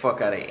respect the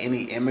fuck out of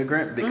any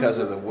immigrant because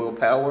of the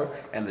willpower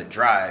and the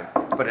drive.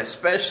 But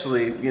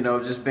especially, you know,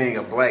 just being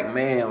a black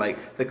man,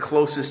 like the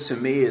closest to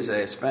me is a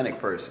Hispanic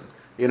person.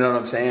 You know what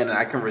I'm saying? And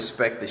I can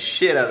respect the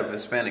shit out of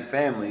Hispanic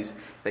families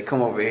that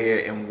come over here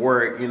and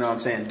work, you know what I'm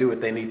saying, do what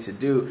they need to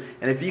do.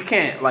 And if you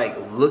can't like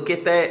look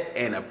at that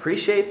and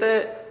appreciate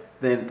that,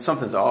 then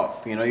something's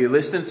off. You know, you're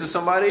listening to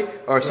somebody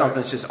or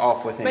something's just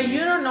off within But you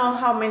don't know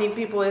how many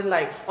people is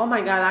like, oh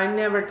my God, I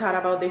never thought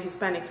about the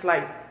Hispanics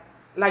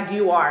like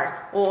you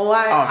are. Or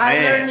I'm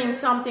man. learning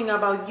something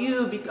about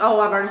you.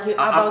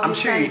 About I'm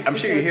sure Hispanics I'm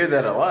sure you because- hear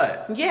that a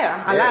lot.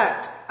 Yeah, a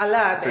Yeah.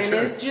 lot, For and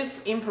sure. it's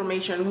just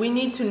information. We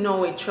need to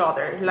know each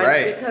other, like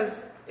Right.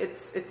 because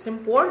it's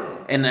important.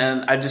 And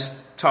then I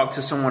just talked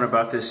to someone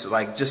about this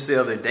like just the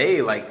other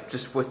day, like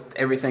just with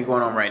everything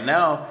going on right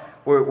now,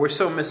 we're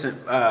so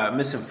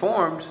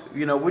misinformed.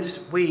 You know,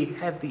 we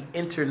have the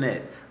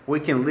internet. We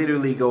can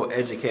literally go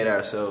educate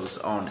ourselves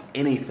on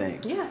anything.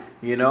 Yeah.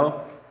 You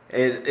know,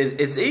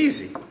 it's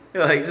easy.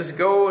 Like just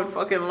go and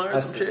fucking learn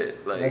some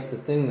shit. Like That's the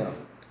thing, though.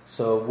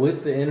 So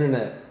with the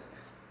internet,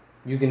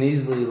 you can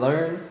easily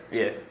learn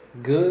yeah.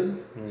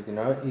 good, and you can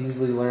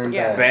easily learn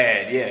Yeah. bad.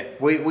 Bad, yeah.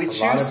 We lot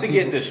choose of to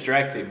get people-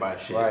 distracted by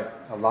shit. Right.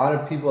 A lot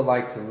of people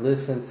like to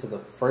listen to the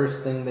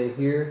first thing they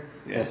hear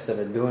Yeah. instead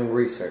of doing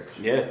research.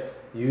 Yeah.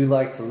 You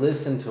like to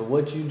listen to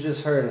what you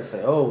just heard and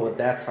say, "Oh, well,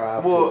 that's how I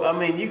Well, feel." I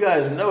mean, you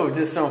guys know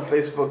just on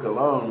Facebook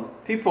alone,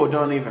 people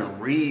don't even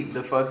read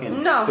the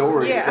fucking No,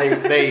 stories. yeah.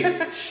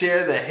 They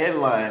share the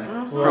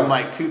headline from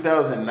like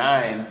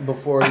 2009.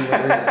 Before you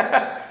even read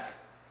it.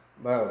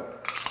 Bro,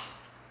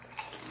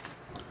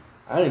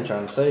 I ain't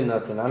trying to say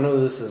nothing. I know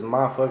this is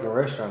my fucking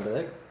restaurant, but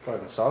that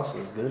fucking sauce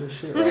is good as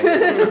shit right now.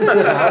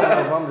 I don't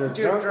know if I'm just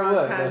You're drunk or drunk,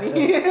 what, but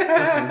honey.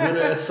 that's some good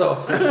ass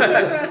sauce.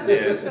 Yeah,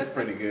 it's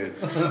pretty good.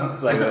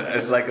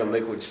 It's like a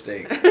liquid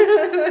steak. Shit.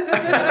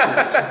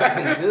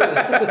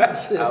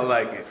 I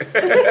like it.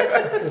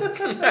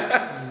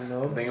 You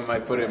know? I think I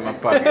might put it in my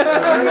pocket.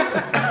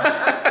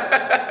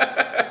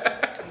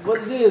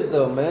 But it is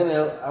though, man.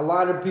 A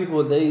lot of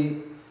people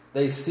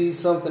they see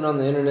something on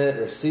the internet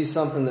or see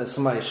something that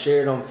somebody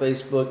shared on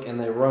Facebook and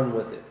they run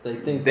with it. They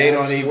think They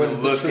that's don't even what the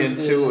look truth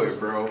into is it,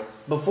 bro.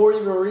 before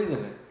even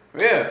reading it.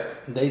 Yeah.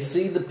 They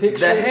see the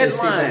picture, The they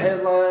see the headline.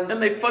 headline.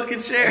 And they fucking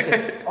share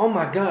it. Oh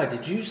my God!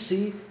 Did you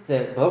see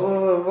that? Blah blah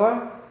blah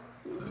blah.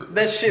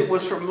 That shit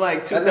was from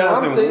like And then I'm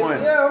 2001.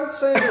 thinking, yeah, I'm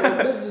saying,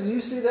 bitch, did you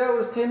see that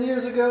was 10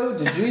 years ago?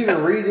 Did you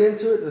even read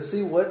into it to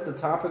see what the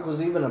topic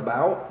was even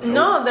about?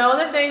 No, the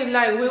other day,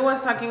 like we was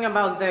talking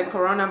about the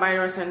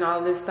coronavirus and all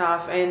this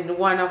stuff, and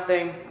one of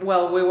them,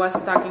 we was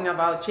talking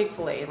about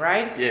Chick-fil-A,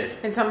 right? Yeah.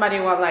 And somebody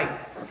was like,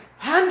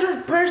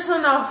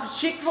 100% of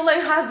Chick-fil-A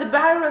has the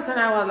virus, and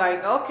I was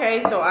like,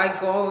 okay. So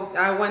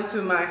I went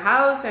to my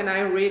house and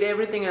I read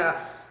everything.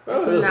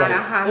 It's Bro,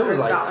 not it was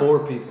like $100. 4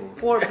 people.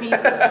 4 people.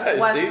 It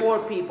was See? 4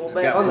 people, It's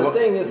but got On the Blown-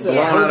 thing, it said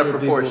blown out of 100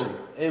 proportion.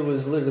 people. It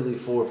was literally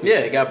 4 people. Yeah,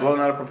 it got blown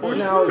out of proportion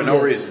Now, for no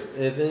yes,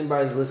 reason. if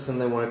anybody's listening,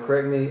 they want to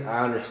correct me.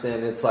 I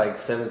understand it's like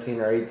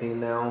 17 or 18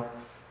 now.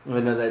 I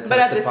know that But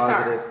at tested the start.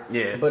 positive.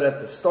 Yeah. But at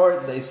the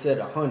start, they said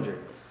 100.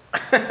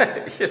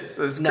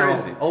 It's Now,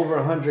 crazy. over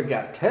 100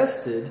 got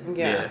tested,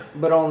 yeah.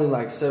 but only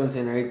like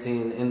 17 or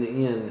 18 in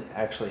the end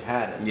actually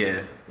had it.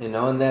 Yeah. You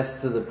know, and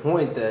that's to the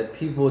point that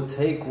people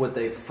take what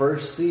they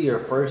first see or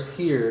first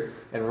hear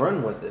and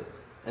run with it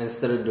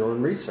instead of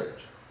doing research.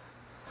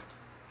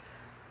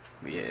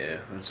 Yeah,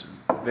 it's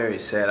very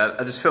sad.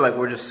 I just feel like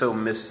we're just so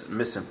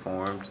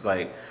misinformed.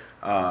 Like,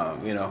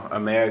 you know,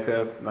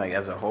 America, like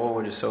as a whole,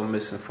 we're just so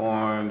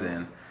misinformed,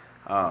 and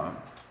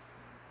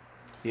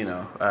you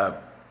know,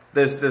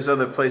 there's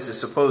other places,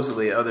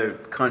 supposedly other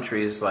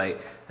countries, like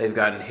they've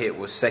gotten hit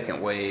with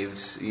second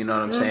waves. You know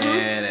what I'm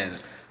saying,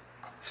 and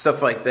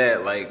stuff like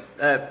that. Like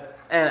that,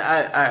 and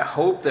I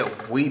hope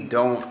that we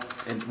don't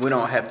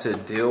have to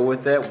deal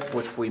with that,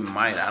 which we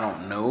might. I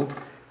don't know,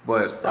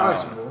 but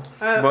Possible.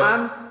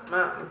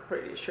 I'm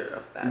pretty sure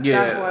of that.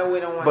 yeah. That's why we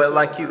don't want. But to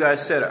like you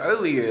guys said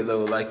earlier,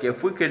 though, like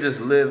if we could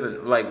just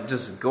live, like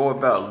just go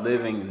about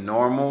living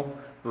normal,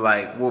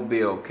 like we'll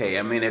be okay.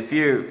 I mean, if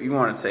you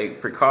want to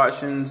take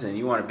precautions and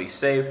you want to be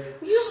safe,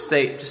 just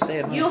stay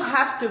at home. You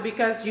have to,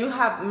 because you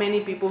have many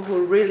people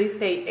who really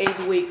stay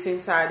 8 weeks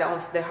inside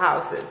of the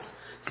houses.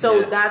 So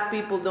Yeah. that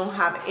people don't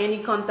have any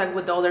contact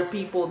with other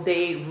people.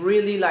 They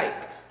really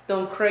like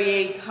don't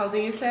create. How do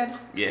you say it?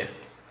 Yeah.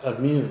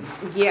 Immune.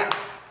 Yeah.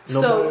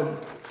 No So problem.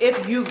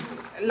 if you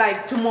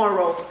like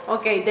tomorrow,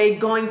 okay, they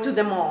going to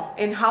the mall,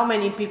 and how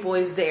many people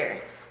is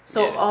there?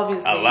 So Yeah,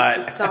 obviously a lot.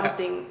 it's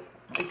something.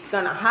 It's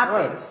gonna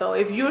happen. Right. So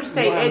if you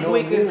stay You have 8 no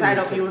weeks inside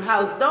immunity. of your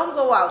house, don't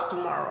go out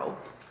tomorrow.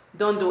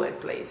 Don't do it,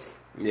 please.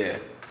 Yeah.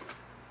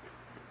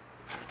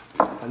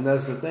 And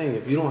that's the thing.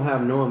 If you don't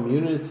have no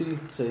immunity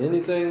to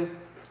anything,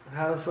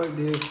 how the fuck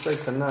do you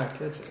expect to not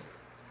catch it?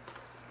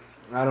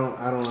 I don't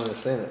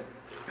understand it.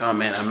 Oh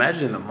man,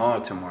 imagine the mall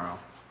tomorrow.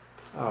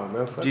 Oh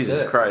man, fuck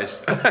Jesus that. Christ.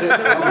 I'm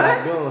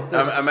not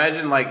going.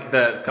 Imagine like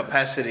the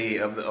capacity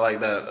of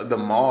the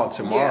mall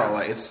tomorrow. Yeah.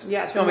 Like it's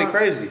Yeah, gonna be tomorrow.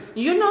 crazy.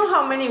 You know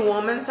how many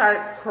women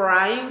are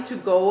crying to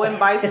go and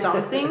buy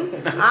something?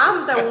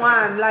 I'm the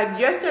one. Like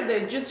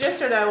just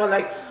yesterday, I was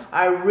like,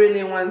 I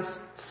really want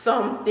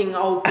something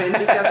open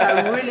because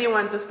I really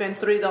want to spend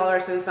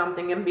 $3 in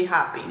something and be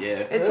happy. Yeah.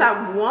 It's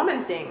a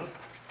woman thing.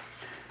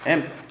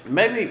 And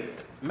maybe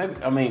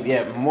I mean,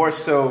 yeah, more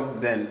so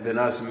than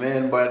us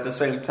men, but at the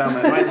same time,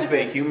 it might just be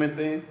a human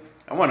thing.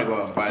 I want to go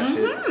out and buy shit.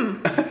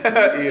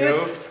 You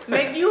know? It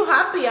make you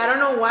happy. I don't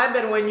know why,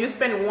 but when you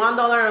spend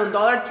 $1 on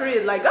Dollar Tree,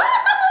 it's like,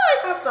 I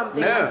have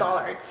something Yeah.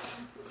 $1.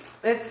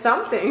 It's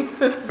something.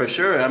 For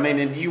sure. I mean,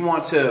 and you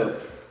want to.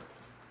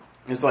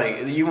 It's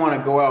like you want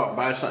to go out and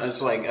buy something.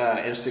 It's like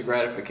instant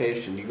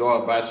gratification. You go out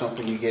and buy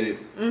something, you get it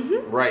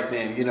right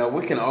then. You know,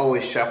 we can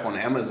always shop on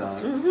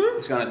Amazon.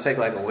 It's gonna take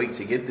like a week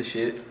to get the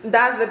shit.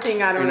 That's the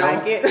thing. I don't You know?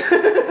 like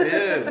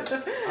it.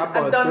 I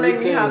bought Don't three make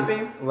me things.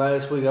 happy.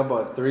 Last week I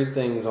bought 3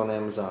 things on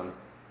Amazon.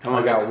 How I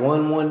long got it-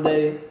 one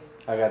day,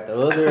 I got the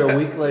other a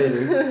week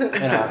later,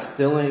 and I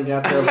still ain't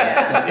got the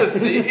last thing.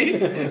 See,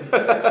 Yeah,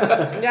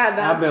 that's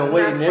I've been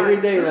waiting that's every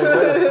fine. day, like,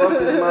 where the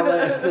fuck is my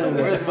last thing?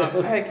 where's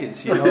my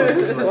package? You know, What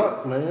it's the like,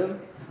 fuck, man?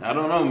 I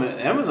don't know, man.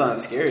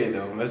 Amazon's scary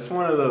though. It's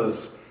one of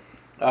those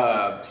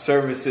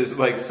services.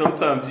 Like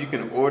sometimes you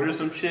can order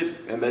some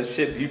shit, and that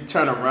shit you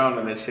turn around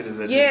and that shit is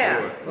at your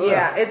door.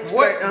 Yeah, it's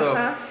What great.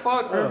 the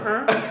fuck?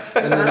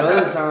 And then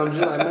other times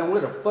you're like, man,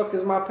 where the fuck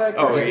is my package?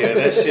 Oh yeah,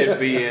 that shit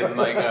be in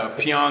like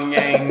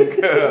Pyongyang,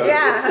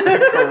 Yeah.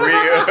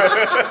 Korea.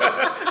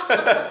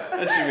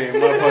 That should be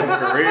in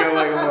motherfucking Korea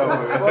like a Where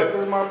the motherfucker. fuck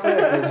is my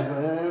package,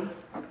 man?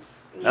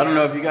 I don't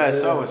know if you guys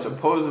saw it.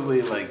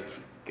 Supposedly,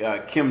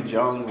 like Kim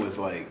Jong was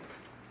like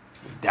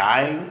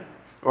dying,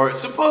 or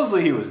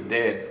supposedly he was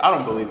dead. I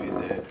don't believe he's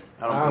dead.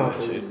 I I don't don't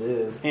believe think that it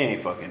shit. is. He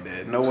ain't fucking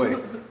dead. No way.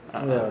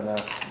 No.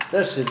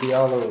 That shit be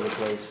all over the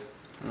place.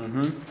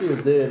 If he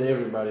was dead,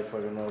 everybody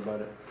fucking know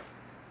about it.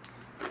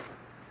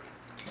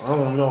 I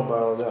don't know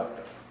about all that.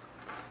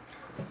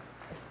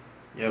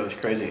 Yeah, it was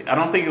crazy. I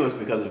don't think it was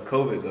because of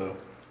COVID though.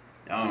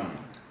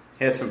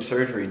 He had some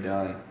surgery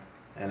done,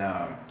 and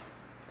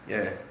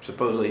yeah,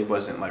 supposedly he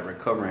wasn't like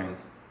recovering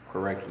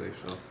correctly.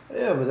 So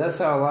Yeah, but that's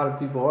how a lot of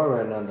people are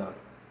right now, though.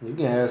 You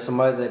can have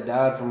somebody that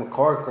died from a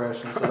car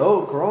crash and say,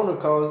 oh, Corona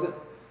caused it.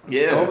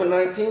 yeah,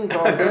 COVID-19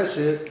 caused that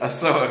shit. I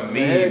saw a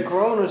They had meme.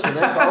 Corona, so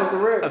that caused the I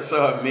wreck.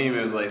 saw a meme.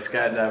 It was like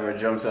skydiver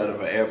jumps out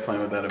of an airplane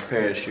without a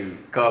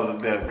parachute,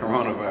 causes death,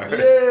 coronavirus.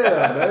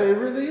 Yeah, man, it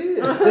really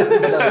is.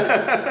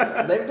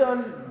 So, they've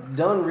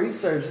done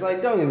research.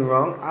 Like, don't get me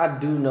wrong, I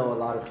do know a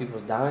lot of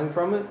people's dying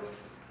from it.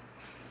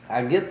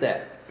 I get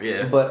that.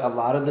 Yeah. But a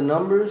lot of the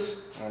numbers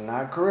are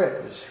not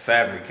correct. It's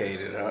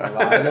fabricated, A huh?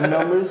 lot of the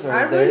numbers are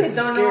I there really to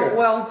don't scare know. us.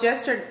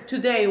 Well,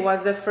 today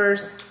was the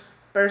first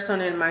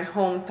person in my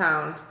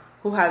hometown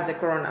who has the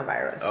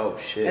coronavirus. Oh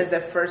shit. It's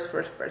the first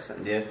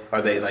person. Yeah.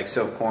 Are they like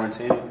self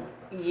quarantining?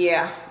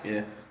 Yeah.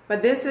 Yeah.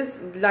 But this is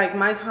like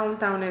my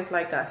hometown is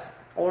like a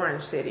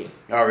orange city.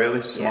 Oh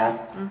really?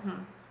 Small. Yeah.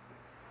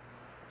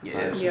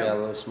 Yeah. She Yeah. got a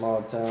little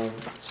small town.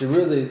 She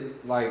really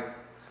like.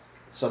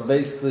 So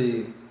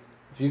basically,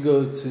 if you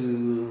go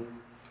to,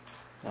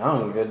 I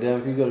don't give a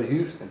damn if you go to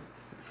Houston.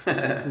 You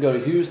go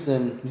to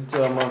Houston, you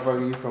tell a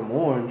motherfucker you from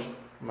Orange.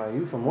 I'm like,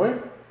 you from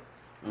where?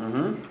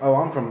 Mm-hmm. Oh,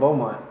 I'm from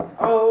Beaumont.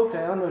 Oh,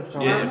 okay, I know what you're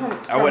talking Yeah.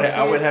 about.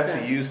 I would have to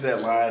Houston. use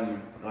that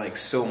line like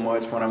so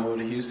much when I moved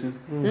to Houston.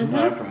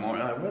 I'm from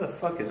Orange. Like, where the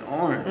fuck is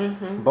Orange?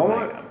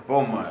 Beaumont?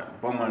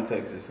 Like, Beaumont,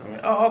 Texas. I'm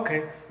like, oh,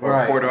 okay. Or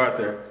Right. Port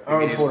Arthur. Oh,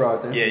 You could Port use-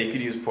 Arthur. Yeah, you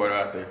could use Port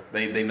Arthur.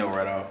 They know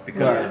right off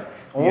because Right. of,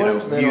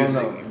 Orange, they don't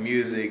know.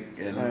 music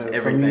and From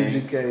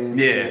everything. UGK and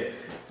Yeah,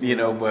 you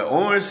know, but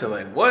Orange, they're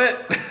like, what?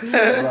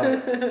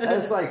 Right.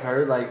 That's like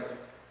her. Like,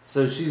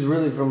 So she's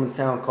really from a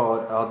town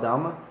called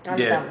Aldama,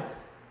 Yeah.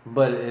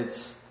 but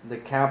it's the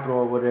capital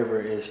or whatever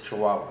is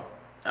Chihuahua.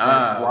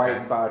 Ah, It's right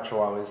okay. by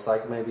Chihuahua. It's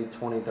like maybe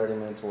 20, 30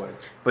 minutes away.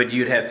 But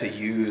you'd have to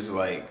use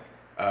like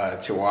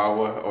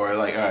Chihuahua or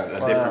like a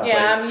different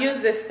Yeah, place. I'm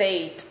used the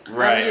state.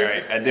 Right, I'm used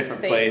right. the A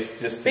different state.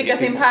 place just to Because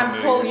get if people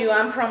I told familiar. you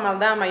I'm from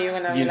Aldama, you're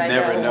gonna be You'd like,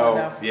 never oh, know.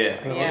 what the Yeah.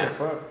 Like, Yeah. What the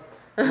fuck?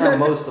 Not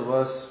most of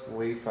us,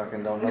 we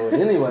fucking don't know it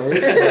anyways.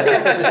 Even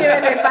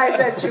if I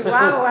said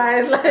Chihuahua,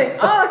 it's like,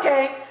 oh,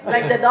 okay.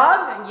 Like the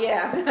dog?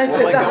 Yeah.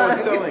 Well, like I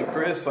was telling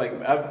Chris, like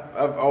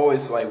I've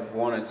always like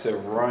wanted to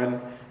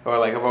run, or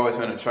like I've always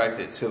been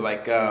attracted to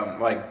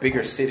like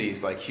bigger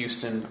cities like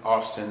Houston,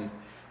 Austin,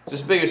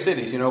 just bigger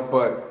cities, you know.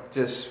 But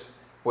just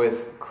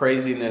with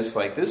craziness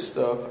like this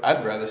stuff,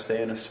 I'd rather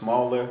stay in a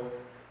smaller.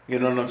 You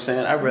know what I'm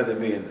saying? I'd rather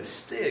be in the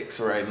sticks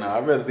right now.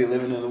 I'd rather be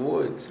living in the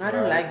woods. I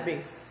don't like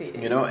big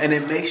cities. You know, and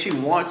it makes you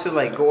want to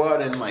like go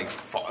out and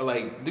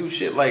like do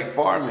shit like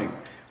farming.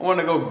 I want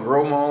to go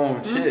grow my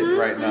own shit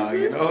right now.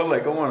 You know,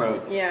 like I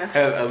want to have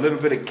a little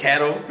bit of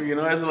cattle. You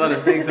know, there's a lot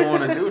of things I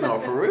want to do now.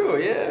 For real,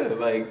 yeah.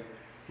 Like,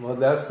 Well,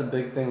 that's the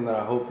big thing that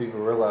I hope people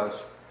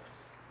realize.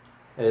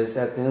 Is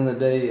at the end of the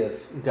day,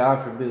 if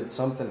God forbid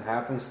something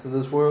happens to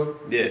this world,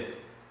 yeah,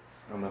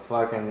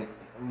 and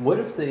what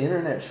if the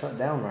internet shut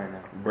down right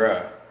now?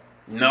 bruh.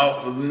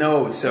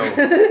 No. So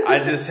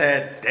I just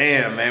had,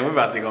 damn, man, we're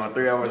about to go on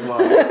 3 hours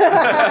long.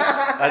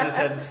 I just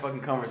had this fucking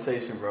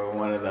conversation, bro, with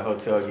one of the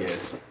hotel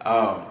guests.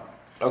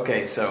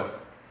 Okay, so,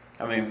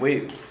 I mean,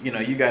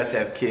 you guys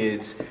have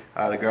kids.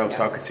 The girl I'm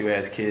talking to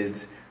has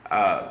kids.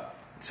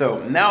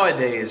 So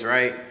nowadays,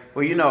 right?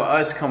 Well,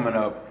 us coming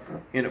up,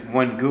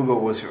 when Google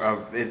was,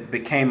 it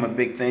became a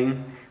big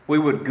thing. We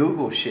would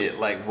Google shit,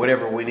 like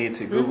whatever we need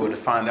to Google to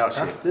find out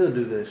shit. I still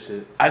do that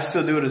shit. I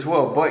still do it as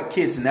well. But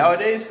kids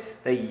nowadays,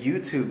 they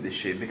YouTube the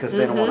shit because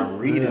they don't want to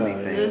read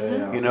anything.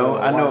 Yeah. You know,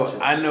 Watch it.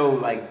 I know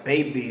like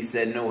babies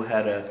that know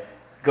how to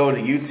go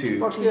to YouTube,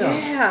 Fuck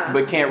yeah.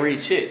 but can't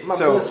read shit. My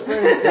So best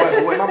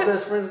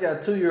friend's got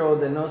a 2-year-old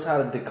that knows how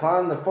to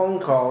decline the phone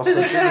call so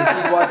she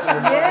can keep watching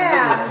the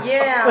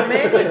Yeah,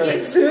 many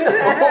kids do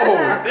that. oh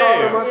I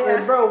called him. I damn,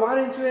 said, "Bro,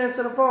 why didn't you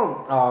answer the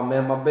phone?" Oh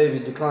man, my baby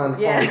declined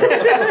the phone. Yeah.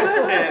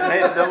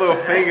 man, that little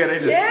finger they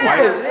just Yeah,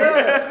 swipe.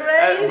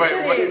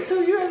 it's crazy. She's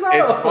 2 years old.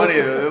 It's funny,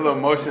 the little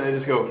motion they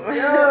just go.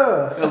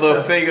 Yeah. The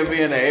little finger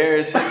be in the air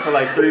and shit for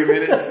like 3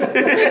 minutes.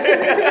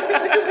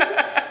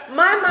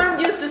 My mom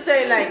used to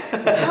say, like,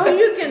 how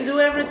you can do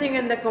everything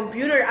in the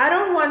computer? I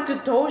don't want to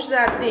touch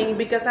that thing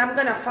because I'm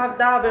going to fuck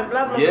up and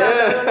blah, blah,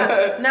 blah, blah,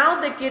 blah. Now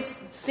the kids,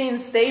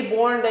 since they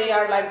born, they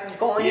are, like,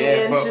 going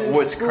into but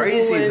what's school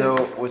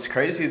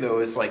crazy though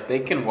is like they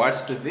can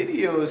watch the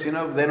videos, they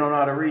don't know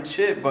how to read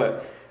shit,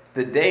 but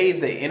the day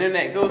the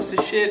internet goes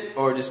to shit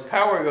or just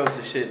power goes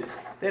to shit,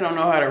 they don't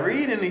know how to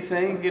read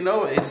anything,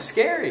 it's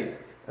scary.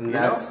 And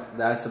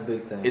that's a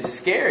big thing. It's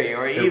scary,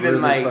 or It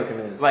even really fucking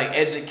is. like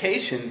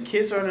education.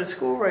 Kids aren't in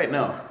school right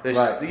now.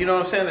 Right. You know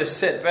what I'm saying? They're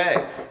set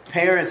back.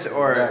 Parents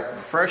are Exactly.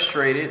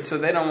 frustrated, so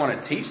they don't want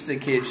to teach the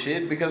kids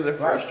shit because they're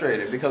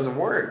frustrated because of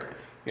work.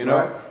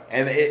 Right.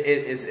 And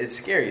it's a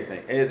scary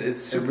thing.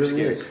 It's super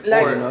really scary. is.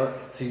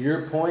 Like- To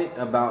your point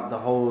about the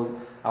whole,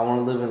 I want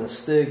to live in the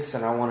sticks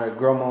and I want to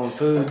grow my own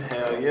food.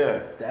 Hell yeah,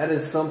 That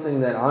is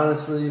something that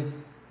honestly,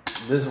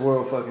 this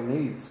world fucking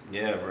needs.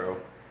 yeah, bro.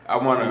 I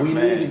want to. We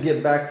need to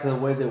get back to the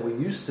way that we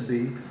used to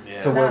be,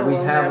 Yeah. to where That we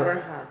will have. never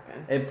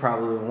happen. It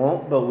probably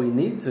won't, but we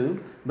need to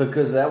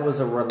because that was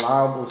a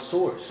reliable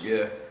source.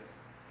 Yeah.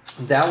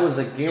 That was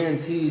a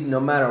guaranteed. No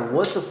matter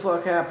what the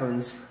fuck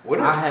happens,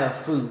 I have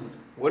food.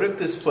 What if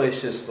this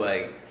place just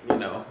like,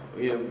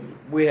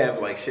 we have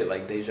like shit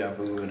like deja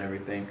vu and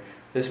everything.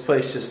 This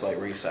place just like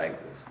recycles.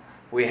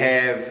 We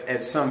have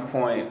at some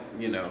point,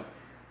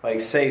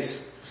 like say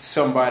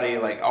somebody,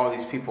 like all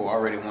these people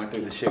already went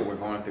through the shit we're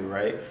going through,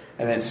 right?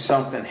 And then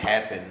something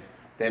happened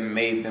that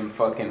made them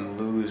fucking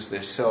lose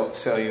their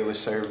cellular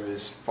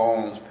service,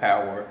 phones,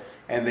 power.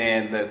 And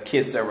then the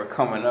kids that were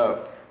coming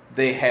up,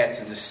 they had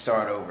to just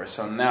start over.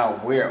 So now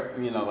we're,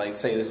 like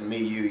say this is me,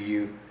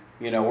 you,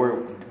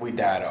 we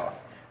died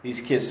off.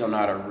 These kids don't know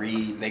how to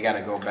read. They got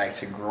to go back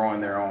to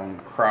growing their own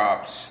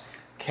crops,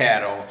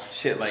 cattle,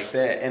 shit like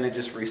that, and it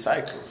just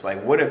recycles.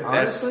 Like, what if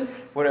that's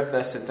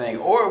the thing?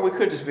 Or we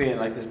could just be in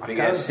like this big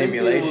ass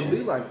simulation. It would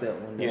be like that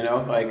one day.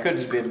 Like it could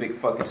just be a big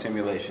fucking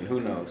simulation.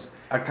 Who knows?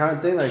 I kind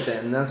of think like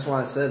that, and that's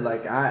why I said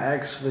like I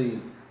actually,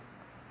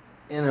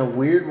 in a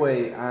weird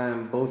way, I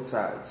am both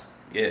sides.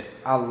 Yeah.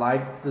 I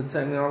like the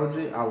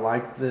technology. I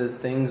like the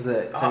things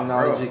that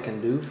technology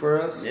can do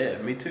for us. Yeah,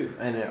 me too.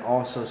 And it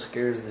also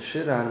scares the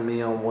shit out of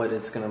me on what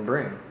it's gonna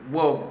bring.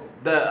 Well,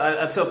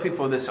 I tell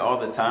people this all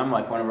the time,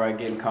 like whenever I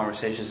get in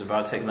conversations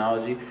about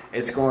technology,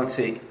 it's going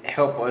to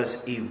help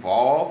us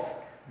evolve,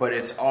 but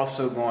it's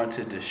also going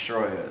to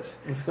destroy us.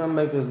 It's gonna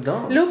make us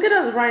dumb. Look at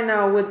us right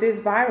now with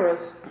this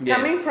virus. Yeah.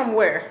 Coming from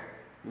where?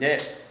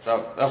 Yeah,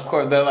 of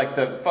course, they're like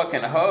the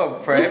fucking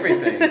hub for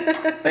everything.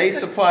 They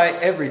supply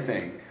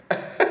everything.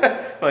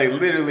 Like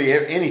literally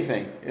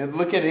anything.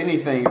 Look at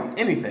anything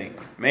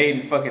made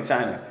in fucking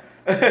China.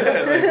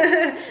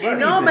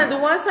 No, but it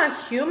was a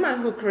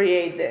human who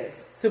created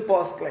this,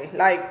 supposedly.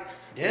 Like,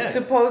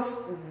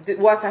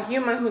 was a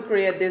human who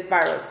created this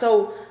virus.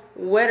 So,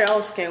 what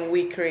else can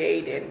we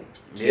create and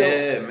kill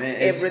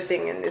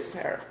everything in this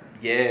earth?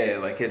 Yeah,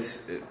 like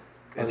that's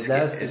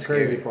the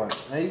crazy part.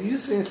 Hey, you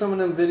seen some of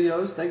them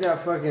videos? They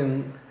got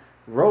fucking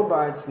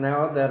robots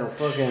now that are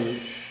fucking.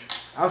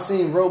 I've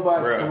seen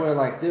robots to where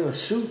like they'll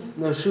shoot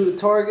a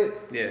target.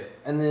 Yeah.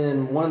 And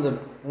then one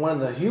of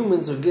the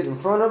humans will get in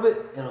front of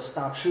it. It'll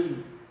stop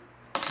shooting.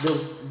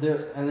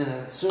 And then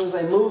as soon as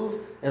they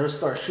move, it'll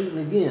start shooting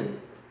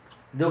again.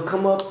 They'll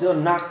come up. They'll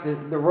knock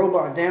the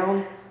robot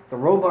down. The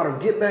robot will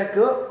get back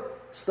up,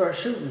 start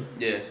shooting.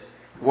 Yeah.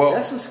 Well,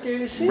 that's some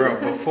scary shit, bro.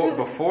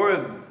 Before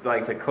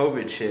like the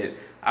COVID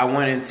shit, I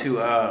went into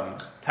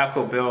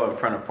Taco Bell in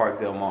front of Park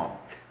Del Mall.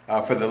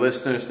 For the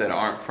listeners that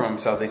aren't from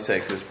Southeast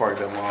Texas, Park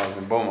Del Mall is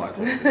in Beaumont,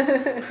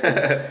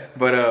 Texas.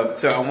 But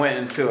so I went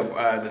into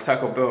the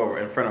Taco Bell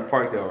in front of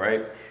Parkdale,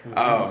 right?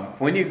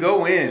 Mm-hmm. When you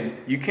go in,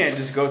 you can't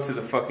just go to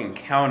the fucking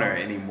counter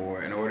anymore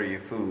and order your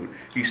food.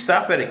 You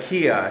stop at a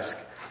kiosk,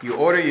 you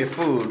order your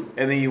food,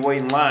 and then you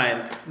wait in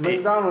line.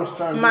 McDonald's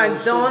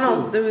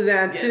do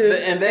that too.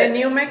 In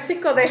New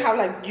Mexico, they have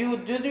like you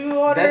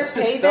order. That's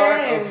the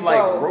start of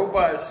like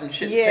robots and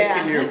shit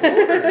taking your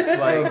orders.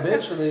 Like so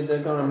eventually,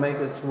 they're gonna make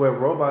it to where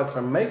robots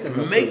are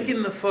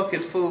making the fucking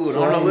food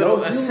on a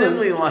little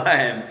assembly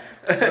line.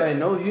 So ain't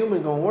no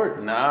human gonna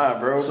work. Nah,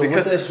 bro, so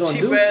because it's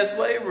cheap ass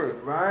labor.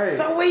 Right.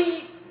 So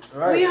we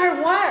are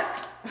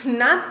what?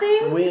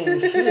 Nothing. We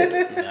ain't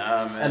shit.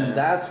 Nah, man. And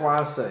that's why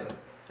I say,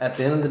 at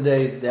the end of the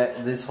day,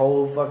 that this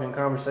whole fucking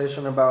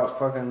conversation about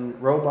fucking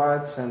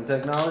robots and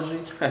technology,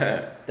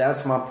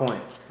 that's my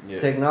point. Yeah.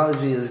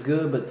 Technology is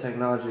good, but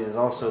technology is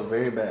also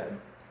very bad,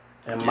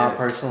 in my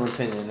personal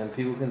opinion. And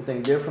people can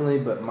think differently,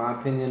 but in my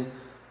opinion,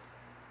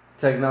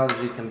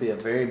 technology can be a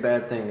very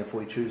bad thing if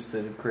we choose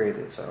to create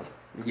it. So.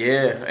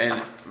 Yeah,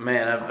 and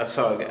man, I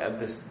saw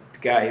this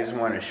guy. He was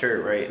wearing a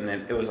shirt, right, and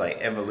it was like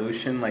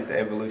evolution, like the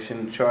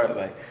evolution chart,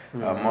 like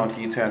a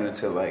monkey turned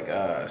into like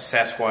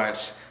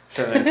Sasquatch.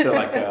 Turned into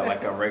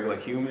like a regular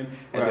human.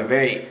 At the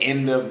very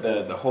end of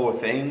the whole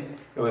thing,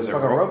 it was a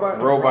robot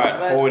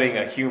holding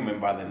a human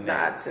by the neck.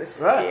 That's a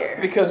scare.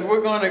 Because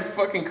we're gonna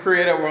fucking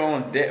create our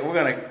own death. We're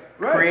gonna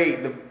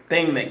create the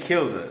thing that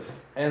kills us.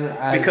 And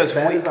because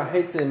as I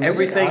hate to admit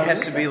everything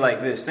has to be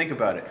like this. Think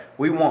about it.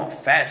 We want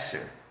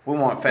faster. We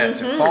want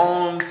faster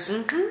phones.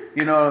 Mm-hmm.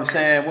 You know what I'm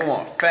saying? We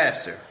want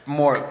faster,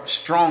 more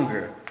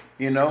stronger.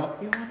 You know.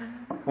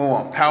 We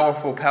want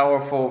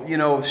powerful. You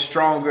know,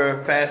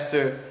 stronger,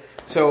 faster.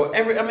 So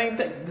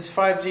this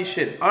 5G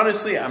shit.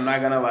 Honestly, I'm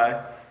not gonna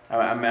lie.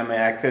 I mean,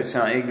 I could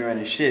sound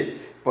ignorant as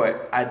shit,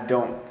 but I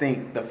don't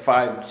think the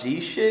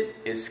 5G shit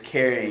is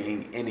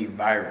carrying any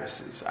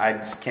viruses. I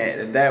just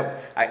can't.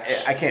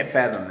 I can't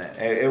fathom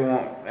that. It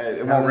won't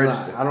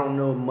register. I don't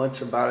know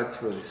much about it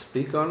to really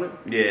speak on it.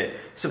 Yeah.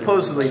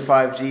 Supposedly,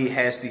 5G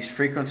has these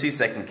frequencies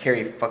that can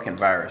carry fucking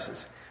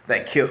viruses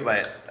that kill.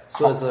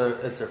 So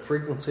it's a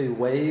frequency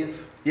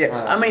wave.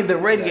 Yeah, I mean the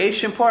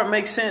radiation part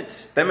makes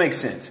sense. That makes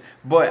sense,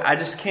 but I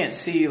just can't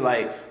see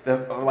like the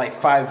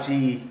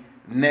 5G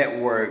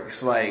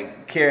networks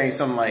like carrying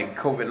something like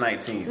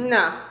COVID-19.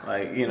 No,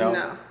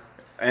 No.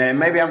 And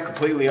maybe I'm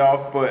completely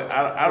off, but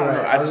I don't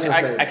know. I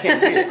can't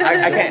see it.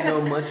 I can't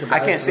know much about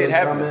it. I can't see it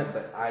happening.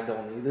 But I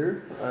don't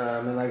either.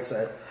 I mean, like I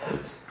said,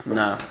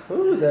 no.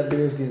 Ooh, that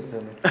beer's good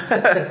to me.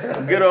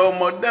 Good old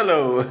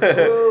Modelo.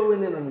 Oh, we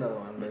need another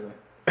one, baby.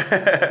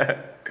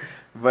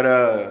 But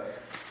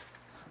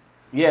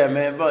yeah,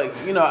 man. But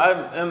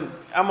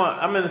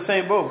I'm in the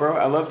same boat, bro.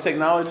 I love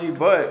technology,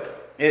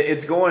 but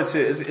it's going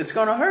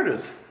to hurt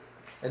us.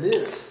 It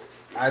is.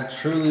 I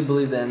truly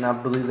believe that, and I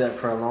believe that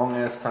for a long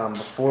ass time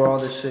before all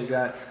this shit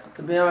got.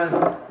 To be honest,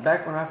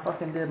 back when I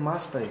fucking did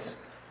MySpace,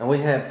 and we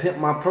had Pimp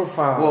My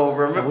Profile. Well,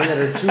 remember we had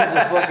to choose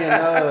a fucking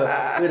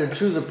we had to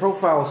choose a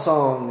profile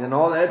song and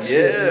all that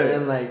shit.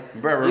 Man. Like,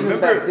 bro, even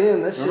back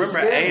then, that shit remember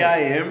scared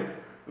AIM,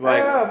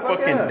 like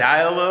fucking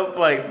dial up,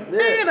 like.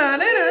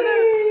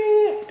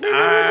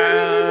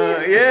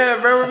 Yeah,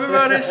 bro. Remember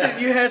all that shit?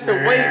 You had to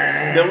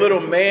wait. The little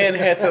man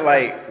had to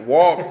like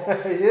walk.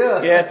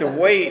 Yeah. You had to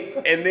wait,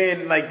 and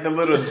then like the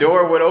little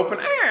door would open.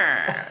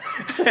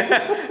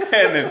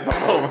 And then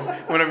boom,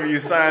 whenever you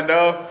signed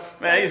off,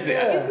 man, He's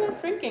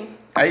not drinking.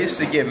 I used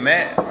to get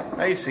mad.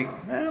 I'm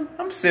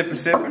sipping.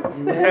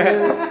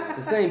 Man,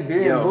 this ain't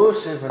beer and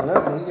bullshit for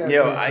nothing. You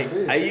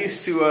gotta I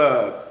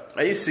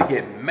used to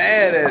get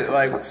mad at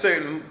like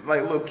certain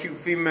like little cute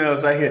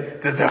females. I hear.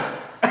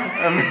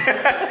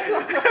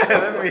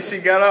 That means she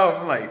got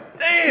off. I'm like,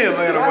 damn,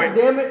 I gotta wait.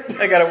 Damn it.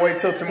 I gotta wait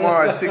till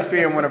tomorrow at 6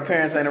 p.m. when her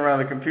parents ain't around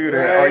the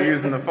computer or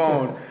using the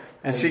phone.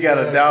 And she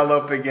gotta dial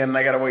up again, and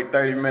I gotta wait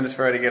 30 minutes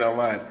for her to get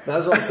online.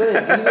 That's what I'm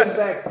saying. Even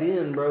back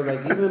then, bro,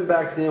 like even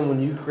back then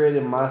when you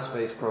created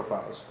MySpace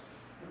profiles,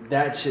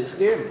 that shit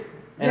scared me.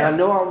 And I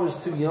know I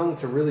was too young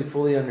to really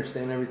fully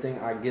understand everything.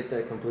 I get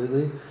that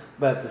completely.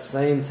 But at the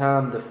same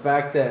time, the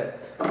fact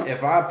that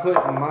if I put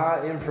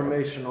my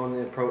information on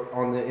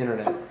the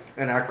internet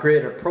and I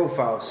create a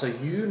profile, so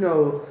you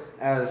know,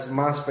 as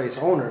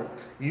MySpace owner,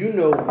 you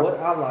know what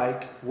I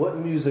like, what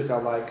music I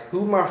like,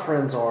 who my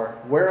friends are,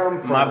 where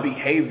I'm from, my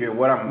behavior,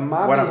 what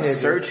I'm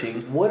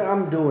searching, what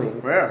I'm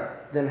doing. Yeah.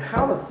 Then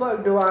how the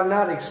fuck do I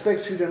not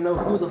expect you to know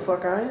who the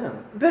fuck I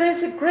am? But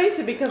it's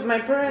crazy because my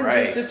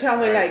parents used to tell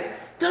me like,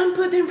 don't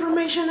put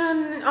information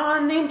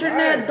on the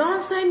internet. Right.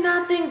 Don't say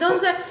nothing. Don't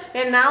say.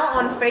 And now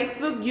on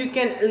Facebook, you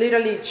can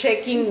literally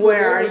checking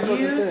where are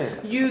you.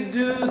 You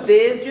do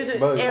this. You do.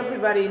 But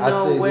everybody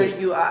know where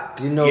you are.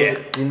 You know.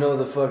 You know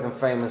the fucking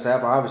famous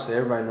app. Obviously,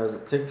 everybody knows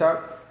it.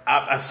 TikTok.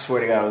 I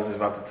swear to God, I was just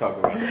about to talk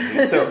about that.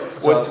 Dude. So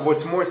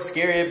what's more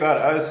scary about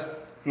us,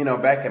 you know,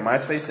 back in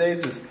MySpace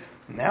days is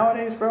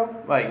nowadays, bro.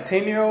 Like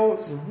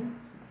 10-year-olds,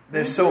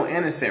 they're so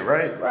innocent,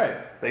 right? Right.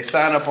 They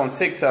sign up on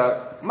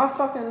TikTok. My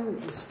fucking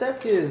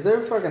stepkids,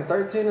 they're fucking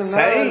 13 and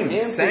 9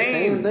 and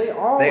 16. They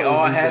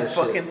all have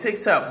fucking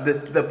TikTok.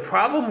 The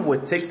problem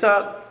with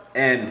TikTok,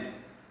 and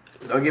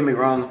don't get me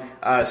wrong,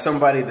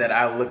 somebody that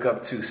I look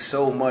up to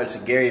so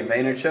much, Gary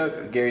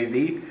Vaynerchuk, Gary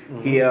V.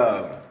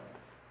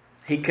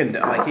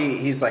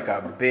 He's like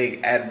a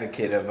big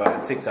advocate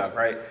of TikTok,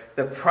 right?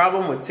 The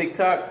problem with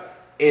TikTok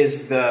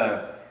is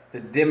the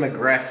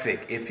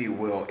demographic, if you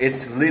will.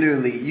 It's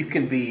literally, you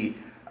can be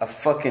a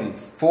fucking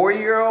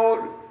 4-year-old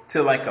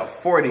to like a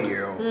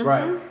 40-year-old.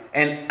 Right.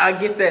 And I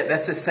get that.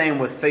 That's the same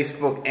with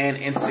Facebook and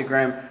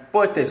Instagram.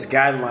 But there's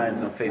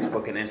guidelines on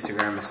Facebook and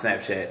Instagram and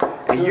Snapchat.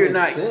 And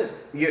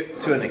you're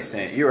to an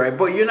extent. You're right.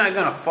 But you're not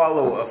going to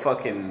follow a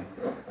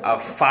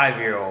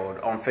 5-year-old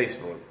on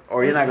Facebook.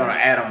 Or you're not going to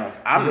add them on.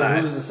 I'm not.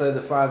 Who's to say the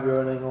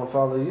 5-year-old ain't going to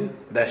follow you?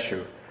 That's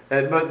true.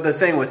 But the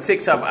thing with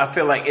TikTok, I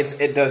feel like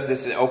it does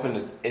this. It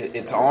opens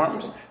its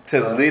arms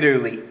to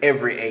literally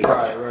every age.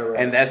 Right.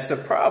 And that's the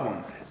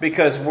problem.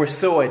 Because we're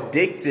so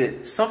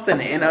addicted. Something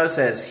in us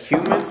as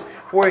humans,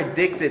 we're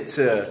addicted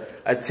to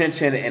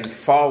attention and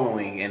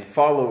following and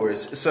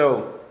followers.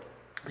 So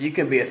you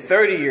can be a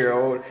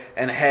 30-year-old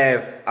and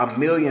have 1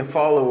 million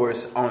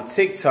followers on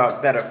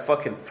TikTok that are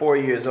fucking 4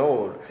 years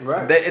old.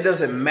 Right. It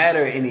doesn't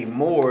matter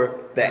anymore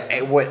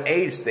what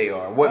age they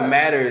are. What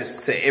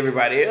matters to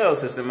everybody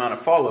else is the amount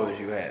of followers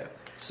you have.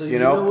 So you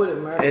know what it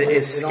matters?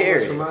 It's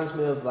scary. It almost reminds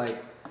me of like,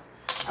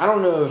 I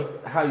don't know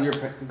how your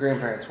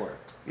grandparents were.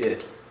 Yeah.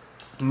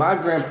 My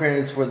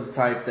grandparents were the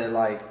type that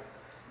like,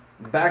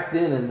 back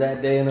then in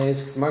that day and age,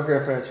 because my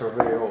grandparents were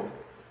very old.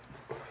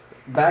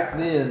 Back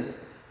then,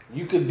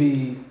 you could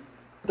be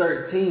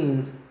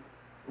 13,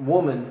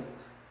 woman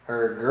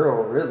or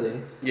girl,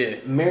 really,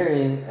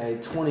 marrying a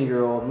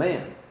 20-year-old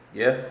man.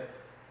 Yeah.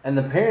 And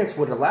the parents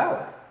would allow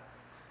it.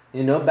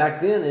 You know,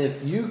 back then,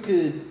 if you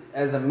could,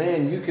 as a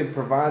man, you could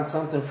provide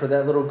something for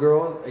that little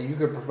girl, and you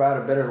could provide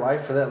a better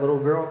life for that little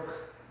girl,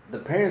 the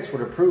parents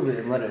would approve it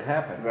and let it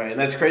happen. Right, and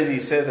that's crazy you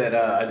said that.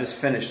 I just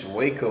finished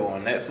Waco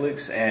on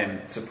Netflix,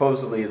 and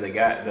supposedly the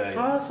guy...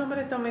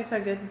 somebody told me it's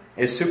good.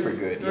 It's super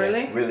good. Yeah,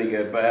 really? Really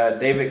good. But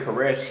David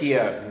Koresh, he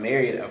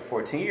married a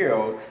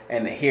 14-year-old,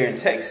 and here in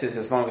Texas,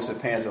 as long as the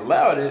parents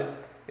allowed it,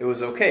 it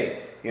was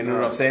okay. You know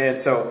what I'm saying?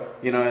 So,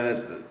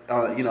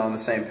 on the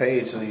same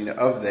page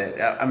of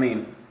that. I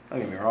mean, don't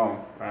get me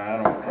wrong.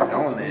 I don't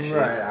condone that shit.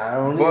 Right, I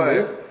don't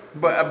either.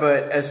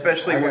 But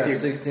especially I with got your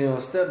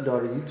 16-year-old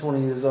stepdaughter. You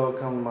 20 years old,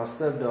 come to my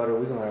stepdaughter,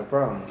 we're gonna have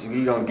problems.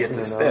 You're gonna get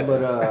to step.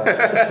 But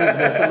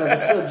that's another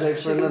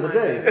subject for another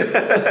day.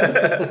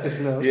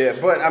 Yeah,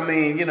 but I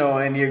mean,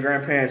 in your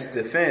grandparents'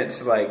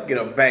 defense, like,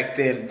 back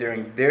then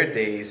during their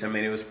days, I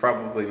mean, it was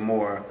probably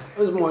more. It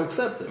was more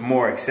accepted.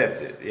 More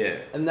accepted, yeah.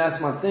 And that's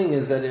my thing,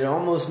 is that it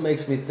almost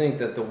makes me think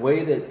that the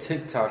way that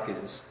TikTok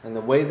is and the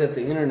way that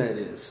the internet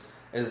is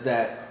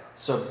that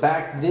so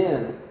back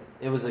then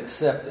it was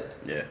accepted.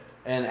 Yeah.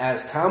 And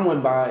as time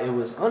went by, it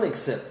was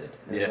unaccepted.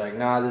 It's like,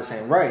 nah, this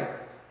ain't right.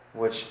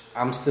 Which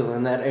I'm still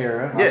in that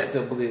era. I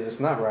still believe it's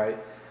not right.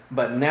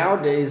 But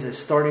nowadays, it's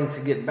starting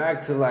to get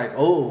back to like,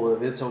 oh,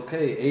 well, it's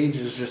okay. Age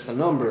is just a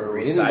number.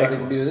 Anybody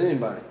can be with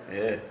anybody.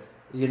 Yeah.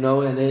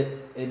 And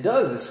it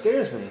does. It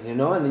scares me,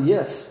 And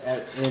yes,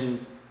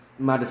 in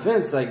my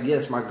defense, like,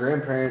 yes, my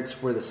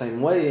grandparents were the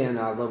same way, and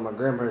I love my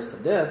grandparents to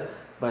death.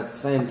 But at the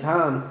same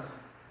time,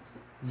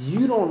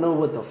 you don't know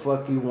what the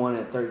fuck you want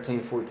at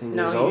 13, 14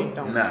 years old. You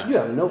don't. Nah. You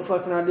have no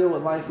fucking idea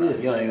what life is.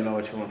 You don't even know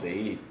what you want to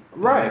eat the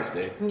next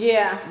day.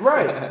 Yeah.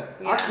 Right.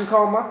 I can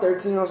call my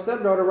 13-year-old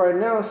stepdaughter right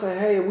now and say,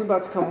 hey, we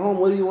about to come home.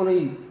 What do you want to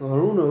eat? I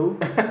don't know.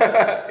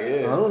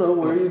 I don't know.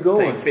 Where are you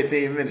going? Take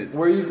 15 minutes.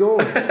 Where are you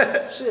going?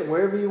 Shit,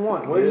 wherever you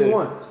want. Where do you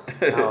want?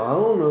 I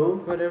don't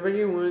know. Whatever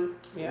you want.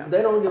 Yeah.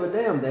 They don't give a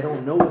damn. They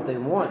don't know what they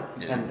want.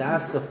 Yeah. And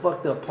that's the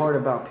fucked up part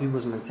about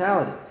people's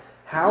mentality.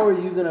 How are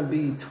you going to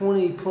be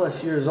 20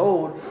 plus years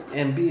old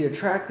and be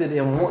attracted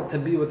and want to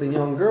be with a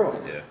young girl?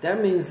 Yeah.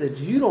 That means that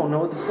you don't know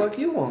what the fuck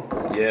you want.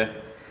 Yeah.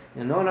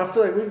 You know, and I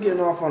feel like we're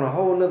getting off on a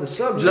whole nother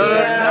subject. No,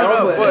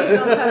 We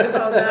don't talk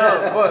about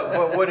that.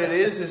 but what it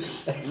is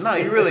no,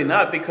 you're really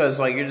not, because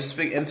like you're just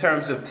speaking in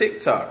terms of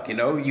TikTok. You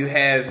know, you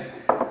have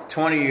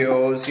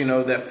 20-year-olds, you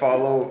know, that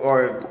follow,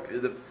 or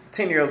the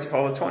 10-year-olds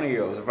follow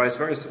 20-year-olds, or vice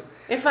versa.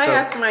 If I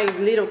ask my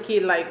little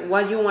kid, like,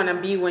 what you want to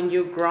be when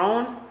you're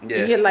grown,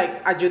 he's like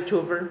a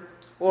YouTuber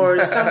or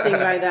something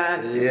like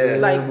that. Yeah,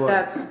 It's like but-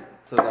 that's.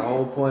 So the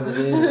whole point of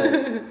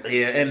it.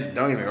 Yeah, and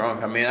don't get me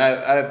wrong. I mean,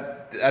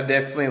 I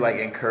definitely like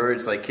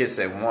encourage like kids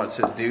that want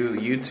to do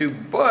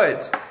YouTube,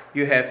 but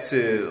you have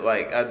to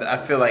like. I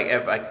feel like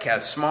if a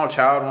small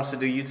child wants to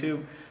do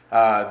YouTube,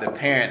 the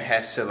parent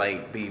has to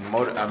like be a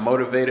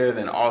motivator,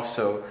 then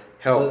also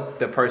help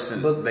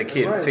the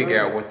kid figure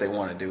out what they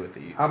want to do with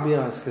the YouTube. I'll be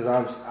honest, because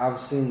I've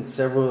seen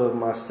several of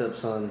my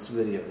stepson's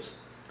videos.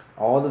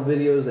 All the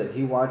videos that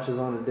he watches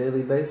on a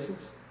daily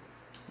basis,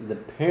 the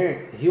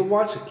parent, he'll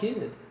watch a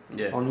kid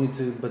on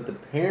YouTube, but the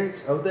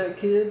parents of that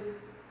kid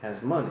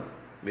has money.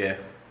 Yeah.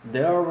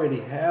 They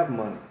already have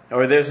money.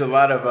 Or there's a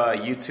lot of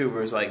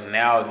YouTubers like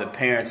now the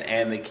parents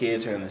and the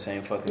kids are in the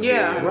same fucking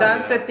Yeah, video.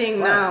 that's the thing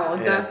now.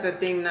 Yeah. That's the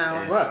thing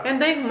now. Yeah. Right.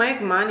 And they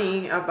make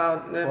money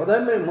about the. Well,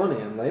 they make money,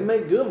 and they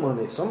make good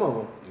money, some of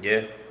them.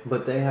 Yeah.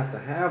 But they have to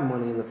have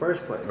money in the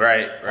first place.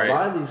 Right. A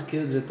lot of these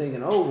kids are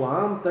thinking, oh, well,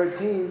 I'm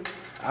 13.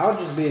 I'll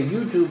just be a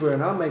YouTuber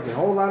and I'll make a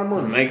whole lot of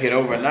money. Make it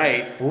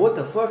overnight. Well, what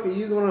the fuck are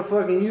you going to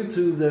fucking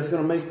YouTube that's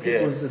going to make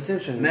people's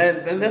attention?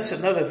 And that's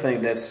another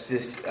thing that's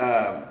just,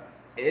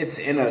 it's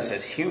in us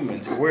as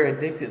humans. We're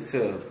addicted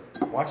to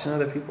watching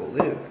other people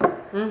live.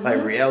 Mm-hmm.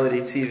 Like reality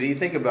TV.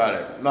 Think about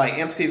it. Like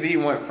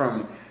MTV went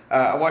from,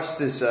 I watched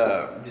this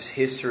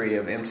history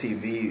of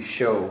MTV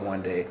show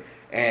one day.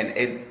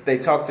 And they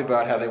talked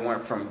about how they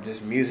went from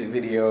just music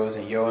videos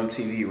and Yo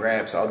MTV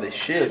Raps, all this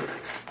shit.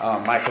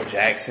 Michael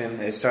Jackson,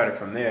 it started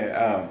from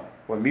there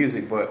with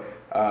music, but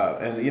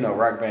and you know,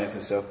 rock bands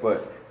and stuff.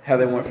 But how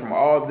they went from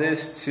all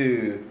this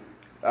to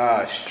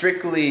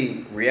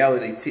strictly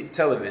reality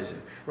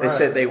television. They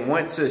said they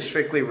went to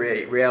strictly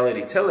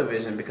reality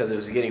television because it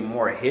was getting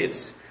more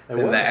hits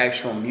than the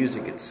actual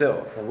music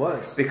itself. It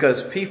was.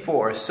 Because people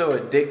are so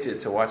addicted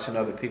to watching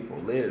other people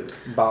live.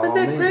 By all But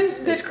the, means.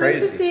 the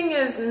crazy thing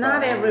is,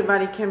 not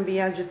everybody can be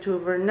a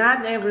YouTuber.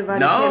 Not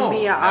everybody can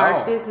be an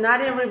artist. Not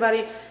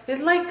everybody.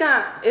 It's like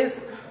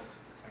it's.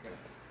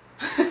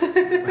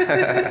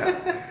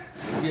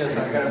 Yes,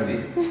 I gotta be.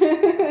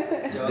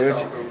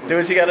 Do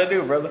what you gotta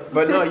do, brother.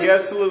 But no, you're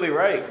absolutely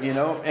right. You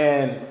know,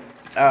 and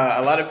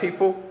a lot of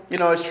people, you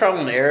know, it's trial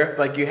and error.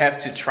 Like you have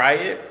to try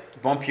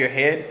it, bump your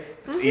head.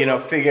 You know,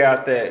 figure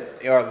out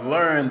that or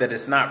learn that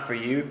it's not for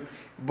you.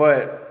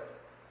 But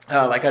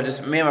like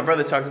me and my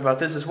brother talked about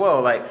this as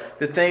well. Like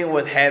the thing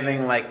with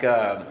having like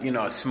you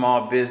know, a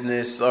small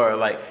business, or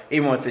like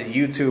even with the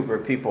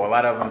YouTuber people, a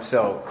lot of them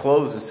sell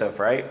clothes and stuff,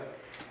 right?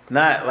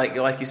 Not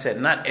like you said,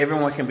 not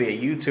everyone can be a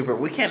YouTuber.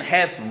 We can't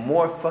have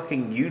more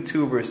fucking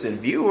YouTubers than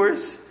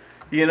viewers.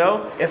 You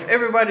know, if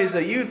everybody's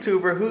a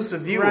YouTuber, who's a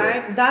viewer?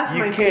 Right, that's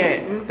you my can't.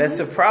 thing. Mm-hmm. That's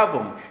a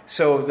problem.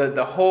 So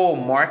the whole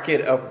market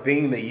of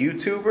being the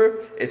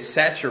YouTuber is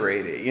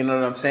saturated. You know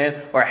what I'm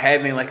saying? Or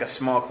having like a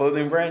small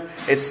clothing brand,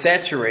 it's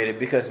saturated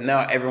because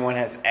now everyone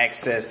has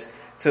access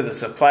to the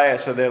supplier.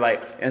 So they're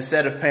like,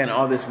 instead of paying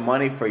all this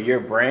money for your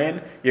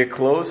brand, your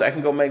clothes, I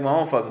can go make my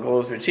own fucking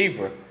clothes for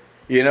cheaper.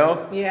 You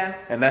know? Yeah.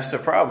 And that's the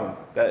problem.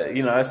 That,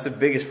 you know, that's the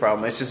biggest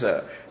problem. It's just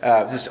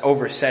just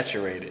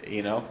oversaturated.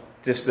 You know.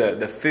 Just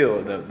the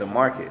feel, the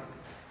market.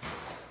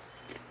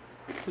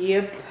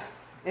 Yep.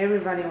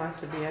 Everybody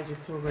wants to be a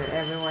YouTuber.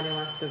 Everybody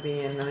wants to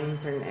be in the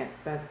internet,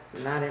 but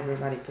not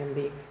everybody can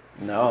be.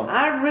 No.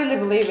 I really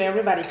believe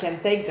everybody can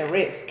take the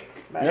risk,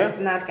 but it's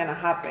not gonna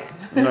happen.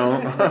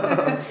 No.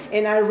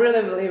 And I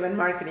really believe in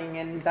marketing,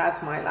 and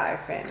that's my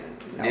life. And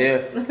no.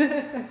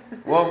 Yeah.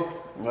 Well,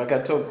 like I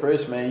told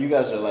Chris, man, you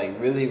guys are like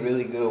really,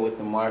 really good with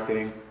the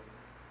marketing.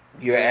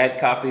 Your ad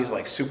copy is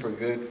like super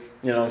good.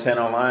 You know what I'm saying?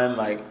 Online,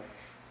 like.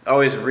 I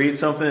always read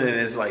something and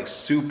it's like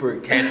super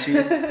catchy.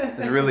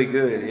 It's really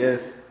good, yeah.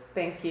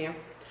 Thank you.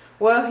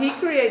 Well,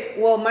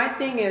 my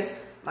thing is,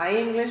 my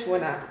English,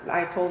 when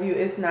I told you,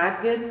 is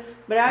not good,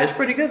 but it's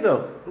pretty good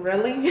though.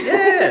 Really?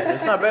 Yeah,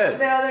 it's not bad.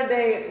 The other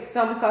day,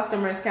 some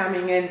customers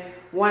coming in,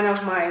 one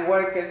of my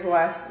workers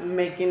was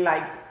making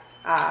like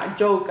a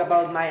joke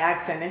about my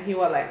accent, and he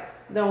was like,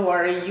 "Don't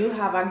worry, you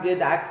have a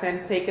good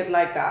accent. Take it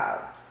like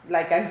a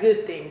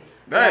good thing."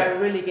 Right. I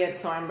really get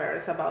so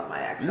embarrassed about my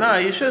accent. No,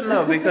 you shouldn't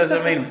though, because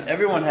I mean,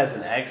 everyone has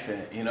an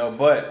accent, you know,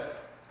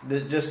 but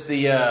the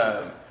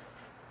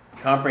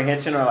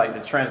comprehension or like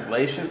the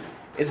translation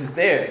is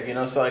there, you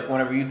know. So like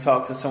whenever you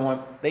talk to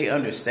someone, they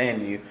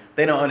understand you.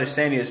 They don't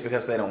understand you just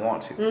because they don't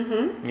want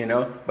to, you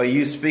know. But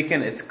you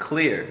speaking, it's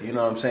clear, you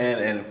know what I'm saying,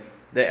 and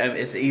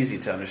it's easy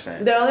to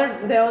understand. The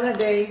other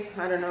day,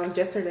 I don't know,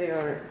 yesterday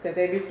or the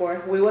day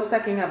before, we was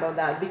talking about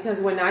that, because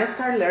when I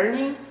start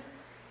learning.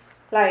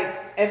 Like,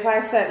 if I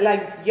said,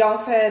 like, y'all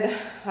said,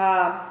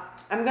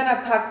 I'm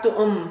gonna talk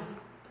to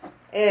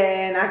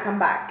and I come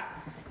back.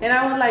 And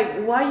I was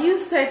like, why you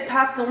say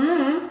talk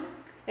to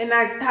and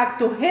I talk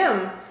to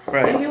him?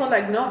 Right. And he was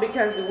like, no,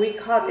 because we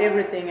cut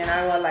everything. And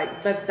I was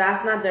like, but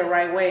that's not the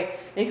right way.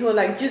 And he was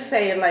like, just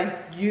say it like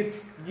you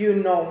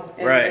know,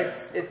 and Right.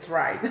 it's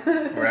right.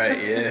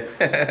 Right,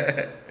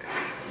 yeah.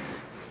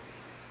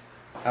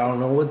 I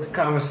don't know what the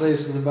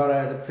conversation's about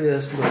at the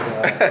piss,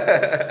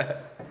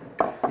 but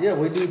yeah,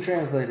 we do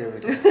translate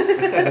everything. We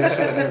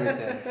show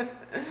everything.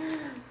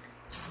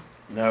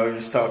 No, we're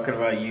just talking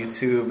about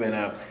YouTube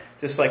and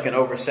just like an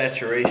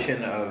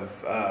oversaturation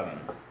of.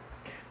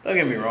 Don't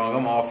get me wrong,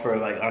 I'm all for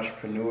like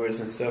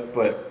entrepreneurs and stuff,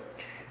 but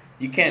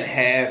you can't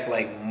have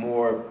like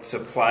more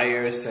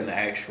suppliers than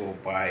actual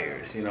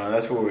buyers. You know,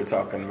 that's what we're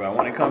talking about.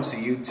 When it comes to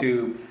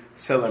YouTube,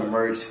 selling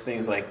merch,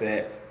 things like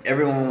that,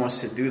 everyone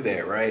wants to do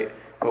that, right?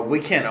 But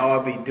we can't all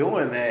be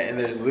doing that, and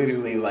there's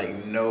literally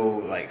like no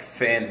like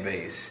fan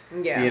base.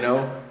 Yeah. You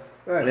know,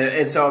 Right.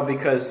 It's all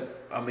because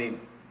I mean,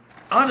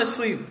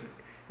 honestly,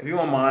 if you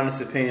want my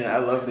honest opinion, I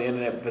love the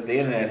internet, but the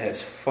internet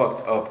has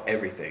fucked up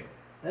everything.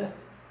 Yeah.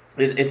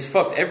 It's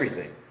fucked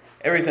everything.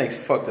 Everything's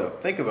fucked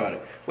up. Think about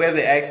it. We have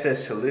the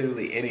access to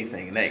literally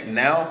anything. Like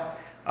now,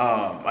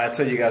 I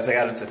told you guys I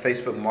got into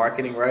Facebook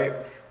marketing, right?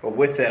 But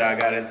with that, I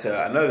got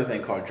into another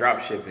thing called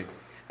drop shipping.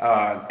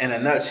 In a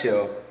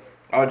nutshell,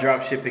 all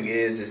drop shipping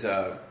is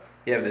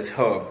you have this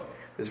hub,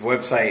 this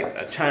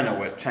website, a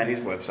Chinese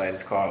website.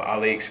 It's called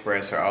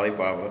AliExpress or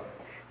Alibaba.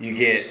 You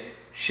get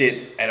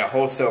shit at a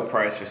wholesale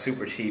price for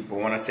super cheap. But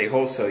when I say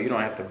wholesale, you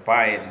don't have to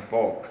buy it in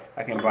bulk.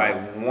 I can buy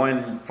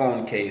one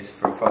phone case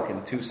for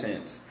fucking 2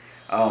 cents.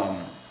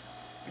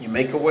 You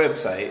make a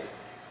website.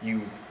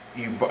 You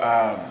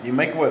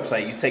make a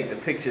website. You take the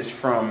pictures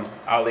from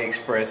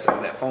AliExpress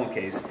of that phone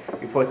case.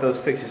 You put those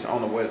pictures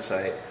on the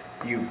website.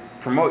 You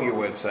promote your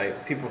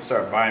website. People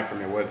start buying from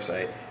your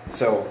website.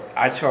 So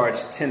I charge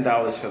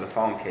 $10 for the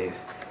phone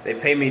case. They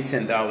pay me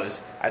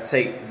 $10. I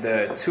take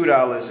the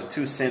 $2 or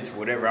 2 cents,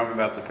 whatever I'm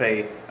about to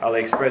pay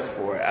AliExpress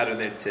for, out of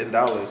their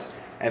 $10,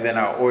 and then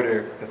I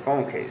order the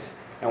phone case.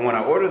 And when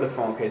I order the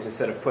phone case,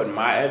 instead of putting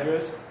my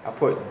address, I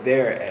put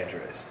their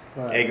address.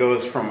 Right. It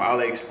goes from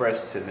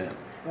AliExpress to them.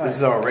 Right. This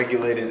is all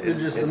regulated. You're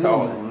just It's the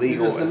all middleman.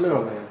 legal. You're just the as fuck.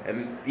 middleman.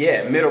 And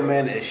yeah,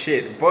 middleman is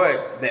shit.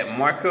 But that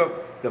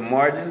markup, the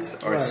margins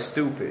are Right.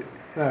 stupid.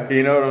 Right.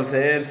 You know what I'm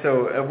saying?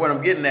 So what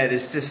I'm getting at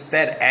is just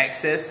that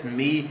access,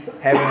 me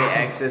having the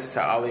access to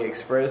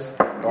AliExpress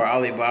or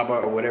Alibaba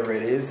or whatever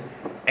it is.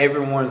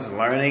 Everyone's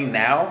learning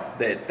now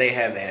that they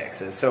have the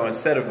access. So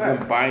instead of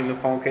them buying the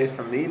phone case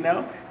from me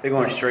now, they're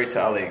going straight to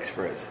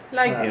AliExpress.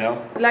 Like You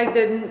know? like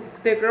the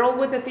girl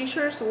with the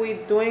t-shirts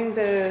with doing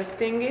the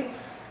thingy.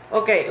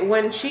 Okay,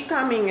 when she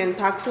coming and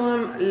talk to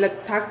him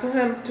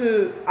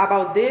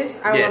about this,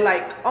 I Yeah. was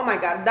like, oh my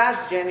god,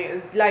 that's genius.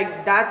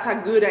 Like that's a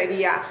good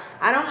idea.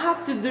 I don't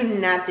have to do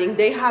nothing.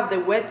 They have the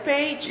web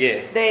page.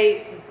 Yeah.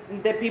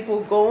 The people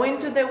go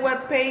into the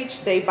web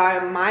page, they buy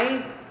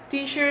my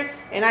t-shirt,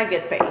 and I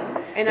get paid,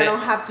 and I don't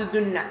have to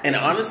do nothing. And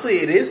honestly,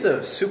 it is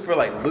a super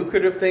like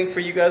lucrative thing for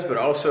you guys, but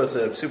also it's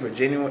a super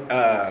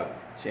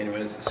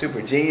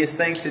super genius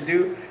thing to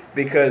do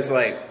because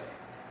like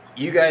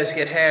you guys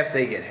get half,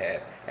 they get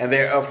half, and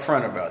they're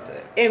upfront about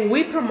that. And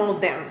we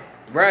promote them.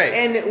 Right.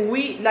 And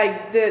we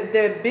like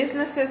the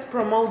businesses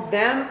promote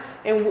them,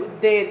 and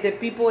the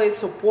people that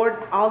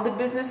support all the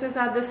businesses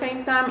at the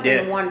same time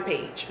Yeah. in one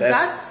page.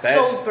 That's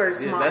super yeah,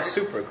 smart. that's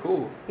super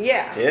cool.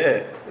 Yeah.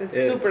 Yeah. It's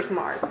Yeah. super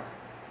smart.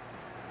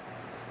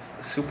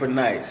 Super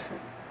nice.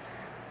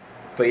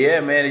 But yeah,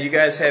 man, if you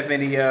guys have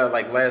any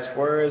like last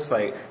words,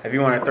 like if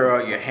you want to throw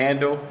out your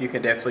handle, you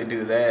can definitely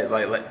do that.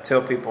 Like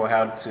tell people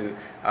how to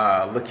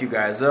look you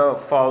guys up,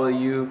 follow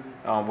you,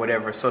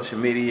 whatever social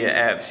media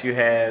apps you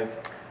have.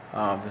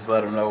 Just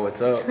let them know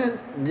what's up.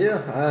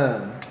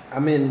 Yeah, I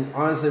mean,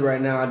 honestly, right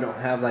now I don't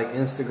have like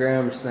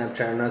Instagram or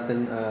Snapchat or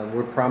nothing.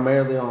 We're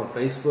primarily on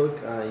Facebook.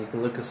 You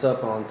can look us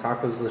up on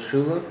Tacos La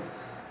Chula.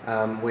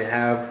 We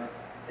have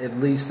at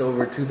least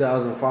over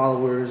 2,000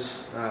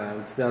 followers,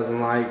 2,000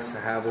 likes. I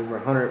have over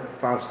 100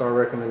 5-star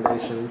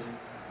recommendations.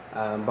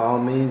 By all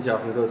means, y'all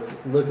can go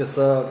look us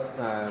up.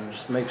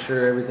 Just make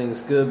sure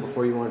everything's good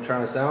before you want to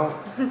try us out.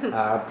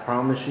 I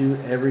promise you,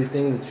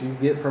 everything that you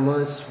get from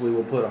us, we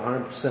will put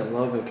 100%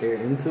 love and care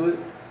into it.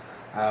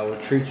 We'll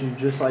treat you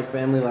just like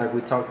family, like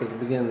we talked at the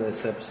beginning of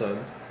this episode.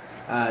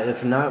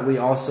 If not, we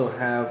also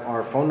have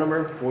our phone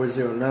number,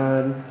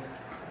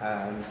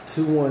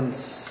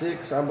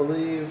 409-216, I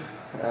believe.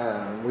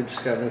 We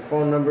just got a new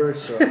phone number,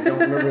 so I don't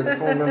remember the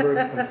phone number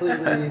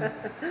completely,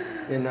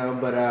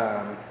 but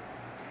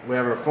we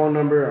have our phone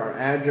number. Our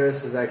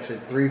address is actually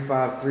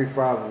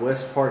 3535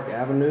 West Park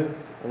Avenue,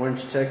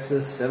 Orange,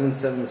 Texas,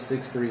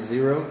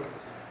 77630.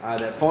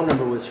 That phone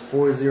number was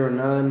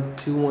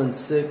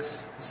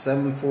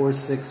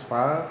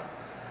 409-216-7465.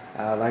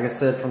 Like I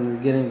said from the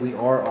beginning, we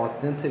are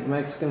authentic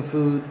Mexican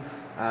food.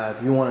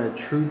 If you want a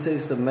true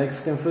taste of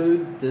Mexican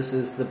food, this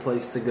is the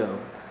place to go.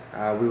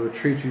 We will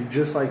treat you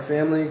just like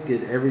family,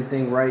 get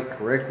everything right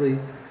correctly,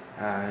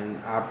 and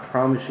I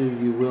promise you,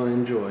 you will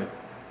enjoy.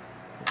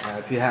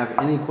 If you have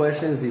any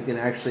questions, you can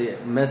actually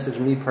message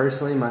me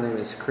personally. My name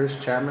is Chris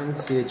Chapman,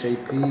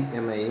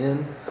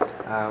 Chapman.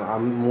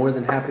 I'm more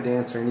than happy to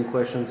answer any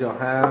questions y'all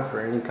have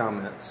or any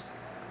comments.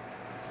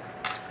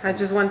 I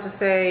just want to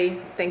say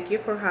thank you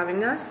for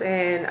having us,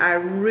 and I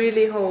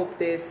really hope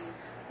this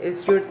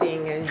is your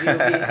thing and you'll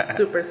be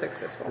super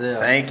successful. Yeah,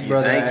 Thank you,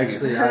 brother. thank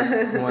you. Actually,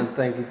 I want to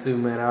thank you too,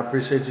 man. I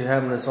appreciate you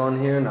having us on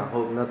here, and I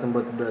hope nothing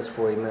but the best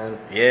for you, man.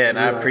 Yeah, and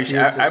I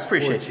appreciate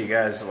support you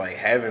guys like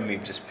having me.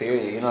 Just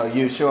period. You know,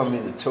 you showing me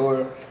the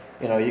tour.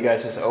 You know, you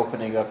guys just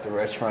opening up the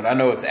restaurant. I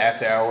know it's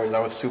after hours. I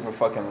was super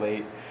fucking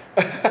late.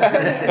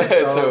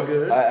 So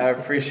good. I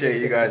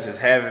appreciate you guys just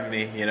having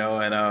me. You know,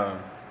 and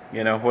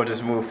you know, we'll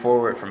just move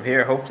forward from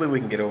here. Hopefully, we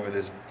can get over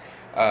this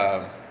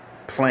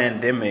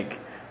pandemic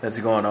that's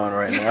going on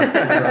right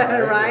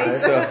now. Right?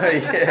 So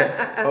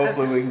yeah,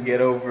 hopefully we can get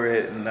over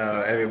it and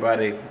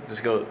everybody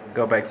just go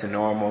back to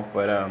normal.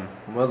 But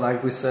well,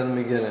 like we said in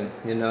the beginning,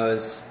 you know,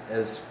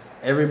 as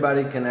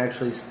everybody can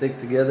actually stick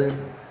together,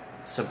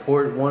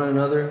 support one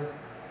another,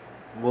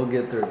 we'll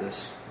get through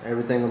this.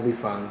 Everything will be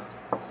fine.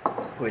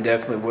 we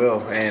definitely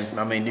will. And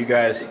I mean, you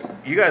guys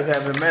have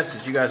the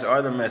message. You guys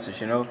are the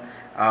message. You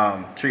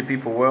know, treat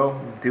people well,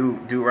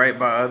 do right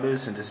by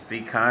others, and just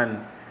be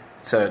kind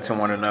to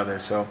one another.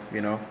 So,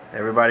 you know,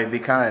 everybody be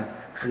kind.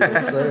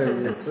 Yes,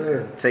 sir. Yes,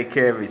 sir. Take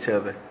care of each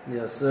other.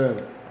 Yes, sir.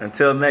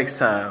 Until next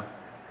time.